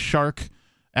a shark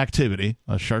activity,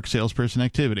 a shark salesperson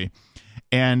activity.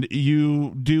 And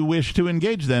you do wish to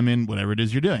engage them in whatever it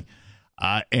is you're doing.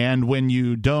 And when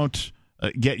you don't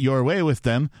get your way with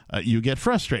them, you get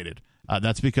frustrated.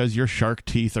 That's because your shark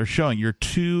teeth are showing. You're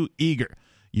too eager.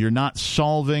 You're not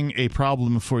solving a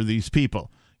problem for these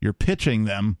people. You're pitching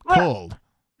them cold.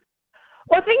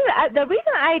 Well, the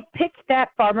reason I picked that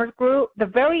farmers group, they're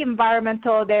very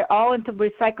environmental. They're all into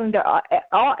recycling.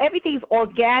 Everything's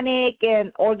organic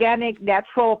and organic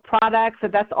natural products,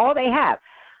 and that's all they have.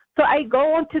 So I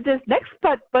go on to this next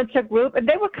bunch of group, and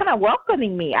they were kind of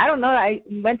welcoming me. I don't know. I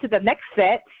went to the next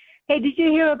set. Hey, did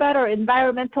you hear about our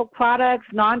environmental products,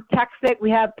 non-toxic? We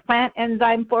have plant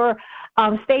enzyme for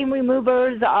stain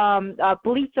removers,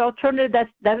 bleach alternative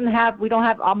we don't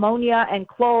have ammonia and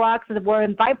Clorox. We're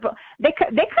environmental. They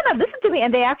kind of listened to me,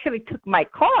 and they actually took my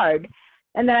card.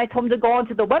 And then I told them to go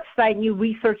onto the website and you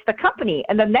research the company.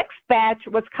 And the next batch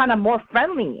was kind of more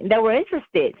friendly, and they were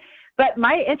interested. But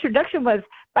my introduction was,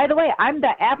 by the way, I'm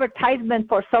the advertisement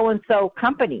for so-and-so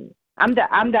company. I'm the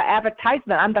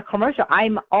advertisement. I'm the commercial.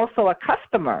 I'm also a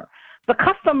customer. The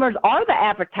customers are the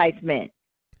advertisement.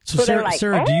 So they're like,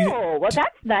 Sarah, well,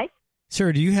 that's nice.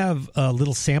 Sarah, do you have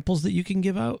little samples that you can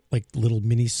give out, like little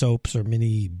mini soaps or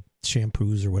mini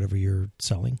shampoos or whatever you're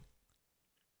selling?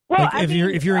 Well, like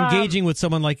if you're engaging with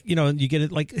someone, like you get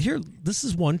it, like here, this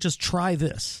is one. Just try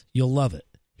this. You'll love it.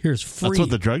 Here's free. That's what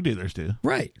the drug dealers do,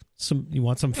 right? You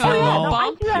want some fentanyl? No,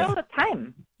 I do that all the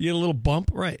time. You get a little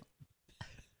bump, right?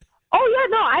 Oh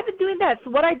yeah, no, I've been doing that.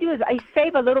 So what I do is I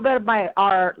save a little bit of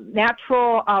our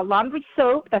natural laundry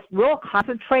soap that's real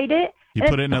concentrated. You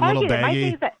put it in a little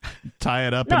baggie, tie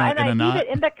it up in a knot. Leave it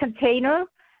in the container.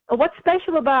 What's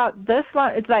special about this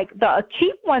one is like the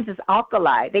cheap ones is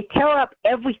alkali. They tear up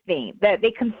everything. That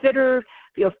they consider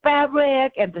your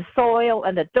fabric and the soil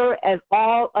and the dirt as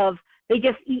all of. They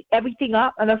just eat everything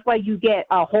up, and that's why you get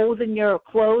holes in your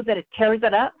clothes and it tears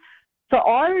it up. So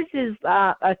ours is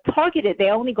targeted. They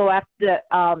only go after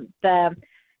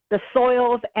the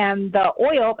soils and the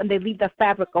oil, and they leave the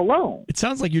fabric alone. It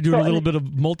sounds like you're doing a little bit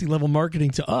of multi-level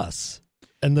marketing to us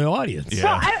and the audience.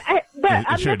 Yeah,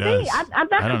 I'm sure does. I'm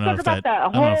not concerned about the whole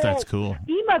I don't know if that's cool.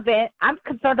 scheme of it. I'm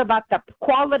concerned about the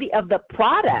quality of the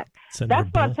product. That's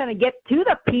what I'm trying to get to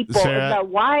the people. Sarah,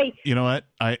 why? You know what?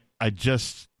 I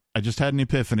just had an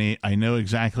epiphany. I know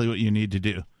exactly what you need to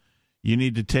do. You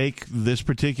need to take this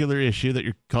particular issue that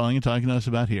you're calling and talking to us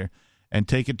about here and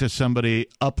take it to somebody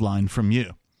upline from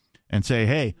you and say,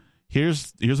 hey,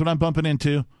 here's what I'm bumping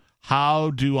into.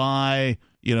 How do I,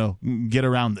 get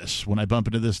around this when I bump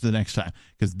into this the next time?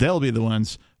 Because they'll be the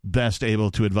ones best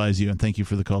able to advise you. And thank you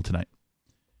for the call tonight.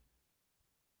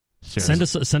 Send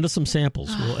us some samples.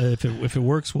 If it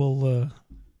works, we'll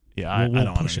I don't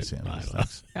want push any it.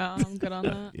 samples. Yeah, I'm good on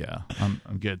that. Yeah,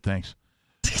 I'm good. Thanks.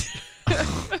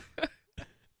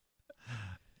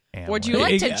 Would you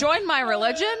like to join my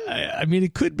religion? I mean,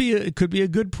 it could be a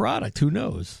good product. Who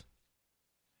knows?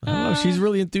 I don't know. She's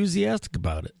really enthusiastic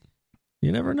about it.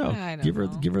 You never know. Give her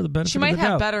the benefit. She might of the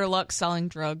have doubt. better luck selling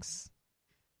drugs.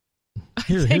 I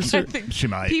think she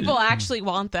might. People actually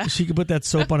want that. She could put that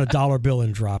soap on a dollar bill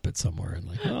and drop it somewhere,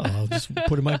 and I'll just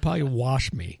put it in my pocket.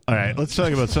 Wash me. All right, let's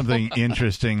talk about something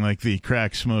interesting, like the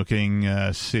crack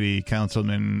smoking city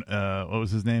councilman. What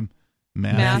was his name?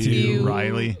 Matthew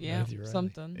Riley. Yeah,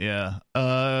 something. Yeah.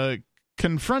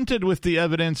 Confronted with the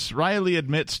evidence, Riley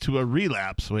admits to a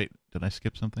relapse. Wait, did I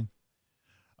skip something?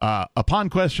 Upon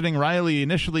questioning, Riley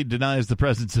initially denies the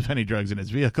presence of any drugs in his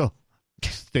vehicle.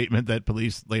 Statement that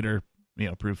police later,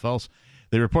 proved false.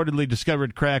 They reportedly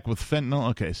discovered crack with fentanyl.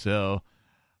 Okay, so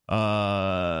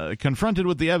confronted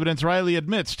with the evidence, Riley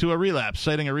admits to a relapse,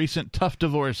 citing a recent tough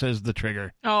divorce as the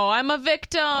trigger. Oh, I'm a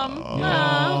victim.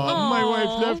 My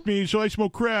wife left me, so I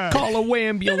smoke crack. Call a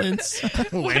wambulance.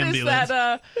 What is that?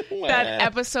 That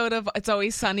episode of It's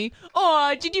Always Sunny?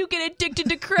 Oh, did you get addicted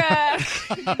to crack?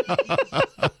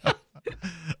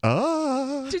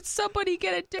 Did somebody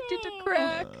get addicted to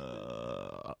crack?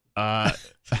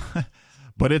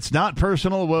 But it's not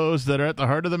personal woes that are at the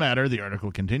heart of the matter. The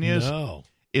article continues. No.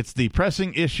 It's the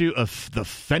pressing issue of the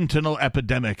fentanyl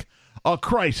epidemic, a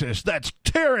crisis that's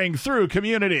tearing through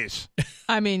communities.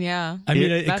 I mean, yeah. I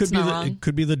mean, it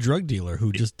could be the drug dealer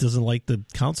who just doesn't like the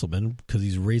councilman because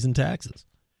he's raising taxes.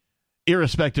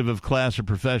 Irrespective of class or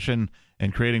profession,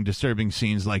 and creating disturbing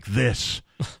scenes like this,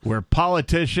 where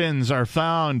politicians are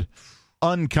found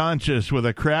unconscious with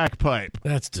a crack pipe.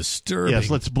 That's disturbing. Yes,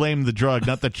 let's blame the drug,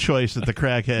 not the choice that the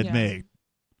crackhead made.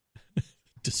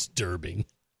 Disturbing.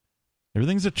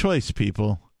 Everything's a choice,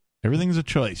 people. Everything's a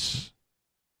choice.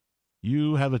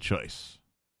 You have a choice.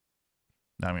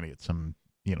 Now I'm going to get some,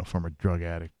 former drug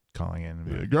addict calling in and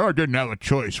be like, I didn't have a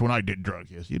choice when I did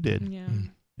drugs. Yes, you did. Yeah.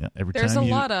 Yeah. Every There's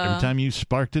time every time you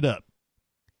sparked it up,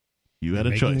 you had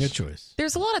a choice.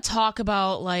 There's a lot of talk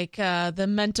about the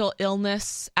mental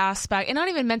illness aspect, and not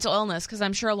even mental illness, because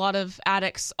I'm sure a lot of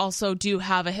addicts also do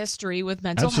have a history with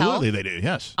mental health. Absolutely, they do.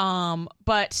 Yes.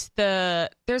 But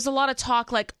there's a lot of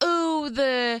talk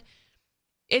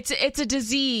it's a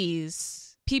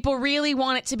disease. People really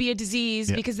want it to be a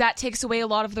disease because that takes away a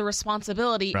lot of the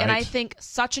responsibility, right. And I think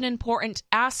such an important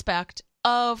aspect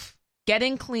of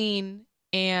getting clean.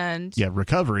 And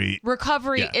recovery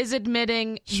is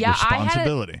admitting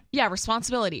responsibility.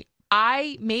 Responsibility.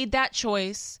 I made that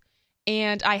choice,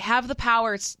 and I have the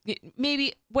power. It's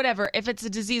maybe whatever if it's a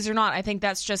disease or not. I think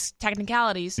that's just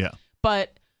technicalities. Yeah.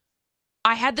 But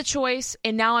I had the choice,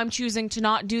 and now I'm choosing to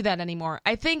not do that anymore.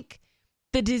 I think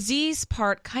the disease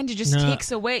part kind of just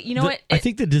takes away. I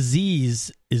think the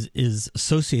disease is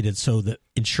associated so that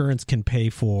insurance can pay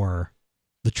for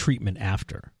the treatment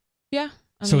after. Yeah.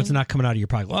 So it's not coming out of your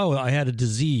pocket. Oh, I had a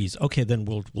disease. Okay, then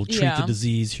we'll treat the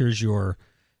disease. Here's your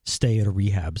stay at a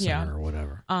rehab center or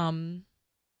whatever. And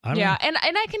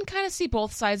I can kind of see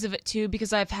both sides of it too,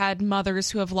 because I've had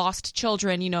mothers who have lost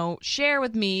children, share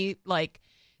with me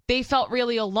they felt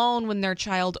really alone when their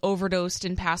child overdosed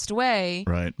and passed away.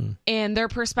 Right. And their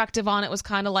perspective on it was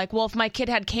kind of like, well, if my kid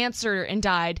had cancer and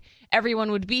died,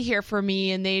 everyone would be here for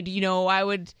me, and they'd,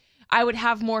 I would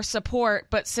have more support,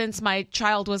 but since my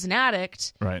child was an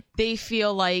addict, right, they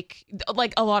feel like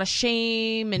a lot of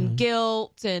shame and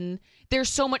guilt, and there's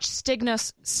so much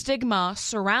stigma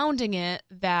surrounding it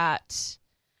that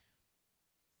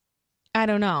I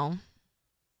don't know.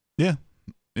 Yeah,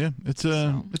 it's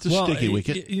a sticky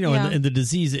wicket. And the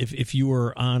disease. If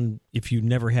you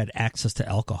never had access to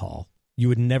alcohol, you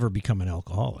would never become an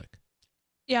alcoholic.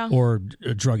 Yeah, or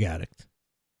a drug addict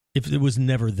if it was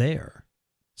never there.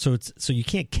 So you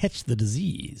can't catch the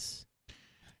disease.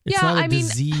 It's not a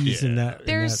disease in that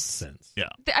sense. Yeah.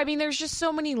 I mean, there's just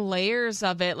so many layers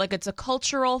of it. Like, it's a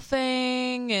cultural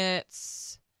thing.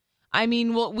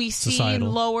 What we see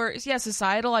societal.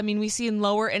 Societal. I mean, we see in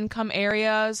lower income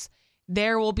areas,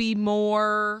 there will be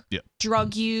more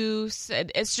drug use.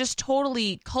 It's just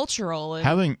totally cultural.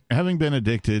 Having been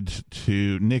addicted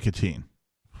to nicotine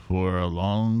for a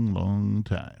long, long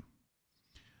time.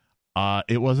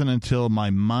 It wasn't until my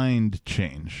mind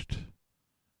changed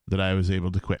that I was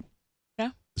able to quit.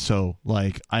 Yeah. So,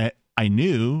 I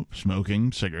knew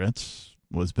smoking cigarettes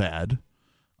was bad.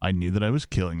 I knew that I was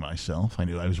killing myself. I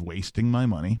knew I was wasting my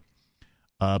money,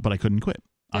 but I couldn't quit.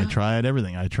 Yeah. I tried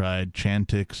everything. I tried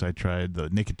Chantix. I tried the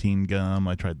nicotine gum.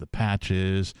 I tried the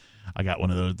patches. I got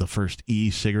one of the first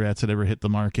e-cigarettes that ever hit the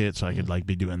market, so I could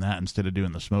be doing that instead of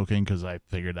doing the smoking because I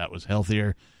figured that was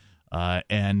healthier.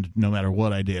 And no matter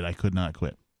what I did, I could not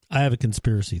quit. I have a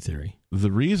conspiracy theory.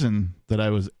 The reason that I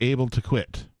was able to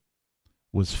quit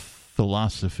was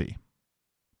philosophy.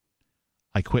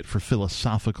 I quit for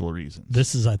philosophical reasons.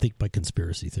 This is, I think, my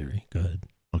conspiracy theory. Go ahead.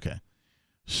 Okay.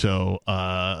 So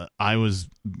I was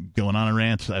going on a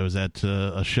rant. I was at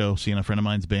a show, seeing a friend of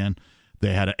mine's band.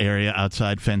 They had an area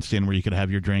outside fenced in where you could have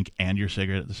your drink and your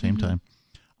cigarette at the same time.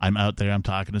 I'm out there, I'm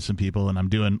talking to some people, and I'm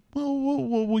doing,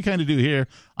 what we kind of do here.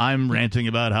 I'm ranting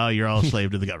about how you're all slave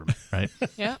to the government, right?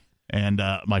 Yeah. And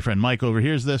my friend Mike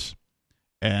overhears this,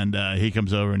 and he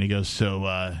comes over and he goes,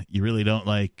 so you really don't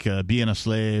like being a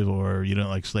slave, or you don't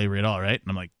like slavery at all, right? And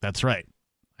I'm like, that's right.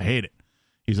 I hate it.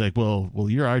 He's like, well,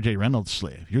 you're R.J. Reynolds'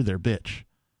 slave. You're their bitch.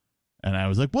 And I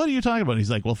was like, what are you talking about?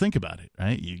 He's like, well, think about it,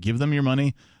 right? You give them your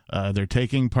money. They're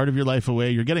taking part of your life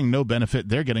away. You're getting no benefit.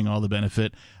 They're getting all the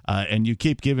benefit. And you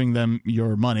keep giving them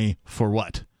your money for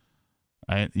what?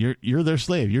 Right? You're their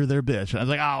slave. You're their bitch. And I was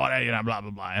like, blah,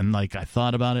 blah, blah. And I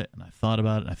thought about it, and I thought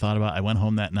about it, and I thought about it. I went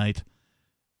home that night.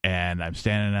 And I'm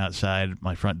standing outside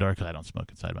my front door because I don't smoke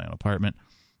inside my own apartment.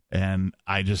 And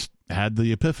I just had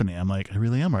the epiphany. I'm like, I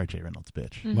really am RJ Reynolds'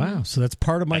 bitch. Mm-hmm. Wow. So that's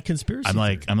part of my conspiracy. I'm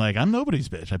like, I'm nobody's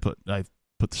bitch. I put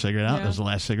the cigarette out. That was the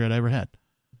last cigarette I ever had.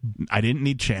 I didn't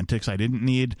need Chantix. I didn't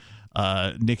need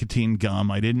nicotine gum.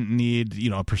 I didn't need,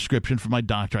 a prescription from my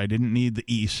doctor. I didn't need the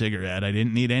e-cigarette. I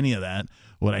didn't need any of that.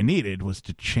 What I needed was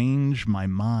to change my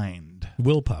mind.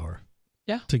 Willpower.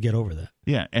 Yeah. To get over that.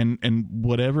 Yeah. And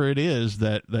whatever it is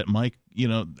that Mike,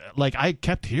 like I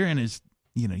kept hearing is,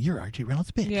 you're RJ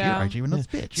Reynolds' bitch. Yeah. You're RJ Reynolds'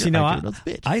 bitch. See, You're now, RJ Reynolds'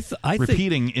 bitch. I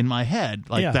repeating in my head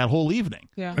that whole evening.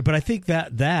 Yeah. But I think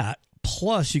that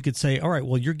plus you could say, all right,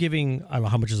 well, you're giving, I don't know,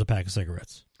 how much is a pack of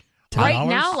cigarettes? $10? Right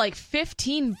now, like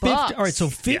 $15. All right, so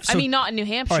I mean, not in New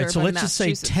Hampshire. All right, so but let's just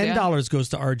say $10 goes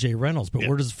to RJ Reynolds, but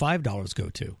where does $5 go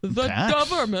to? The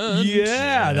government.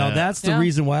 Yeah, now that's the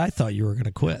reason why I thought you were going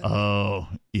to quit. Oh,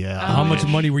 yeah. How much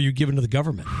money were you giving to the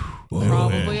government?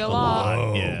 Probably a lot.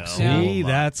 Oh, yeah. See,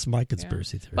 that's my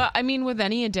conspiracy theory. But I mean, with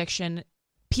any addiction,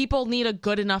 people need a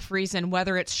good enough reason,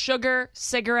 whether it's sugar,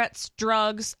 cigarettes,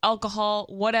 drugs, alcohol,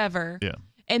 whatever. Yeah.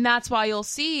 And that's why you'll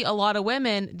see a lot of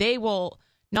women, they will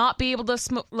not be able to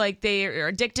smoke, like they are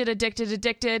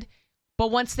addicted.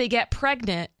 But once they get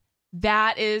pregnant,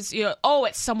 that is,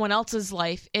 it's someone else's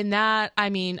life. And that, I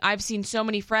mean, I've seen so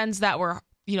many friends that were,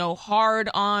 hard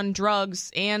on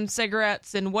drugs and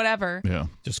cigarettes and whatever. Yeah.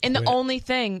 And the only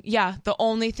thing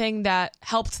that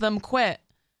helped them quit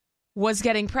was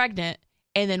getting pregnant.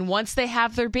 And then once they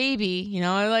have their baby,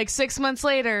 like 6 months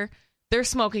later, they're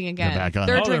smoking again. They're back on.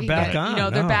 They're drinking back again.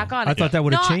 on. They're back on. I thought that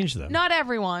would have changed them. Not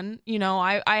everyone.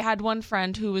 I had one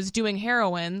friend who was doing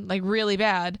heroin, like really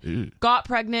bad, got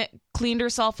pregnant, cleaned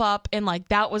herself up, and like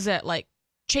that was it. Like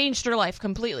changed her life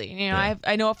completely.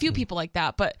 I know a few people like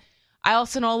that, but I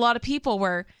also know a lot of people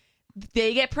where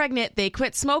they get pregnant, they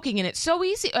quit smoking, and it's so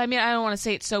easy. I mean, I don't want to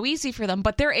say it's so easy for them,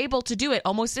 but they're able to do it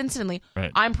almost instantly.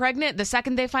 Right. I'm pregnant. The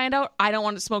second they find out, I don't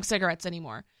want to smoke cigarettes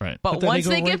anymore. Right. But once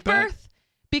they give birth,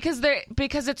 because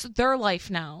it's their life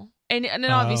now. And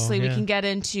then obviously we can get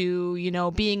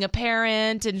into, being a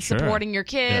parent and supporting your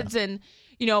kids and,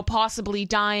 possibly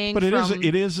dying. But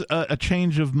it is a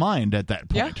change of mind at that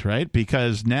point, right?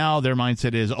 Because now their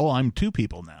mindset is, I'm two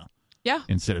people now. Yeah.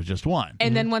 Instead of just one.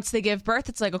 And then once they give birth,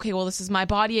 it's like, okay, well, this is my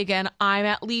body again. I'm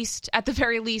at the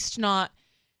very least, not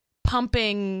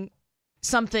pumping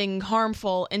something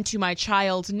harmful into my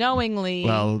child knowingly.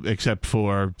 Well, except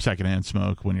for secondhand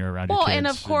smoke when you're around your kids. Well, and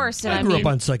of course. I grew up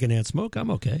on secondhand smoke.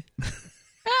 I'm okay.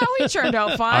 We turned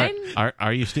out fine.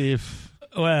 Are you, Steve?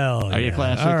 Well, are you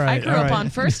classic? All right, I grew up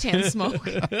on firsthand smoke.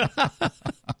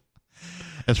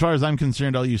 As far as I'm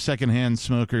concerned, all you secondhand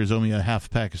smokers owe me a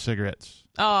half pack of cigarettes.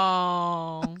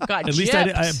 Oh, got At least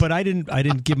I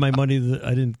didn't give my money. I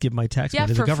didn't give my tax money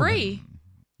to the government. Free.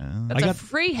 That's a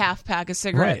free half pack of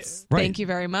cigarettes. Right. Thank you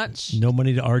very much. No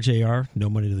money to RJR, no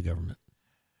money to the government.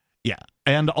 Yeah.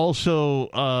 And also,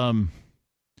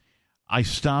 I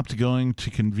stopped going to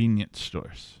convenience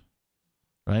stores,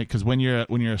 right? Because when you're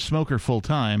a smoker full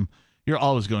time, you're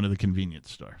always going to the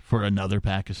convenience store for another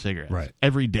pack of cigarettes. Right.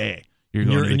 Every day.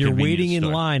 You're waiting in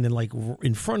store. line, and like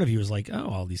in front of you is like,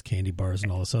 all these candy bars and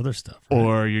all this other stuff. Right?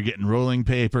 Or you're getting rolling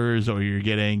papers, or you're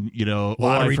getting,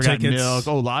 lottery tickets. Milk.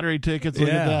 Oh, lottery tickets. Look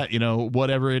at that.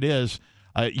 Whatever it is,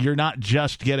 you're not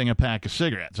just getting a pack of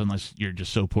cigarettes, unless you're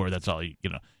just so poor that's all you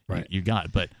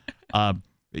got. But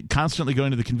constantly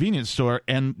going to the convenience store,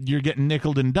 and you're getting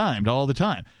nickeled and dimed all the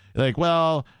time. Like,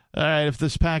 well, all right, if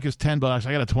this pack is $10,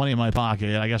 I got a 20 in my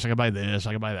pocket. I guess I could buy this,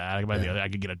 I could buy that, I could buy the other. I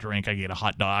could get a drink, I could get a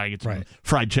hot dog, I could get some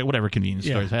fried chicken, whatever convenience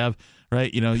stores have,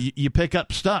 right? You pick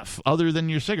up stuff other than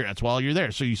your cigarettes while you're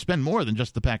there, so you spend more than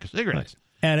just the pack of cigarettes.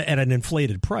 Right. At an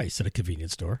inflated price at a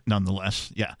convenience store.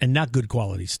 Nonetheless, yeah. And not good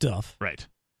quality stuff. Right.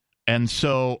 And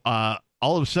so all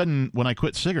of a sudden, when I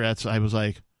quit cigarettes, I was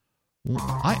like,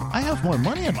 I have more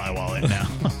money in my wallet now.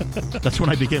 That's when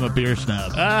I became a beer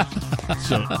snob.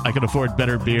 So I could afford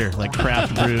better beer, like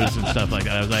craft brews and stuff like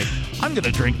that. I was like, I'm going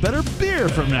to drink better beer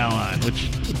from now on, which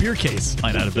the beer case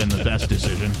might not have been the best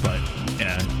decision, but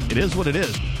yeah, it is what it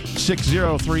is.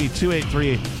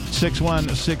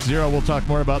 603-283-6160. We'll talk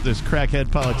more about this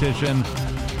crackhead politician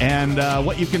and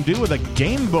what you can do with a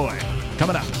Game Boy.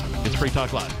 Coming up, it's Free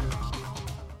Talk Live.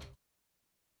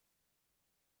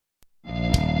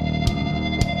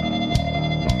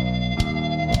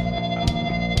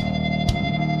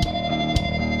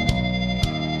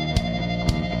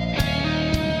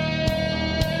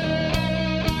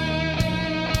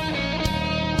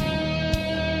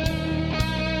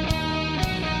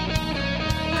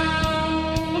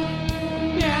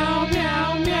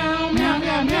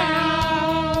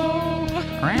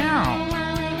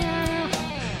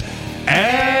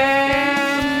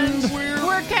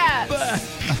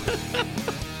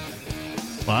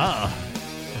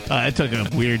 I took a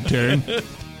weird turn.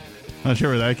 Not sure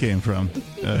where that came from.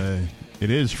 It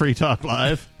is Free Talk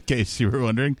Live, in case you were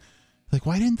wondering. Like,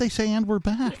 why didn't they say, and we're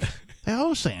back? They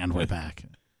always say, and we're back.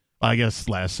 Well, I guess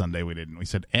last Sunday we didn't. We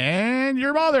said, and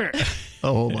your mother.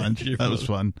 A whole bunch. That was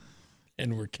fun.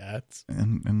 And we're cats.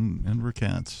 And we're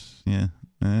cats. Yeah.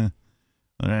 All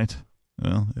right.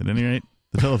 Well, at any rate,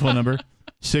 the telephone number,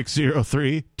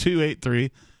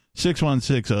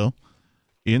 603-283-6160.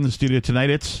 In the studio tonight,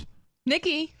 it's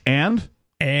Nikki. And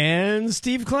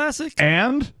Steve Classic.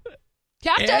 And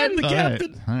Captain. And the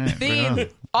Captain. All right.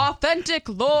 The authentic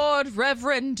Lord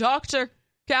Reverend Dr.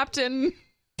 Captain.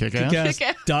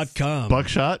 Kickass.com.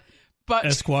 Buckshot.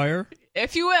 Esquire.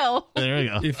 If you will. There you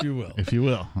go. If you will. If you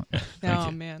will.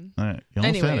 Oh, man. All right.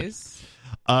 Anyways.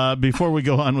 Before we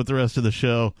go on with the rest of the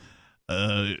show,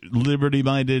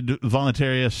 liberty-minded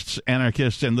voluntarists,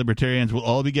 anarchists, and libertarians will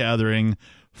all be gathering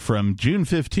from June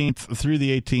 15th through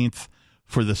the 18th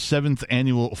for the 7th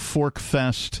annual Fork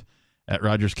Fest at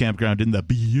Rogers Campground in the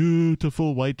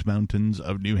beautiful White Mountains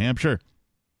of New Hampshire.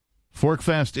 Fork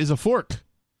Fest is a fork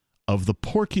of the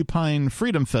Porcupine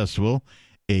Freedom Festival,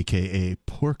 a.k.a.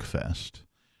 Pork Fest,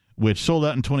 which sold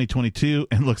out in 2022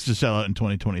 and looks to sell out in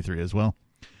 2023 as well.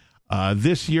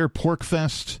 This year, Pork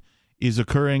Fest is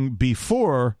occurring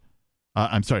before...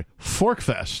 Fork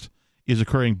Fest is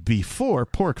occurring before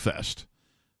Pork Fest.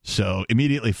 So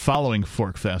immediately following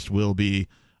Fork Fest will be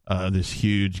this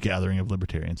huge gathering of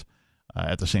libertarians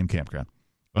at the same campground.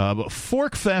 But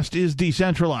Fork Fest is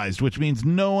decentralized, which means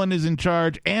no one is in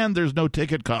charge and there's no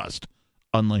ticket cost,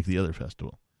 unlike the other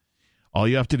festival. All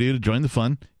you have to do to join the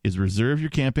fun is reserve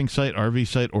your camping site, RV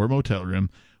site, or motel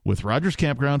room with Rogers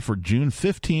Campground for June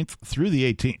 15th through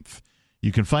the 18th.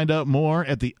 You can find out more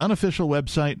at the unofficial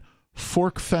website,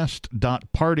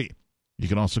 forkfest.party. You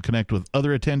can also connect with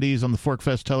other attendees on the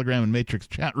Forkfest Telegram and Matrix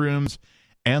chat rooms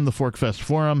and the Forkfest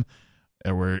forum,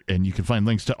 and you can find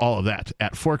links to all of that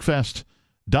at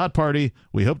forkfest.party.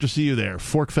 We hope to see you there,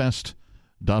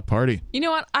 forkfest.party. You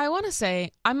know what? I want to say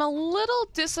I'm a little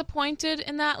disappointed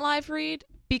in that live read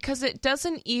because it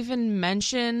doesn't even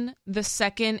mention the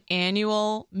 2nd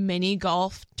annual mini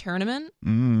golf tournament.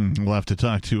 We'll have to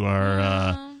talk to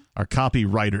our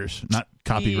copywriters, not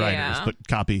copywriters, but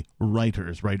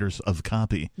copywriters, writers of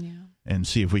copy, and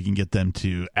see if we can get them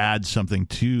to add something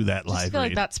to that live read. I feel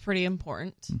like that's pretty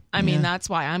important. I mean, that's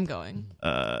why I'm going.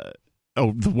 The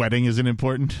wedding isn't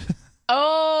important?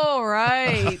 Oh,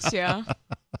 right. Yeah.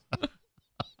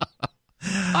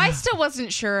 I still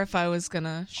wasn't sure if I was going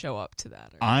to show up to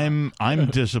that. I'm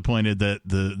disappointed that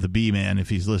the bee man, if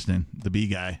he's listening, the bee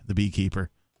guy, the beekeeper,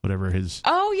 whatever his...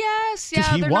 Oh, yes.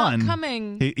 Yeah, they're not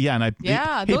coming. He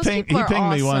those people are pinged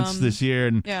me awesome. once this year,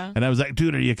 and I was like,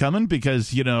 dude, are you coming?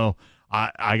 Because, we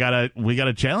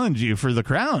gotta challenge you for the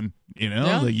crown.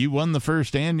 You won the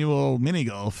first annual mini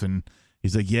golf, and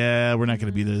he's like, yeah, we're not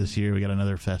going to be there this year. We got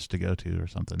another fest to go to or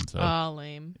something. So,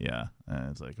 lame. Yeah.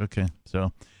 It's like, okay.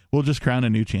 So we'll just crown a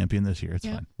new champion this year. It's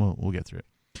fine. We'll get through it.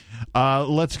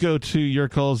 Let's go to your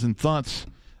calls and thoughts.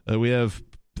 We have...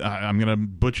 I'm going to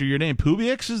butcher your name.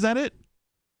 Publius, is that it?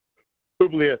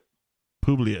 Publius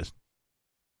with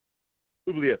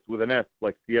an S,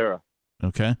 like Sierra.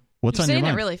 Okay. What's You're on your mind? saying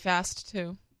it really fast,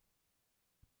 too.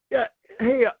 Yeah.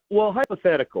 Hey,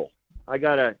 hypothetical. I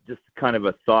got just kind of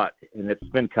a thought, and it's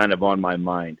been kind of on my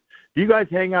mind. Do you guys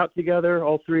hang out together,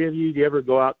 all three of you? Do you ever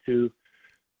go out to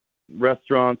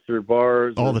restaurants or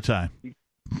bars? All the time.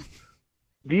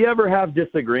 Do you ever have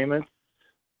disagreements?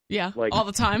 Yeah, all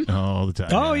the time. All the time.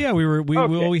 Oh yeah,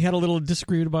 we had a little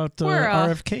disagreement about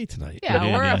RFK tonight.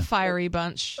 Yeah, we're a fiery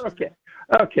bunch. Okay,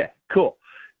 cool.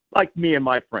 Like me and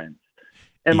my friends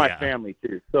and my family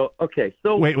too. So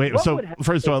wait. So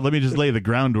first of all, let me just lay the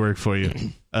groundwork for you.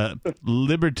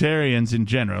 Libertarians in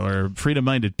general, or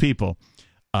freedom-minded people,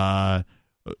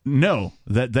 know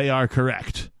that they are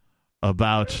correct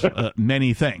about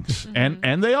many things,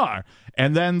 and they are.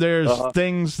 And then there's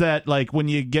things that, like, when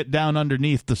you get down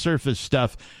underneath the surface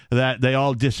stuff, that they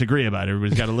all disagree about.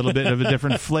 Everybody's got a little bit of a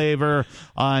different flavor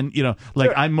on,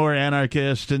 I'm more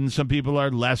anarchist and some people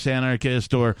are less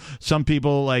anarchist, or some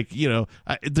people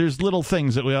there's little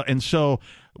things that and so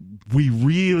we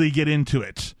really get into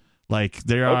it. Like,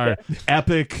 there are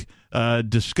epic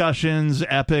discussions,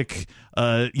 epic,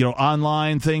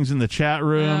 online things in the chat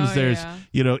rooms. There's,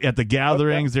 at the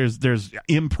gatherings, there's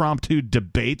impromptu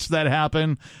debates that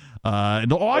happen.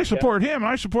 I support him, and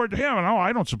I support him, and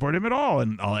I don't support him at all,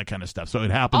 and all that kind of stuff. So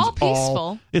it happens all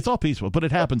peaceful. It's all peaceful, but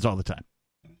it happens all the time.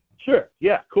 Sure.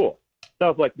 Yeah, cool.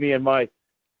 Sounds like me and my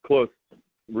close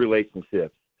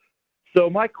relationships. So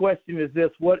my question is this: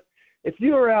 what if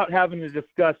you were out having a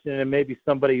discussion and maybe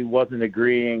somebody wasn't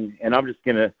agreeing, and I'm just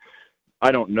gonna,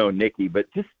 I don't know Nikki, but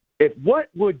just what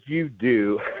would you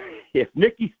do if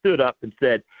Nikki stood up and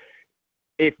said,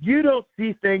 if you don't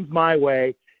see things my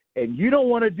way and you don't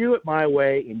want to do it my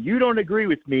way and you don't agree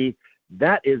with me,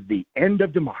 that is the end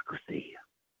of democracy.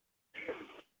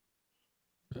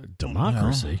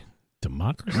 Democracy?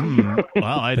 Democracy?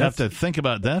 Well, I'd have to think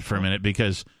about that for a minute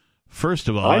because, first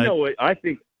of all, I know what I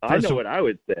think. I know what I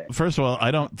would say. First of all,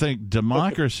 I don't think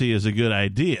democracy is a good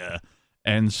idea.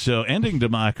 And so ending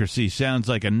democracy sounds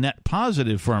like a net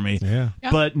positive for me. Yeah.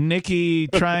 But Nikki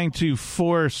trying to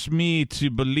force me to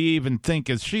believe and think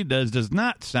as she does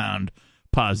not sound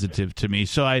positive to me.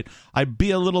 So I'd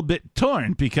be a little bit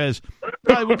torn because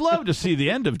I would love to see the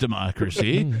end of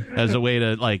democracy as a way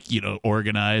to,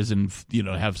 organize and,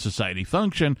 have society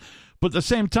function. But at the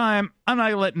same time, I'm not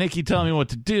going to let Nikki tell me what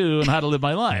to do and how to live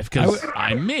my life because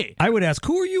I'm me. I would ask,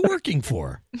 who are you working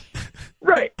for?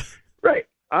 Right.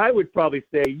 I would probably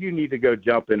say you need to go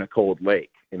jump in a cold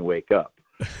lake and wake up.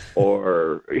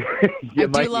 Or you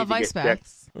might love ice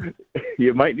baths.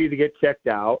 You might need to get checked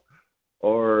out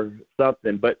or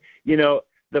something. But,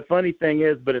 the funny thing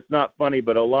is, but it's not funny,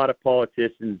 but a lot of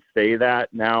politicians say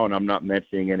that now, and I'm not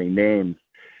mentioning any names,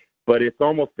 but it's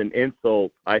almost an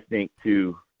insult, I think,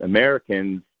 to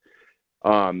Americans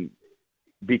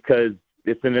because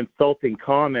it's an insulting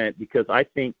comment because I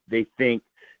think they think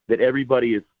that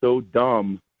everybody is so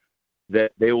dumb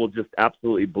that they will just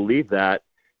absolutely believe that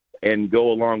and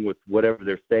go along with whatever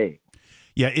they're saying.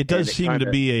 Yeah, it does seem to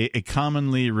be a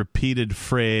commonly repeated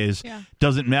phrase. Yeah.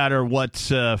 Doesn't matter what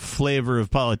flavor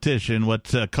of politician,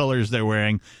 what colors they're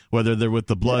wearing, whether they're with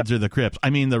the Bloods or the Crips. I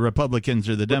mean, the Republicans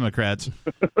or the Democrats.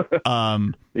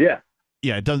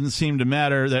 Yeah, it doesn't seem to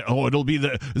matter that, it'll be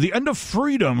the end of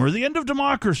freedom or the end of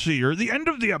democracy or the end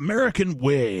of the American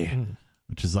way,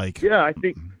 which is like... Yeah, I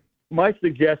think my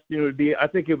suggestion would be, I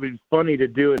think it would be funny to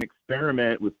do an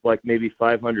experiment with maybe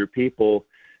 500 people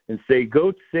and say,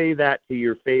 go say that to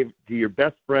your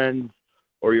best friends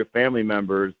or your family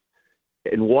members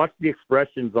and watch the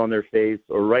expressions on their face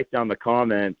or write down the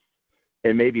comments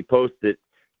and maybe post it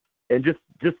and just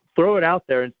throw it out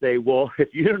there and say, well,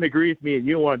 if you don't agree with me and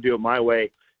you don't want to do it my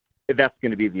way, that's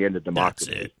going to be the end of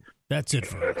democracy. That's it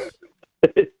for us.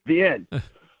 It's the end.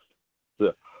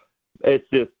 So it's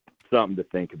just something to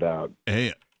think about.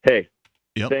 Hey.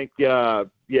 Yep.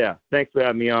 Thanks for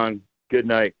having me on. Good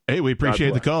night. Hey, we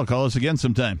appreciate the call. Call us again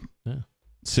sometime. Yeah.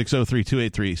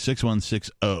 603-283-6160.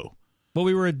 Well,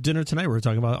 we were at dinner tonight. We were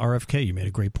talking about RFK. You made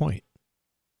a great point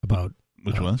about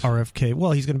which was RFK.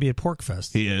 Well, he's going to be at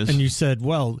PorcFest. He is. And you said,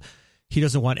 well, he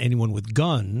doesn't want anyone with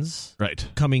guns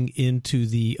coming into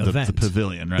the event. The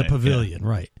pavilion, right? The pavilion,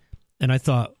 right. And I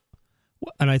thought,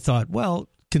 well,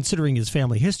 considering his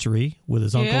family history with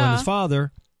his uncle and his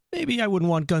father, maybe I wouldn't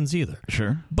want guns either.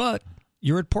 Sure. But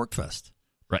you're at PorcFest.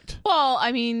 Right. Well,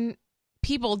 I mean,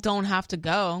 people don't have to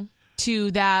go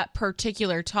to that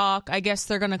particular talk. I guess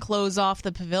they're going to close off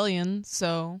the pavilion,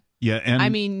 so... Yeah, and I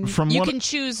mean, you can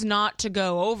choose not to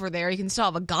go over there. You can still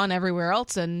have a gun everywhere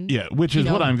else, and which is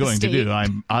what I'm going to do.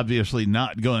 I'm obviously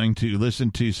not going to listen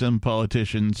to some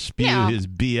politician spew his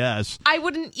BS. I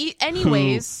wouldn't eat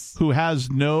anyways. Who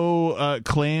has no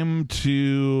claim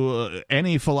to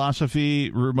any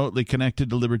philosophy remotely connected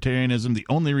to libertarianism. The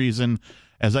only reason,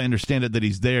 as I understand it, that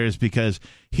he's there is because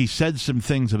he said some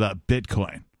things about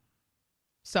Bitcoin.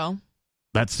 So.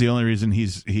 That's the only reason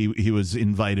he was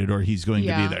invited or he's going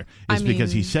to be there. Is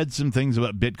because he said some things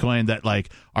about Bitcoin that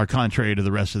are contrary to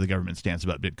the rest of the government stance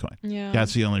about Bitcoin. Yeah.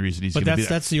 That's the only reason he's going to be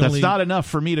there. That's not enough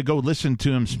for me to go listen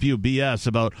to him spew BS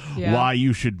about why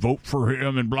you should vote for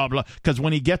him and blah, blah. Because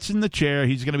when he gets in the chair,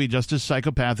 he's going to be just as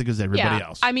psychopathic as everybody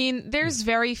else. I mean, there's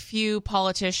very few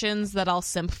politicians that I'll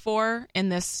simp for, and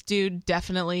this dude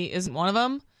definitely isn't one of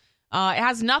them. It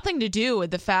has nothing to do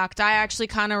with the fact I actually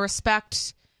kind of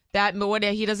respect... that, but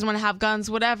he doesn't want to have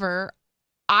guns, whatever.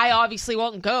 I obviously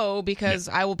won't go because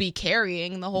I will be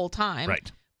carrying the whole time. Right.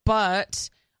 But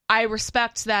I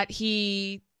respect that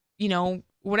he,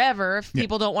 whatever. If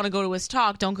people don't want to go to his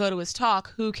talk, don't go to his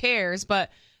talk. Who cares? But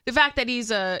the fact that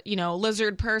he's a,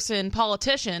 lizard person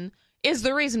politician is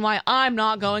the reason why I'm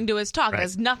not going to his talk. It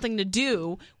has nothing to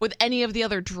do with any of the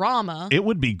other drama. It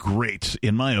would be great,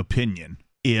 in my opinion,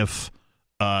 if...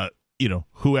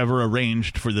 whoever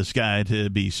arranged for this guy to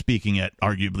be speaking at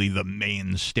arguably the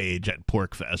main stage at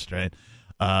PorcFest, right?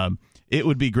 It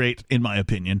would be great, in my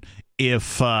opinion,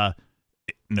 if no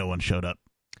one showed up.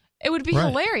 It would be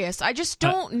hilarious. I just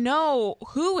don't know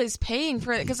who is paying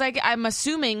for it, because I'm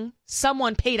assuming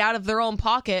someone paid out of their own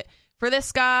pocket for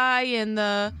this guy and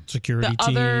the security the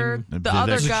team.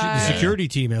 other guy. The security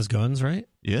team has guns, right?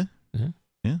 Yeah.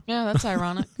 Yeah, that's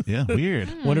ironic. Yeah, weird.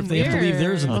 What if they have to leave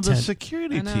theirs in the The tent?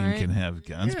 security team can have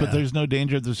guns, but there's no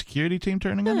danger of the security team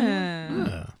turning on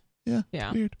them?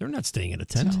 Yeah. Weird. They're not staying in a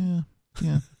tent.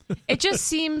 Yeah. It just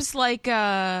seems like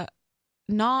not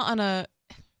an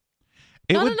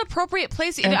appropriate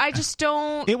place. I just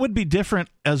don't. It would be different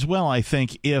as well, I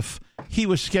think, if he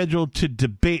was scheduled to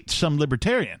debate some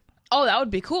libertarian. Oh, that would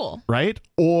be cool. Right?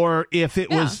 Or if it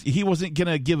was, he wasn't going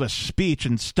to give a speech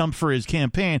and stump for his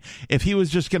campaign. If he was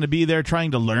just going to be there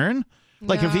trying to learn.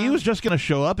 Like if he was just going to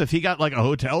show up, if he got like a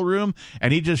hotel room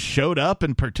and he just showed up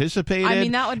and participated, I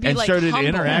mean, that would be and like started humble.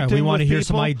 interacting we want with to hear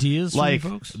people, some ideas like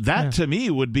from you folks. that to me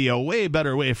would be a way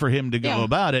better way for him to go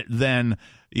about it than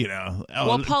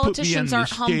politicians put me on aren't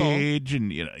the humble. stage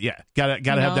and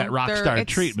gotta have that rock star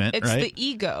treatment. It's right? the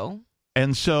ego.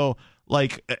 And so,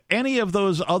 like, any of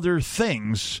those other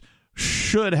things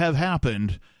should have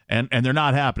happened, and they're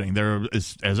not happening. There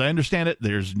is, as I understand it,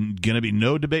 there's going to be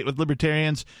no debate with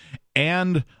libertarians,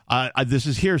 and this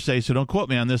is hearsay, so don't quote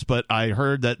me on this, but I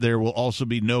heard that there will also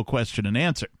be no question and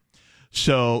answer.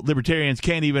 So libertarians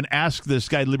can't even ask this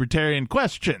guy libertarian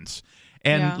questions.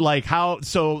 And like how?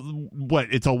 So what?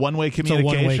 It's a one-way communication.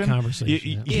 It's a one-way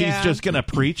conversation. He's just going to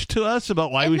preach to us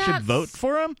about why we should vote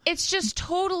for him. It's just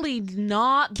totally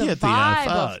not the Get the vibe F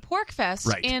out. of Porkfest.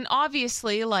 Right. And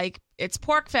obviously, like, it's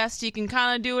Porkfest. You can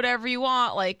kind of do whatever you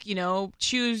want. Like,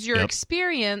 choose your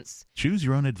experience. Choose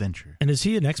your own adventure. And is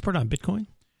he an expert on Bitcoin?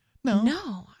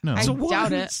 No. I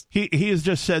doubt it. He has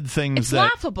just said things It's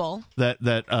that laughable.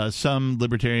 that some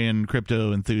libertarian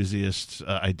crypto enthusiasts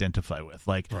identify with.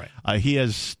 Like he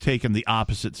has taken the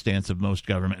opposite stance of most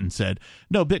government and said,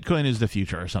 "No, Bitcoin is the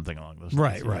future," or something along those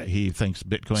lines. Right. He thinks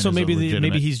Bitcoin. So is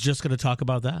maybe he's just going to talk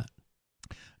about that.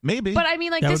 Maybe. But I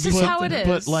mean, like, this is how it is.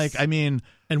 But like, I mean,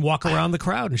 and walk around the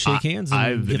crowd and shake hands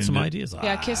and get some ideas.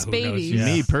 Yeah, kiss who babies. knows?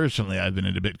 Me personally, I've been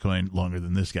into Bitcoin longer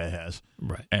than this guy has.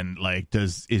 Right. And like,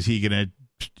 is he going to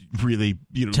really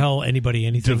tell anybody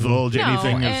anything, divulge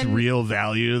anything of real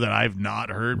value that I've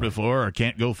not heard before or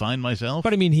can't go find myself?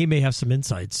 But I mean, he may have some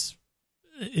insights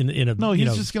in a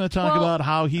he's just going to talk about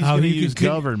how he's going to use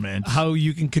government, how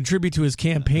you can contribute to his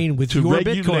campaign with to your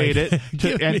regulate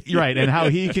Bitcoin. and how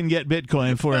he can get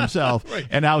Bitcoin for himself,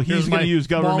 and how he's going to use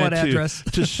government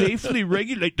to safely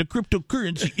regulate the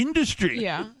cryptocurrency industry.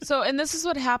 Yeah. So, and this is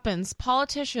what happens: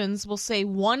 politicians will say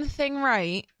one thing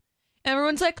right.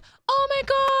 Everyone's like, "Oh my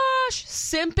gosh,"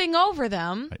 simping over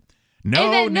them. Right.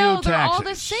 They're taxes. all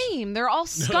the same. They're all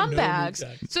scumbags.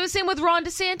 So the same with Ron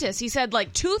DeSantis. He said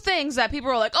like two things that people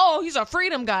were like, "Oh, he's a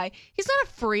freedom guy." He's not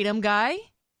a freedom guy.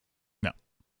 No.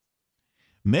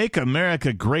 Make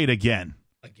America great again.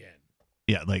 Again.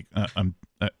 Yeah, like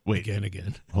wait.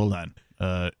 Again. Hold on.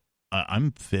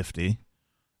 I'm 50,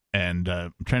 and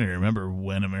I'm trying to remember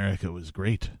when America was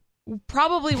great.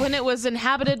 Probably when it was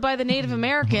inhabited by the Native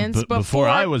Americans. Before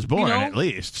I was born, at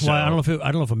least. So. Well, I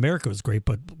don't know if America was great,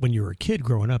 but when you were a kid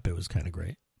growing up, it was kind of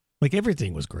great. Like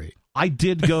everything was great. I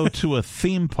did go to a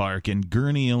theme park in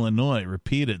Gurnee, Illinois,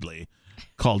 repeatedly,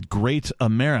 called Great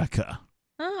America.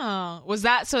 Oh, is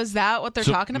that what they're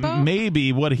talking about?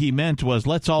 Maybe what he meant was,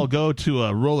 let's all go to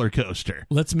a roller coaster.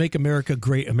 Let's make America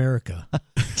great America.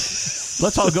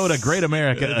 Let's all go to Great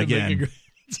America again.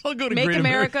 Let's all go to Make Great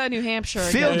America, New Hampshire.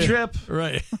 Field again. trip.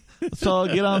 Right. Let's all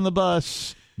get on the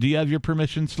bus. Do you have your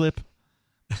permission slip?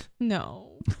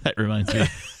 No. That reminds me.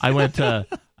 I went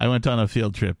on a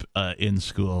field trip in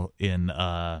school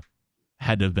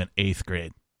had to have been 8th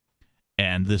grade.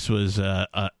 And this was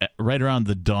right around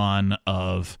the dawn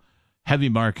of heavy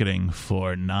marketing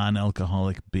for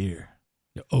non-alcoholic beer.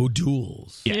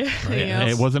 O'Doul's. Yeah.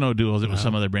 It wasn't O'Doul's. It was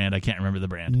some other brand. I can't remember the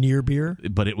brand. Near beer?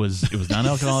 But it was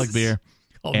non-alcoholic beer.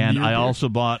 And I also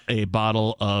bought a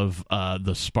bottle of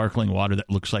the sparkling water that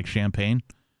looks like champagne.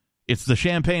 It's the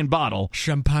champagne bottle.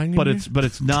 Champagne? But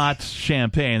it's not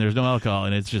champagne. There's no alcohol,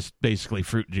 and it's just basically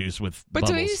fruit juice with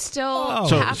bubbles. But do you still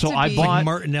have so to I be... bought like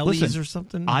Martinelli's or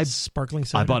something? Sparkling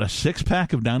cider? I bought a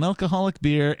 6-pack of non-alcoholic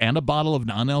beer and a bottle of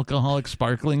non-alcoholic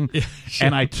sparkling,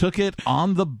 and I took it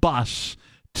on the bus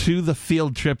to the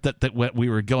field trip that we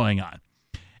were going on.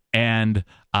 And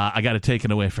I got it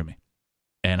taken away from me.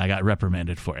 And I got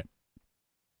reprimanded for it.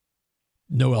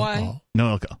 No Why? alcohol. No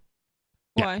alcohol.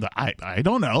 Why? Yeah, I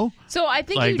don't know. So I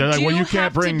think like, you they're do like, well, you have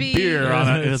can't bring to be... beer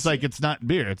on it. It's like, it's not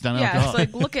beer. It's not alcohol. Yeah, it's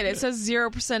like, look at it. It says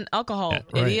 0% alcohol,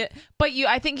 idiot. Right. But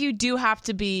I think you do have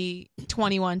to be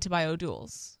 21 to buy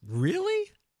O'Doul's.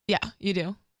 Really? Yeah, you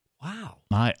do. Wow.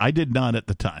 I did not at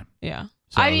the time. Yeah.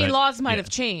 So laws might have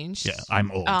changed. Yeah,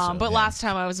 I'm old. But last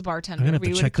time I was a bartender, we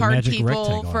would check the card magic people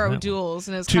rectangle for on that O'Doul's,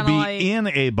 and it's to kind be of like in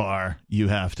a bar, you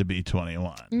have to be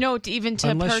 21. No, even to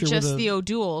Unless you're purchase with a- the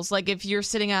O'Doul's. Like if you're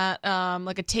sitting at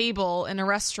like a table in a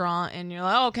restaurant and you're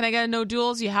like, oh, can I get an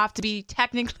O'Doul's? You have to be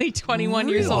technically 21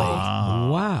 years old.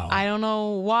 Wow. I don't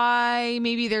know why.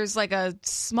 Maybe there's like a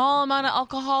small amount of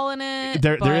alcohol in it.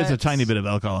 There is a tiny bit of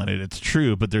alcohol in it. It's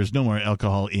true, but there's no more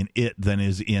alcohol in it than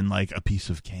is in like a piece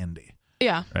of candy.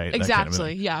 Yeah, right.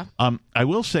 Exactly. Yeah. I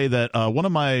will say that one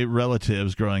of my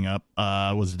relatives growing up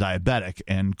was diabetic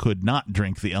and could not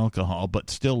drink the alcohol, but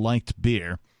still liked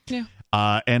beer. Yeah.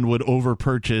 And would over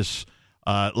purchase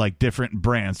like different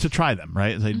brands to try them.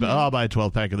 Right. They'd I'll buy a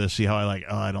 12-pack of this, see how I like it.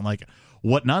 Oh, I don't like it.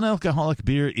 What non-alcoholic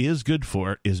beer is good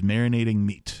for is marinating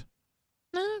meat.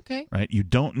 Okay. Right. You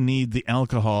don't need the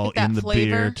alcohol in the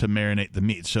flavor. beer to marinate the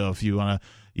meat. So if you want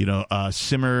to,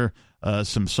 simmer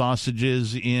some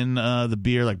sausages in the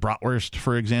beer, like bratwurst,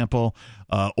 for example,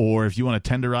 or if you want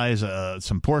to tenderize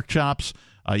some pork chops,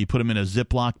 you put them in a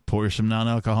Ziploc, pour some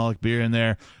non-alcoholic beer in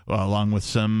there, along with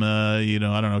some,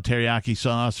 teriyaki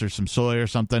sauce or some soy or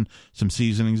something, some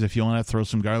seasonings if you want to, throw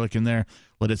some garlic in there,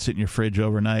 let it sit in your fridge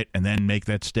overnight, and then make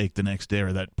that steak the next day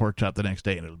or that pork chop the next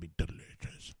day, and it'll be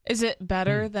delicious. Is it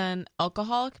better than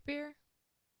alcoholic beer?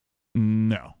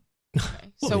 No.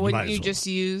 Okay. So wouldn't you just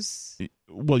use?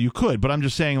 Well, you could, but I'm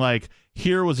just saying, like,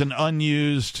 here was an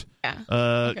unused,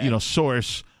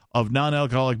 source of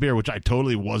non-alcoholic beer, which I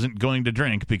totally wasn't going to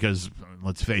drink because,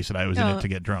 let's face it, I was in it to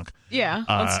get drunk. Yeah,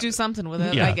 let's do something with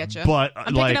it. Yeah, I get you. But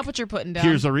I'm picking up what you're putting down.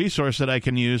 Here's a resource that I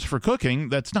can use for cooking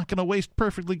that's not going to waste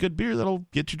perfectly good beer that'll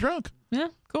get you drunk. Yeah,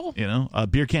 cool.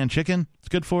 Beer can chicken, it's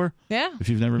good for. Yeah. If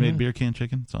you've never made beer can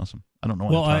chicken, it's awesome. I don't know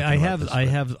why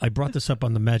Well, I brought this up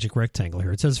on the magic rectangle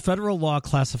here. It says federal law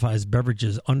classifies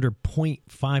beverages under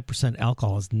 0.5%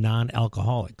 alcohol as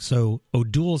non-alcoholic. So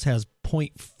O'Doul's has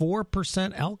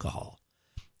 0.4% alcohol.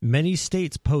 Many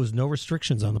states pose no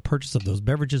restrictions on the purchase of those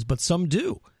beverages, but some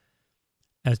do,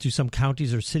 as do some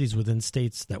counties or cities within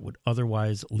states that would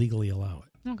otherwise legally allow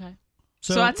it. Okay.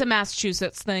 So that's a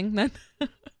Massachusetts thing then?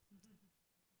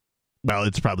 Well,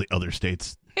 it's probably other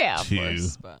states. Yeah, of too,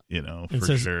 course. But... for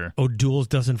says sure. O'Doul's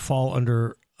doesn't fall on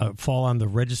the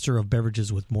register of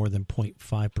beverages with more than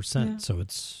 0.5%, so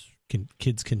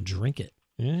kids can drink it.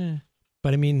 Yeah,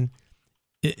 but I mean,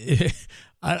 I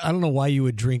don't know why you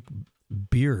would drink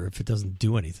beer if it doesn't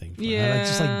do anything.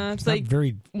 It's like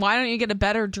very. Why don't you get a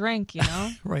better drink?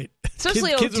 Right.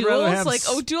 Especially kids O'Doul's. Like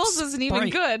O'Doul's isn't even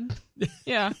good.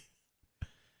 Yeah.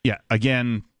 Yeah.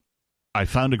 Again, I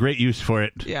found a great use for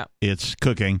it. Yeah. It's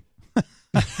cooking.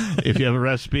 If you have a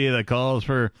recipe that calls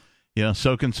for,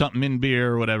 soaking something in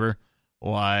beer or whatever,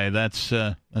 why that's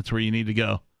where you need to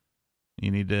go.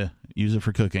 You need to use it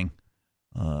for cooking.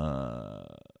 I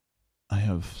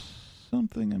have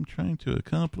something I'm trying to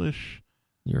accomplish.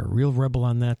 You're a real rebel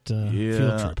on that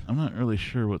field trip. I'm not really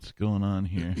sure what's going on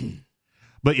here.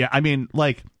 But yeah, I mean,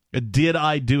 like, did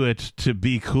I do it to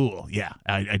be cool? Yeah,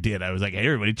 I did. I was like, hey,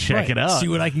 everybody, check it out. See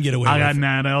what I can get away with. I got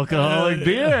non-alcoholic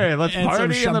beer. Let's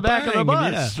party in the back of the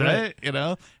bus, right?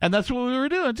 And that's what we were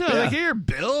doing, too. Like, here,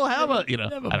 Bill, have a, I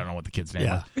don't know what the kid's name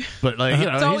was. But, like, he's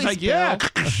like,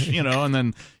 Bill. And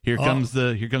then here comes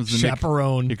the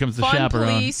chaperone. Here comes the fun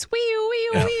chaperone. Police.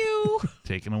 Wee-oo.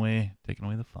 Taking away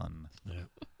the fun.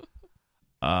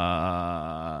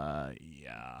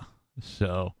 Yeah.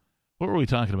 So, what were we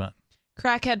talking about?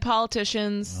 Crackhead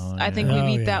politicians. Oh, yeah. I think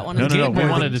we beat that one. No. We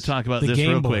wanted to talk about this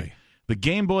real quick. The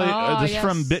Game Boy. This is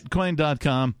from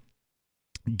Bitcoin.com.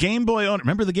 Game Boy owner.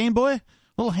 Remember the Game Boy?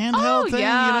 Little handheld thing.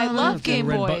 Yeah, I love Game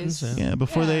Boys. Buttons,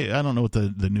 before they. I don't know what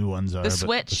the new ones are. The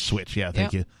Switch. The Switch. Yeah,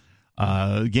 thank you.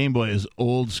 Game Boy is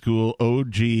old school,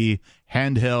 OG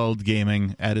handheld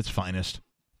gaming at its finest.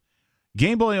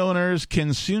 Game Boy owners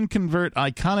can soon convert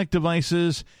iconic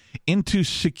devices into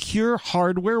secure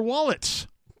hardware wallets.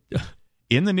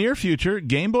 In the near future,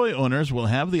 Game Boy owners will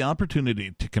have the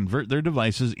opportunity to convert their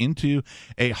devices into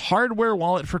a hardware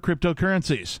wallet for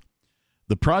cryptocurrencies.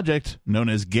 The project, known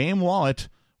as Game Wallet,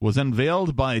 was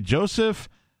unveiled by Joseph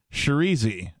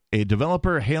Shirizi, a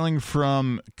developer hailing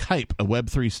from Keyp, a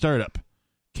Web3 startup,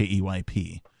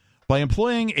 Keyp. By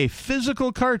employing a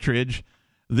physical cartridge,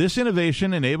 this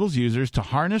innovation enables users to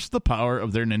harness the power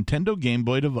of their Nintendo Game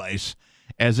Boy device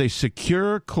as a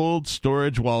secure cold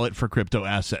storage wallet for crypto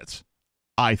assets.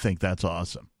 I think that's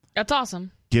awesome. That's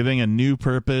awesome. Giving a new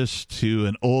purpose to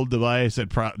an old device that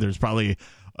there's probably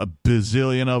a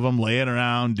bazillion of them laying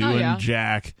around doing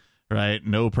jack, right?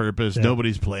 No purpose. Yeah.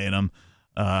 Nobody's playing them.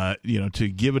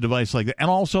 to give a device like that. And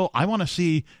also, I want to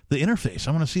see the interface.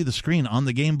 I want to see the screen on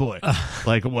the Game Boy.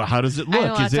 Like, well, how does it look? I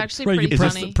know, it's actually pretty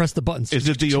funny. Press the buttons. Is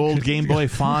it the old Game Boy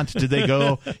font? Did they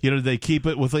go, did they keep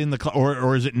it within the,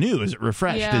 or is it new? Is it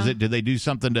refreshed? Yeah. Did they do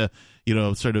something to,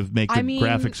 sort of make the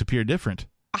graphics appear different?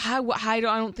 I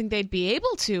don't think they'd be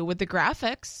able to with the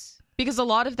graphics, because a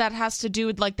lot of that has to do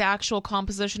with like the actual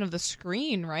composition of the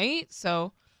screen, right?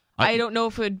 So I don't know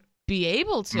if it would be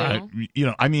able to.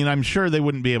 I'm sure they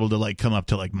wouldn't be able to like come up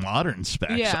to like modern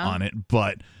specs on it,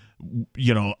 but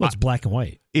it's black and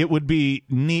white. It would be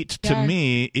neat to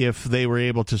me if they were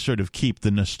able to sort of keep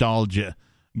the nostalgia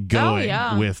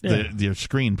going with their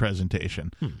screen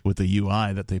presentation, with the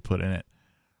UI that they put in it.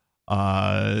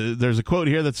 There's a quote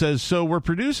here that says, "So we're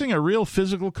producing a real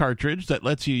physical cartridge that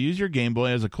lets you use your Game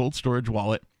Boy as a cold storage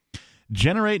wallet,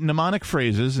 generate mnemonic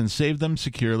phrases, and save them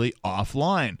securely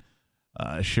offline."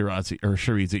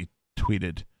 Shirazi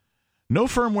tweeted, "No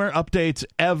firmware updates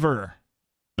ever."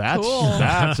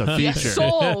 That's a feature.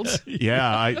 Sold.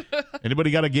 Yeah.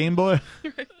 Anybody got a Game Boy?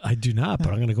 I do not, but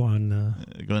I'm going to go on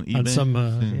eBay on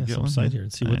some site here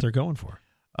and see what they're going for.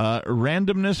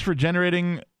 Randomness for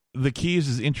generating the keys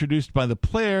is introduced by the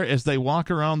player as they walk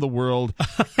around the world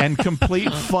and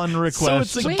complete fun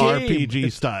requests, RPG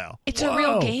style. It's a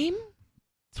real game?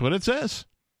 That's what it says.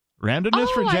 Randomness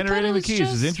for generating the keys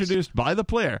is introduced by the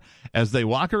player as they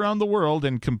walk around the world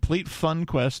and complete fun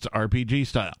quests RPG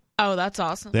style. Oh, that's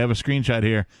awesome. They have a screenshot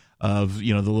here of,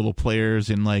 the little players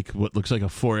in like what looks like a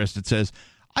forest. It says,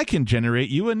 "I can generate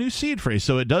you a new seed phrase."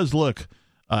 So it does look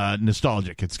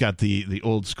nostalgic. It's got the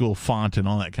old school font and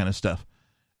all that kind of stuff.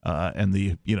 And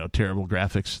the, terrible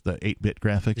graphics, the 8-bit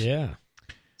graphics. Yeah.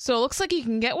 So it looks like you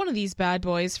can get one of these bad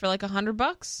boys for like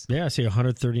 $100. Yeah, I see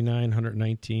 139,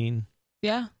 119.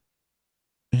 Yeah.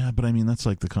 Yeah, but I mean, that's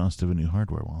like the cost of a new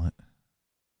hardware wallet.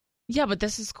 Yeah, but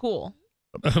this is cool.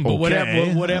 But what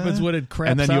happens when it craps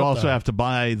out? And then you also have to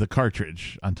buy the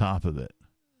cartridge on top of it.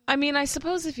 I mean, I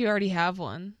suppose if you already have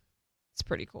one, it's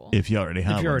pretty cool. If you already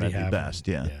have one, that'd be best,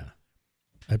 yeah.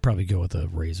 I'd probably go with a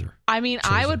Razer. I mean,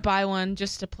 I would buy one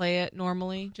just to play it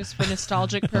normally, just for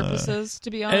nostalgic purposes, to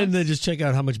be honest. And then just check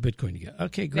out how much Bitcoin you get.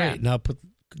 Okay, great. Yeah. Now put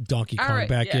Donkey Kong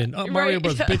back in. Oh, Mario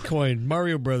Brothers, Bitcoin.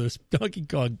 Mario Brothers, Donkey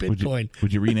Kong, Bitcoin.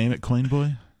 Would you rename it Coin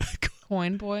Boy?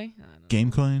 Coin Boy?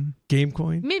 Game Coin? Game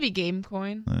Coin? Maybe Game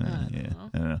Coin. I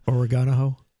don't know.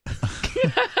 Oregano.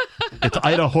 It's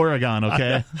Idaho, Oregon,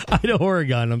 okay? Idaho,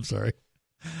 Oregon, I'm sorry.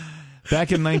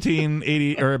 Back in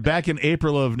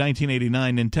April of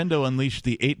 1989, Nintendo unleashed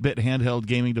the 8-bit handheld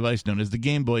gaming device known as the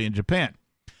Game Boy in Japan.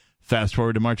 Fast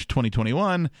forward to March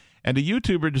 2021, and a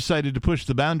YouTuber decided to push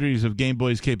the boundaries of Game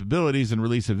Boy's capabilities and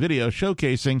release a video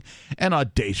showcasing an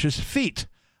audacious feat: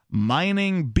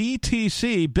 mining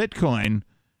BTC Bitcoin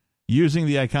using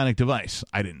the iconic device.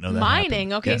 I didn't know that. Mining?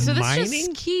 happened. Okay, so this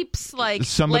just keeps like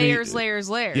layers.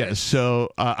 Yeah, so,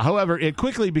 however, it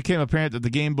quickly became apparent that the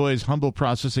Game Boy's humble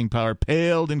processing power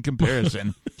paled in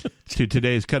comparison to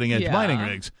today's cutting-edge mining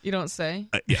rigs. You don't say.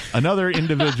 Another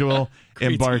individual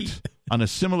embarked on a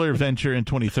similar venture in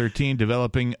 2013,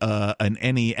 developing an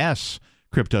NES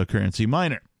cryptocurrency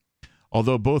miner.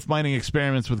 Although both mining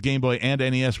experiments with Game Boy and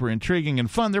NES were intriguing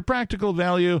and fun, their practical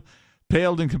value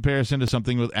paled in comparison to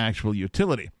something with actual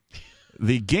utility.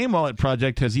 The Game Wallet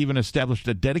project has even established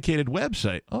a dedicated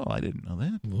website. Oh, I didn't know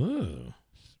that. Whoa.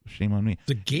 Shame on me.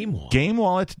 The Game Wallet.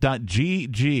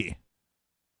 GameWallet.gg.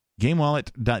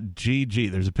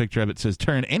 GameWallet.gg. There's a picture of it. It says,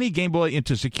 "Turn any Game Boy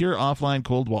into secure offline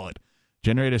cold wallet.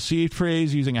 Generate a seed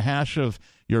phrase using a hash of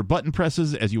your button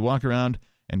presses as you walk around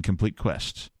and complete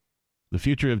quests. The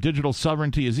future of digital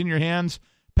sovereignty is in your hands,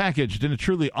 packaged in a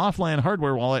truly offline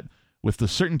hardware wallet with the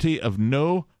certainty of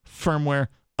no firmware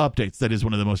updates." That is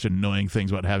one of the most annoying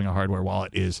things about having a hardware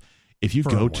wallet is if you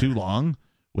go too long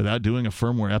without doing a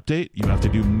firmware update, you have to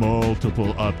do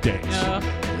multiple updates.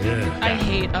 Yeah. I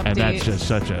hate updates. And that's just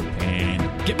such a pain.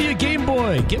 Get me a Game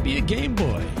Boy. Get me a Game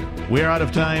Boy. We're out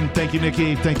of time. Thank you,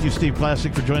 Nikki. Thank you, Steve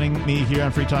Classic, for joining me here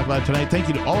on Free Talk Live tonight. Thank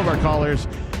you to all of our callers,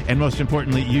 and most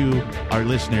importantly, you, our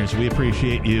listeners. We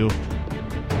appreciate you.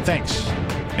 Thanks,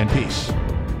 and peace.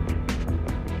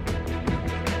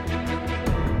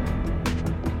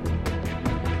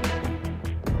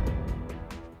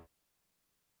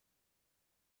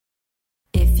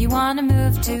 If you want to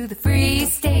move to the Free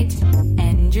State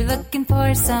and you're looking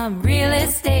for some real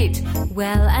estate,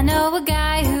 well, I know a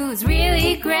guy who's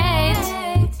really great.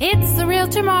 It's the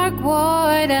Realtor Mark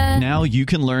Warden. Now you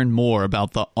can learn more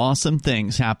about the awesome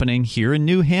things happening here in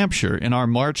New Hampshire in our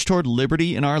march toward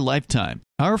liberty in our lifetime.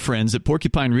 Our friends at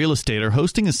Porcupine Real Estate are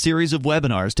hosting a series of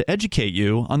webinars to educate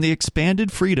you on the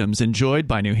expanded freedoms enjoyed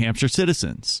by New Hampshire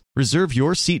citizens. Reserve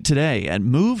your seat today at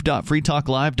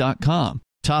move.freetalklive.com.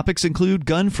 Topics include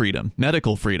gun freedom,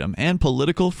 medical freedom, and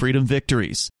political freedom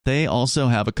victories. They also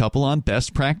have a couple on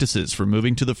best practices for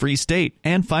moving to the free state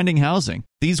and finding housing.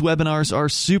 These webinars are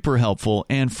super helpful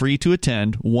and free to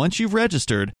attend once you've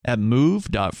registered at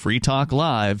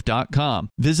move.freetalklive.com.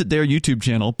 Visit their YouTube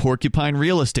channel, Porcupine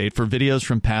Real Estate, for videos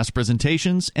from past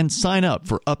presentations and sign up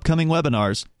for upcoming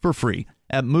webinars for free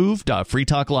at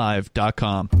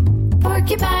move.freetalklive.com.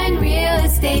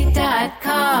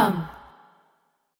 PorcupineRealEstate.com